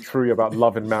know to be true about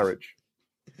love and marriage.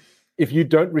 If you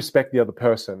don't respect the other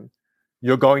person,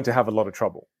 you're going to have a lot of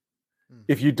trouble.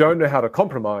 If you don't know how to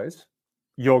compromise,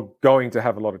 you're going to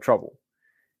have a lot of trouble.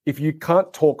 If you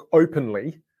can't talk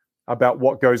openly about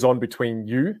what goes on between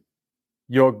you,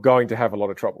 you're going to have a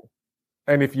lot of trouble.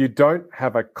 And if you don't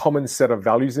have a common set of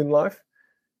values in life,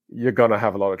 you're going to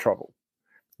have a lot of trouble.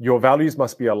 Your values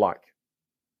must be alike."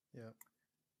 Yeah.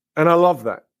 And I love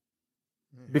that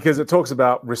because it talks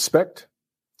about respect.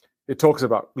 It talks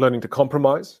about learning to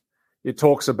compromise. It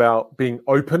talks about being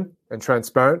open and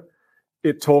transparent.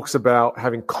 It talks about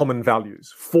having common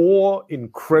values. 4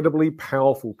 incredibly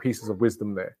powerful pieces of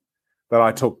wisdom there that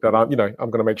I took that I'm going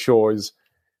to make sure is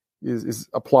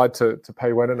applied to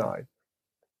Pei Wen and I.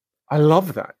 I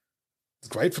love that. It's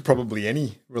great for probably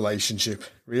any relationship,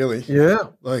 really. Yeah.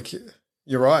 Like,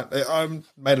 you're right. I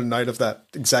made a note of that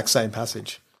exact same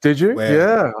passage. Did you?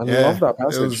 Yeah, I love that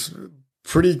passage. It was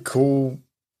pretty cool,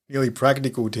 really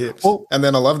practical tips. Well, and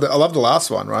then I love the last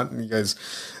one, right? And he goes,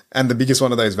 and the biggest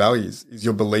one of those values is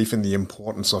your belief in the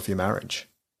importance of your marriage.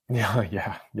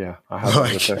 Yeah. I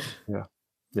have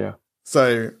Yeah.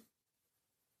 So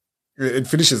it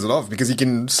finishes it off because you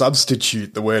can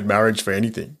substitute the word marriage for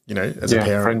anything, you know, as a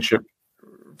parent,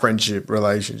 friendship,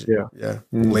 relationship,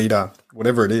 leader,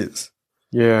 whatever it is.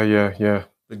 Yeah.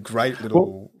 A great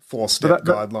little 4-step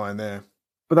guideline there.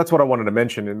 But that's what I wanted to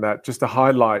mention in that, just to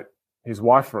highlight his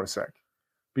wife for a sec,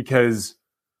 because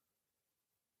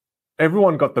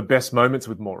everyone got the best moments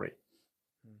with Maury,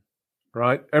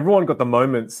 right? Everyone got the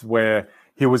moments where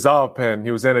he was up and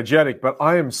he was energetic, but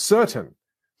I am certain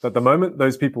that the moment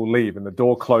those people leave and the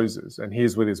door closes and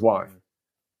he's with his wife,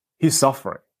 he's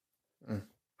suffering.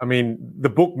 I mean, the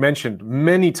book mentioned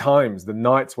many times the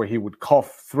nights where he would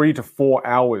cough 3 to 4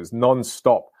 hours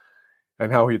nonstop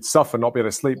and how he'd suffer, not be able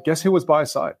to sleep. Guess who was by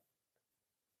his side?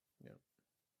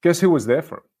 Guess who was there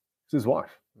for him? It's his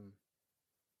wife.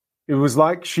 It was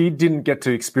like she didn't get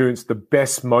to experience the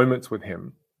best moments with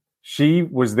him. She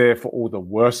was there for all the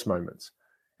worst moments,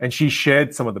 and she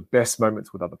shared some of the best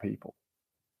moments with other people.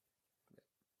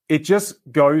 It just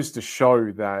goes to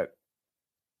show that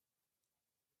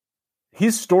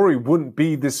his story wouldn't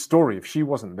be this story if she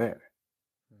wasn't there.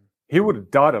 He would have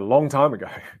died a long time ago.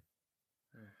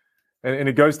 And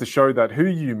it goes to show that who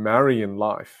you marry in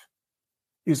life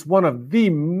is one of the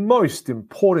most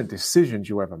important decisions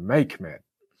you ever make, man.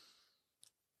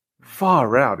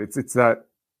 Far out. It's that,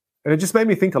 and it just made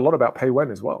me think a lot about Pei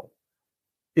Wen as well.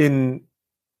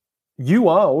 You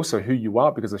are also who you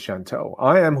are because of Chantel.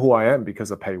 I am who I am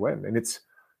because of Pei Wen. And it's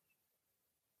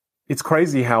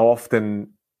crazy how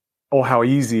often or how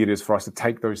easy it is for us to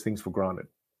take those things for granted.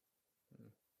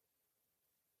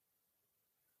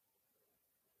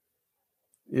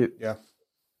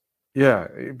 Yeah,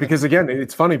 because again,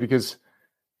 it's funny because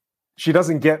she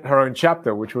doesn't get her own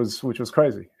chapter, which was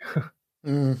crazy.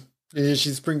 Yeah,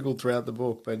 she's sprinkled throughout the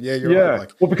book, but yeah, you're right. Yeah,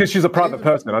 Like, well, because she's a private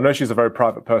person. I know she's a very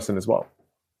private person as well.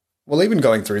 well, even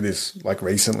going through this like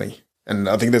recently, and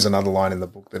I think there's another line in the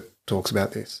book that talks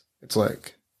about this. It's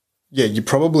like, yeah, you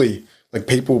probably like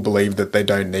people believe that they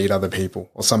don't need other people,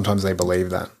 or sometimes they believe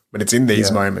that, but it's in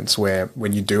these moments where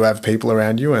when you do have people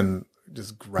around you and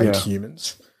just great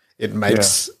humans, it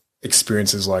makes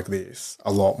experiences like this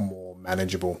a lot more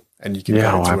manageable, and you can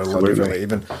go through a lot differently.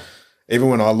 Even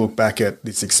when I look back at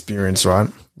this experience, right,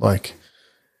 like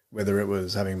whether it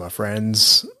was having my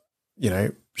friends, you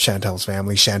know, Chantel's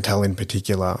family, Chantel in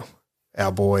particular,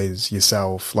 our boys,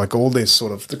 yourself, like all this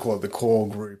sort of, they call it the core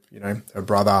group, you know, her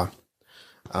brother,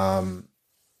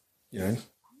 you know,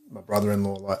 my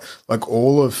brother-in-law, like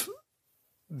all of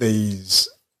these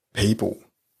people,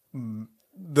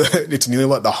 it's nearly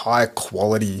like the high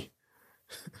quality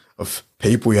of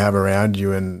people you have around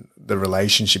you and the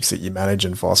relationships that you manage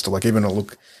and foster. Like even I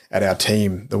look at our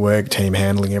team, the work team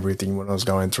handling everything when I was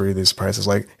going through this process,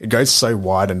 like it goes so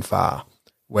wide and far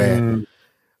where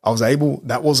I was able,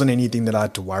 that wasn't anything that I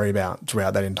had to worry about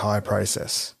throughout that entire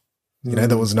process. You know,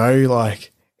 there was no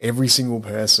like every single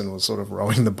person was sort of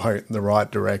rowing the boat in the right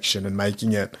direction and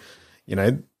making it, you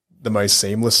know, the most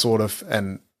seamless sort of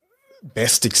and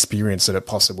best experience that it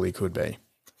possibly could be.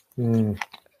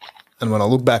 And when I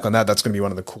look back on that, that's going to be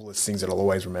one of the coolest things that I'll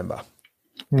always remember.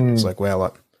 It's like, wow,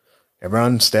 like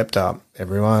everyone stepped up,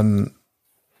 everyone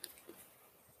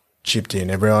chipped in,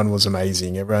 everyone was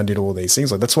amazing, everyone did all these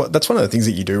things. Like that's one of the things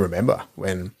that you do remember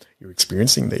when you're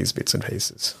experiencing these bits and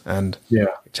pieces, and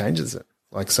it changes it.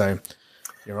 Like, so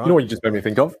you're right. You know what you just made me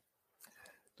think of?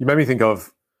 You made me think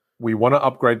of, we want to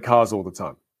upgrade cars all the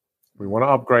time. We want to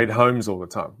upgrade homes all the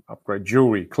time, upgrade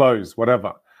jewelry, clothes,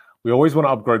 whatever. We always want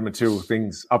to upgrade material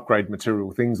things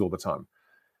all the time.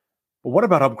 But what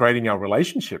about upgrading our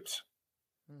relationships?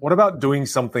 What about doing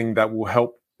something that will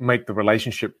help make the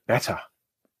relationship better?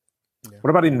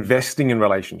 What about investing in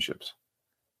relationships?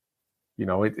 You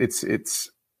know,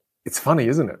 it's funny,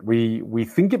 isn't it? We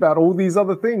think about all these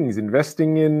other things,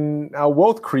 investing in our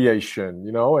wealth creation,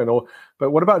 you know, and all. But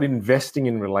what about investing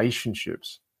in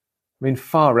relationships? I mean,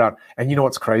 far out. And you know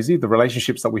what's crazy? The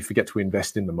relationships that we forget to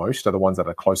invest in the most are the ones that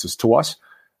are closest to us.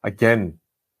 Again,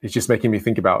 it's just making me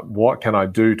think about what can I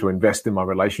do to invest in my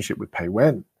relationship with Pei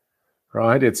Wen,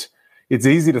 right? It's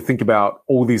easy to think about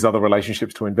all these other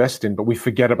relationships to invest in, but we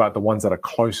forget about the ones that are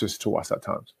closest to us at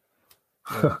times.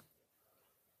 I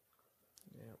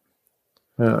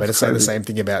better say the same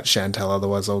thing about Chantel,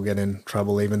 otherwise I'll get in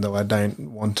trouble, even though I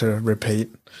don't want to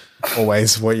repeat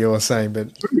always what you're saying. But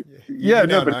no,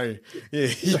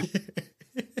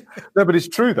 but it's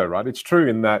true though, right? It's true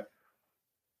in that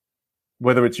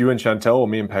whether it's you and Chantel or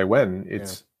me and Pei Wen,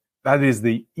 that is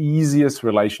the easiest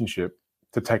relationship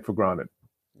to take for granted.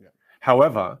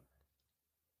 However,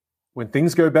 when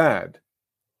things go bad,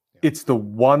 it's the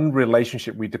one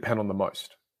relationship we depend on the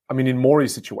most. I mean, in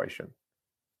Maury's situation,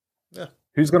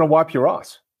 who's going to wipe your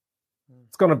ass?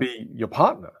 It's going to be your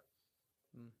partner.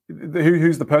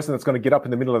 Who's the person that's going to get up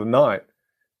in the middle of the night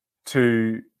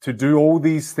to do all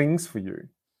these things for you?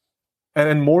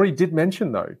 And Maury did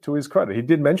mention, though, to his credit, he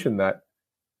did mention that,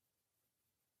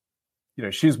 you know,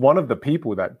 she's one of the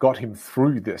people that got him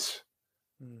through this.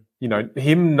 You know,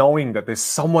 him knowing that there's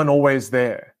someone always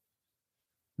there,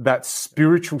 that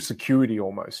spiritual security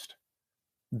almost,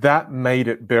 that made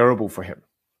it bearable for him.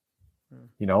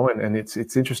 You know, and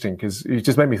it's interesting because it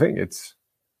just made me think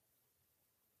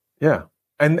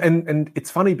and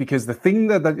it's funny because the thing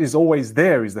that is always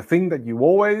there is the thing that you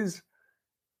always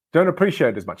don't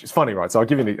appreciate as much. It's funny, right? So I'll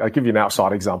give you an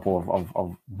outside example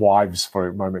of wives for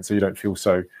a moment, so you don't feel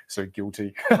so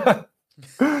guilty.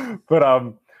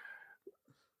 But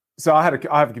so I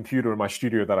have a computer in my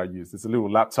studio that I use. It's a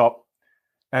little laptop,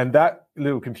 and that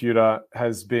little computer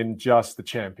has been just the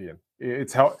champion.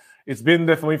 It's been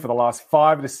there for me for the last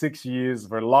 5 to 6 years.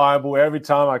 Reliable. Every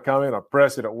time I come in, I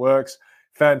press it, it works.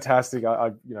 Fantastic.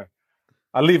 I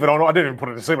leave it on. I didn't even put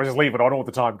it to sleep. I just leave it on all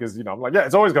the time because, you know, I'm like,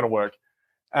 it's always going to work.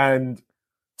 And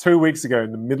 2 weeks ago,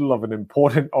 in the middle of an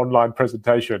important online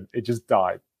presentation, it just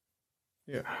died.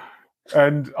 Yeah.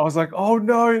 And I was like, oh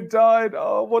no, it died.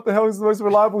 Oh, what the hell is the most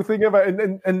reliable thing ever?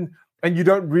 And you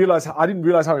don't realize, I didn't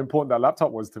realize how important that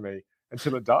laptop was to me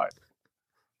until it died.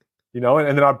 You know,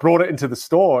 and then I brought it into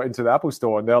the Apple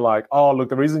store, and they're like, "Oh, look,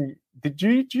 the reason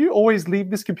do you always leave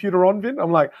this computer on, Vin?"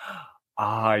 I'm like,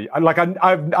 I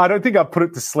don't think I put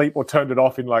it to sleep or turned it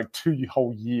off in like 2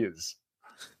 whole years,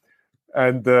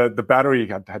 and the battery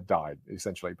had died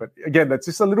essentially. But again, that's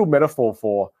just a little metaphor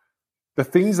for the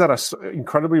things that are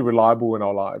incredibly reliable in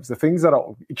our lives, the things that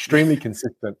are extremely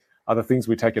consistent, are the things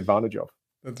we take advantage of.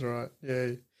 That's right.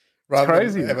 Yeah. Rather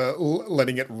crazy, than ever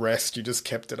letting it rest, you just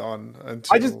kept it on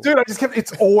until. I just kept.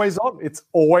 It's always on. It's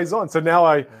always on. So now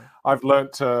I've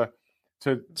learned to.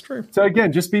 It's true. So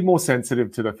again, just be more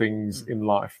sensitive to the things in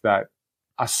life that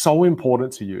are so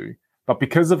important to you, but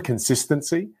because of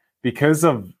consistency, because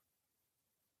of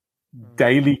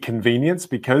daily convenience,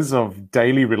 because of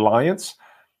daily reliance,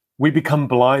 we become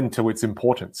blind to its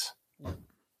importance.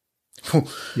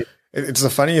 It's the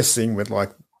funniest thing with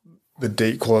like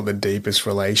call it the deepest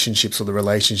relationships, or the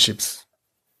relationships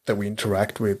that we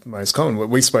interact with most common.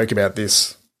 We spoke about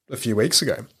this a few weeks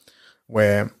ago,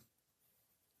 where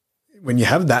when you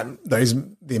have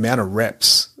the amount of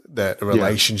reps that a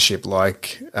relationship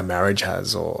like a marriage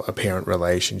has, or a parent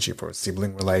relationship, or a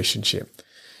sibling relationship,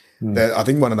 that I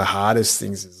think one of the hardest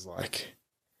things is like,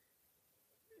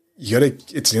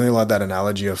 it's nearly like that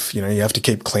analogy of, you have to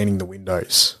keep cleaning the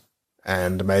windows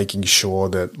and making sure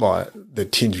that like the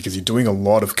tinge, because you're doing a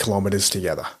lot of kilometers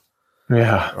together.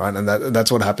 Yeah. Right. And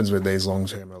that's what happens with these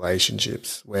long-term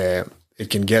relationships, where you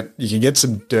can get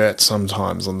some dirt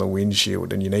sometimes on the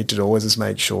windshield, and you need to always just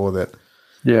make sure that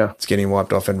it's getting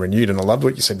wiped off and renewed. And I loved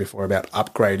what you said before about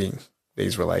upgrading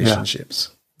these relationships.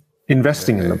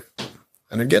 Investing in them.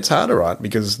 And it gets harder, right?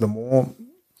 Because the more,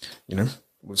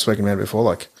 we've spoken about it before,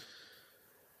 like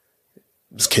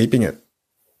just keeping it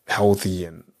healthy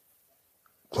and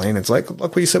clean. It's like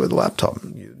what you said with the laptop.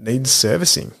 It needs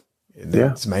servicing. It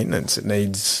needs maintenance. It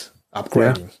needs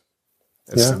upgrading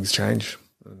as things change.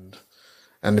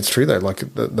 And it's true though.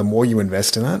 Like the more you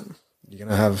invest in that, you're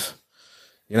gonna have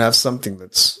something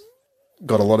that's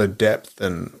got a lot of depth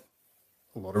and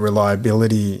a lot of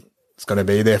reliability. It's going to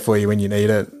be there for you when you need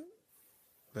it.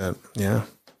 But yeah,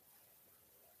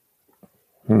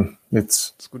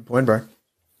 it's a good point, bro.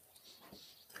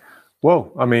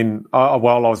 Well, I mean,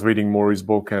 while I was reading Maury's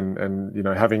book and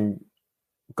having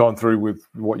gone through with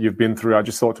what you've been through, I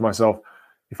just thought to myself,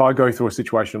 if I go through a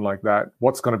situation like that,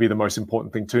 what's going to be the most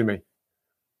important thing to me?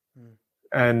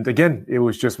 And again, it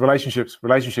was just relationships.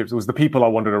 It was the people I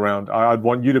wanted around. I'd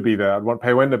want you to be there. I'd want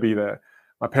Pei Wen to be there.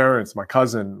 My parents, my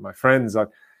cousin, my friends.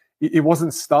 It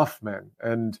wasn't stuff, man.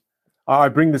 And I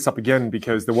bring this up again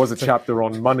because there was a chapter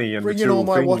on money and bring in all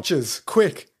my watches,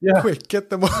 quick, get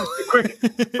them on. Quick,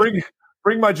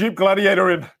 bring my Jeep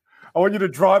Gladiator in. I want you to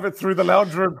drive it through the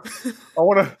lounge room. I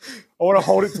want to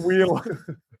hold its wheel.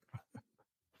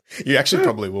 You actually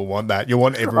probably will want that. You'll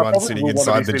want everyone sitting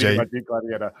inside the Jeep. My Jeep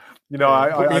Gladiator.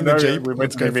 I know we're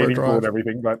meant to be meaningful and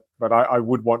everything, but I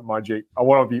would want my Jeep. I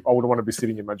would want to be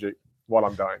sitting in my Jeep while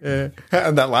I'm dying. Yeah,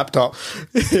 and that laptop.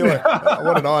 You're like, I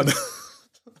want it on.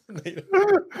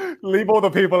 Leave all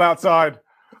the people outside.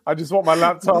 I just want my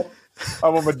laptop. I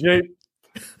want my Jeep,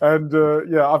 and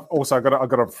I've also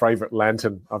got a favorite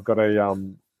lantern. I've got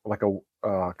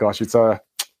it's a.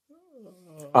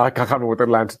 I can't remember what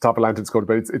the type of lantern's called,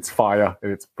 but it's fire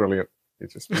and it's brilliant.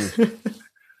 It's just you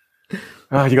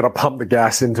got to pump the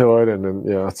gas into it, and then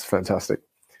it's fantastic.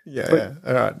 Yeah.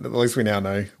 All right. At least we now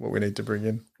know what we need to bring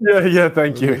in. Yeah.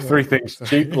 Thank you. 3 things: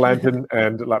 Jeep, lantern,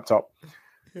 and laptop.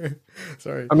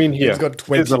 Sorry. I mean, he's got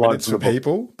 20 minutes for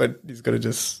people, but he's got to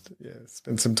just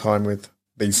spend some time with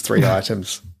these 3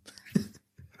 items.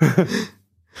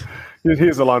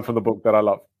 Here's a line from the book that I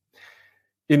love: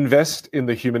 invest in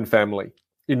the human family.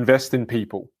 Invest in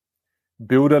people.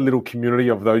 Build a little community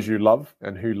of those you love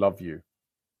and who love you.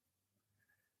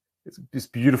 It's this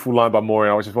beautiful line by Maury.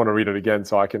 I just want to read it again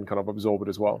so I can kind of absorb it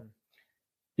as well.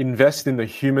 Invest in the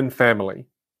human family.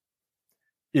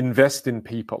 Invest in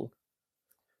people.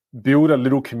 Build a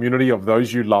little community of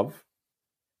those you love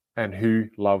and who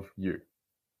love you.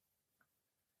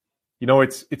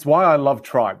 It's why I love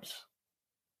tribes.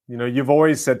 You've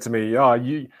always said to me,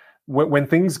 when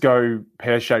things go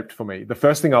pear-shaped for me, the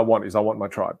first thing I want my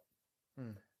tribe.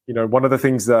 One of the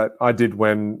things that I did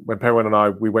when Pei Wen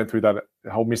and we went through that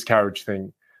whole miscarriage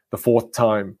thing the 4th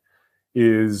time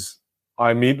is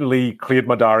I immediately cleared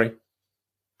my diary,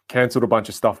 cancelled a bunch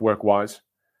of stuff work-wise.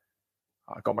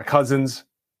 I got my cousins,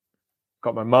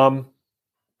 got my mum,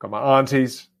 got my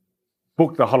aunties,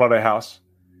 booked the holiday house,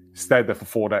 stayed there for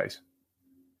 4 days.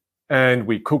 And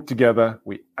we cooked together,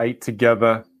 we ate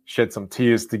together, shed some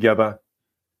tears together.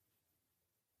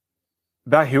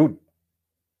 That helped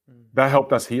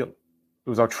us heal. It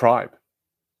was our tribe,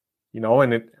 and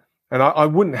I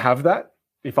wouldn't have that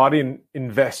if I didn't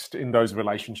invest in those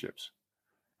relationships.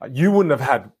 You wouldn't have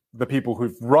had the people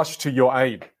who've rushed to your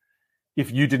aid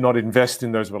if you did not invest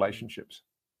in those relationships.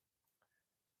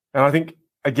 And I think,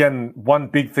 again, one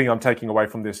big thing I'm taking away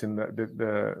from this in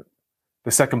the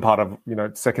the second part of,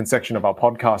 second section of our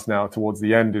podcast now towards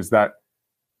the end is that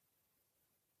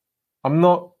I'm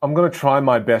going to try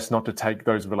my best not to take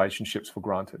those relationships for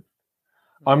granted.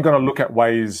 I'm going to look at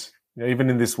ways, even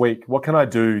in this week, what can I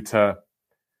do to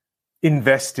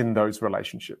invest in those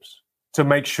relationships, to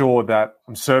make sure that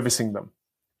I'm servicing them,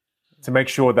 to make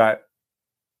sure that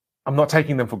I'm not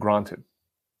taking them for granted.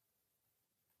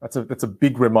 That's a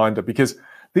big reminder, because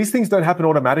these things don't happen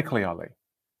automatically, Ali.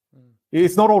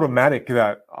 It's not automatic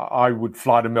that I would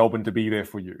fly to Melbourne to be there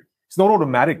for you. It's not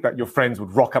automatic that your friends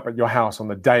would rock up at your house on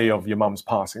the day of your mum's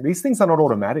passing. These things are not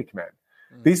automatic, man.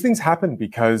 These things happen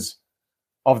because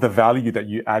of the value that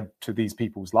you add to these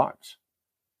people's lives.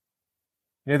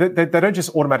 They don't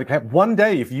just automatically happen. One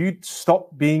day, if you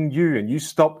stop being you and you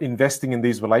stop investing in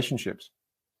these relationships,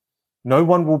 no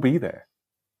one will be there.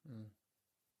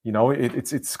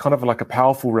 It's kind of like a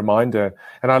powerful reminder.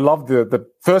 And I love the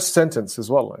first sentence as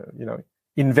well,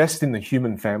 invest in the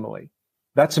human family.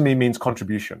 That to me means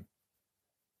contribution.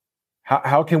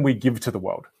 How can we give to the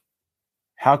world?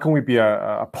 How can we be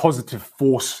a positive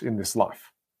force in this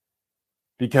life?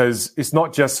 Because it's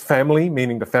not just family,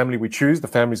 meaning the family we choose, the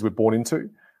families we're born into.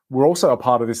 We're also a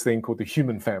part of this thing called the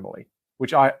human family,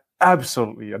 which I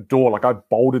absolutely adore. Like, I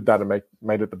bolded that and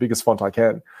made it the biggest font I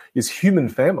can, is human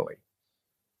family.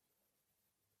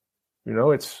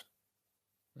 It's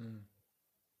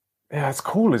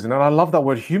cool, isn't it? I love that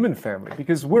word, human family,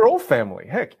 because we're all family.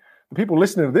 Heck, the people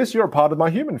listening to this, you're a part of my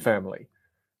human family.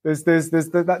 There's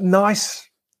that nice,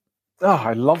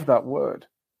 I love that word.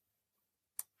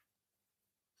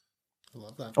 I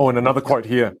love that. Oh, and another quote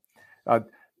here.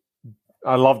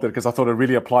 I loved it because I thought it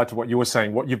really applied to what you were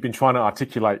saying, what you've been trying to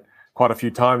articulate quite a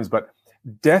few times. But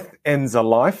death ends a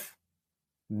life,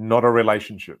 not a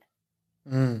relationship.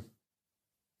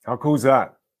 How cool is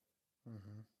that?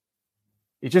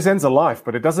 It just ends a life,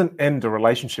 but it doesn't end a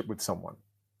relationship with someone.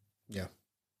 Yeah.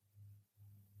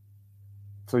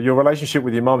 So your relationship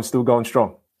with your mum is still going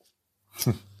strong.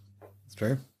 That's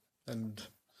true. And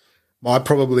my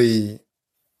probably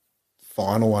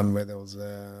final one, where there was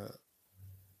a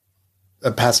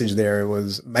passage there, it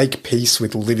was make peace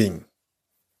with living.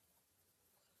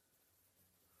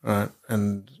 Right.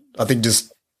 And I think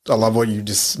I love what you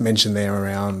just mentioned there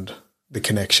around the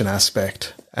connection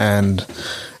aspect and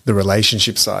the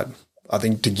relationship side. I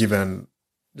think to give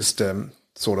just a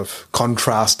sort of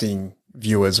contrasting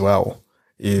view as well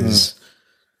is,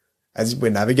 as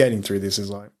we're navigating through this, is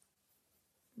like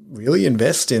really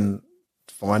invest in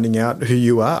finding out who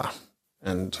you are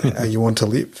and how you want to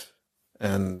live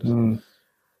and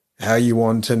how you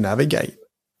want to navigate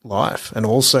life. And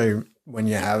also when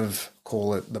you have,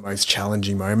 call it, the most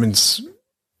challenging moments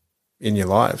in your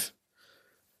life,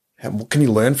 what can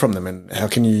you learn from them, and how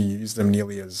can you use them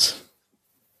nearly as,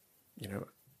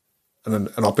 an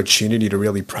opportunity to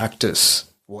really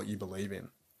practice what you believe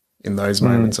in those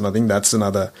moments. And I think that's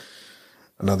another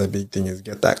big thing, is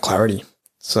get that clarity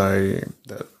so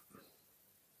that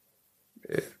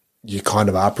you kind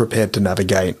of are prepared to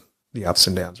navigate the ups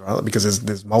and downs, right? Because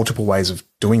there's multiple ways of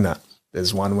doing that.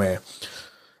 There's one where,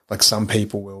 like, some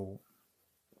people will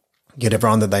get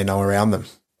everyone that they know around them,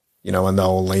 and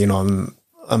they'll lean on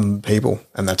people,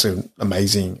 and that's an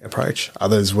amazing approach.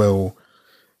 Others will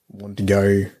want to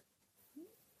go,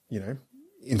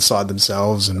 inside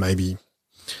themselves and maybe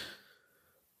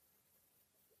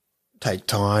take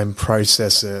time,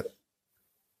 process it,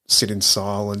 sit in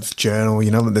silence, journal.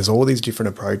 There's all these different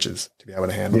approaches to be able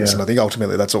to handle this. And I think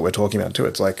ultimately that's what we're talking about too.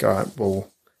 It's like, all right, well,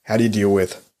 how do you deal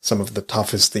with some of the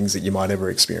toughest things that you might ever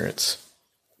experience?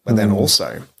 But then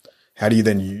also, how do you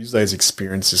then use those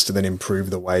experiences to then improve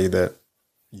the way that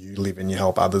you live and you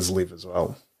help others live as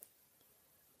well?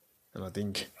 And I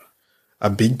think a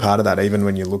big part of that, even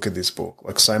when you look at this book,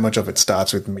 like, so much of it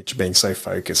starts with Mitch being so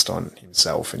focused on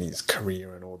himself and his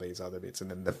career and all these other bits,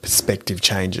 and then the perspective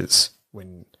changes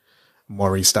when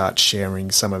Maury starts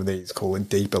sharing some of these, call it,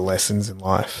 deeper lessons in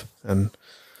life, and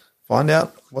find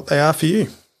out what they are for you.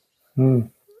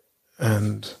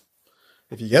 And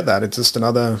if you get that, it's just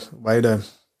another way to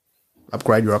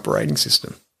upgrade your operating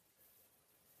system.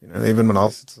 Even when I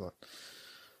was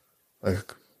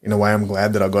like, in a way, I'm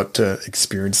glad that I got to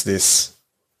experience this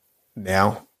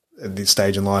now at this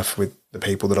stage in life with the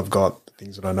people that I've got, the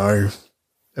things that I know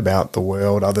about the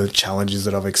world, other challenges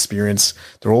that I've experienced.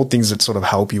 They're all things that sort of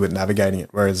help you at navigating it.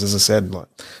 Whereas, as I said, like,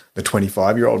 the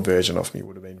 25-year-old version of me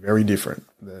would have been very different.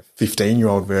 The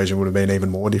 15-year-old version would have been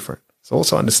even more different. So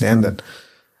also understand that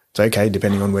it's okay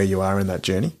depending on where you are in that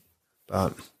journey.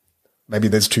 But maybe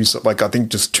there's I think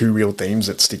just two real themes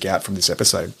that stick out from this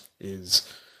episode is,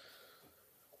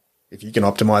 if you can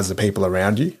optimize the people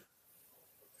around you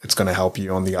it's going to help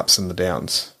you on the ups and the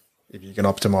downs. If you can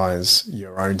optimize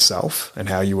your own self and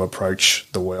how you approach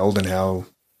the world and how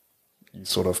you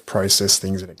sort of process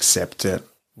things and accept it,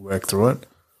 work through it,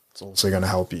 it's also going to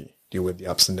help you deal with the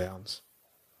ups and downs.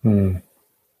 No,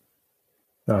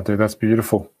 dude, that's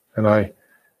beautiful. And I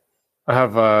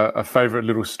have a favorite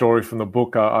little story from the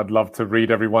book I'd love to read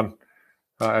everyone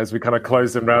as we kind of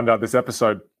close and round out this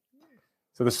episode.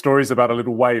 So the story is about a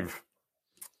little wave.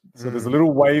 So there's a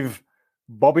little wave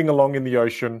bobbing along in the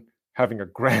ocean, having a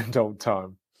grand old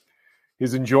time.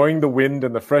 He's enjoying the wind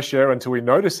and the fresh air until he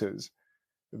notices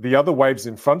the other waves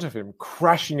in front of him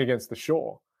crashing against the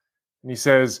shore. And he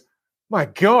says, "My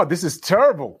God, this is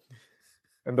terrible."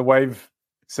 And the wave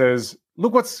says,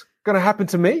 "Look what's going to happen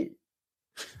to me."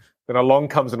 Then along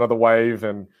comes another wave,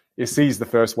 and he sees the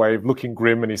first wave looking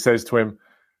grim, and he says to him,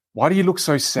 "Why do you look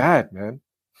so sad, man?"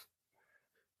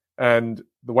 And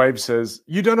the wave says,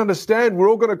 "You don't understand. We're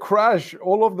all going to crash.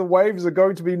 All of the waves are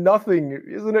going to be nothing.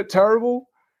 Isn't it terrible?"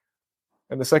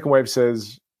 And the second wave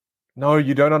says, "No,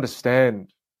 you don't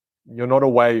understand. You're not a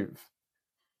wave.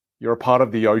 You're a part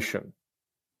of the ocean."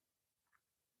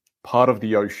 Part of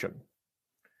the ocean.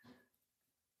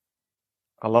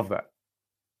 I love that.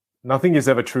 Nothing is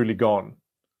ever truly gone.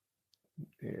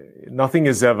 Nothing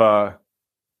turns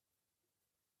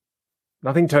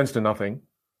to nothing.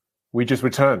 We just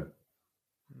return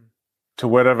to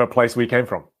whatever place we came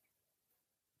from.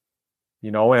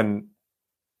 And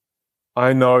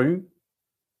I know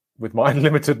with my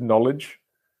limited knowledge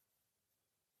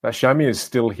that Shami is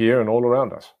still here and all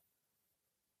around us.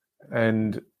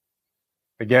 And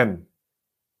again,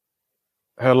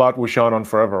 her light will shine on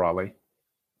forever, Ali,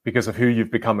 because of who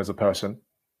you've become as a person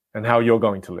and how you're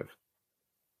going to live.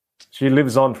 She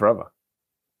lives on forever.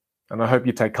 And I hope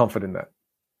you take comfort in that.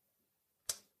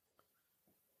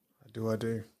 I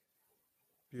do.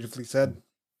 Beautifully said.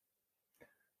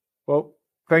 Well,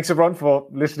 thanks everyone for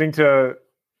listening to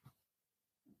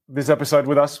this episode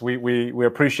with us. We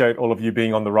appreciate all of you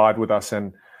being on the ride with us.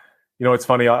 And, it's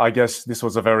funny, I guess this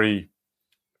was a very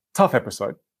tough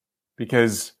episode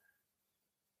because,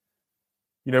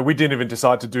 we didn't even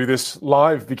decide to do this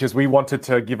live because we wanted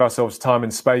to give ourselves time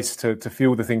and space to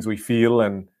feel the things we feel.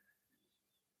 And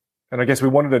I guess we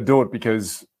wanted to do it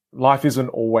because life isn't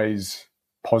always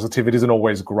positive. It isn't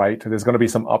always great. There's going to be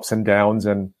some ups and downs.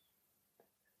 And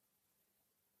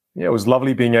it was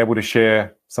lovely being able to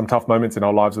share some tough moments in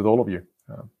our lives with all of you.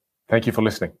 Thank you for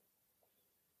listening.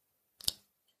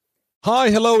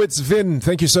 Hi, hello, it's Vin.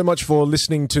 Thank you so much for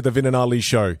listening to the Vin and Ali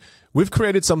Show. We've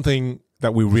created something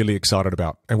that we're really excited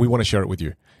about, and we want to share it with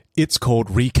you. It's called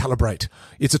Recalibrate.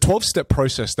 It's a 12-step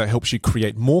process that helps you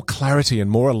create more clarity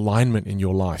and more alignment in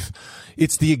your life.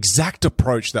 It's the exact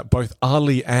approach that both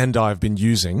Ali and I have been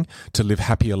using to live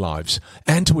happier lives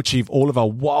and to achieve all of our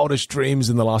wildest dreams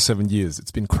in the last 7 years.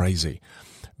 It's been crazy.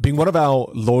 Being one of our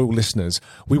loyal listeners,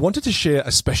 we wanted to share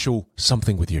a special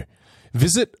something with you.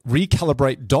 Visit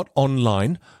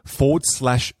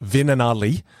recalibrate.online/Vin and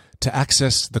Ali to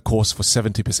access the course for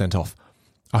 70% off.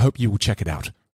 I hope you will check it out.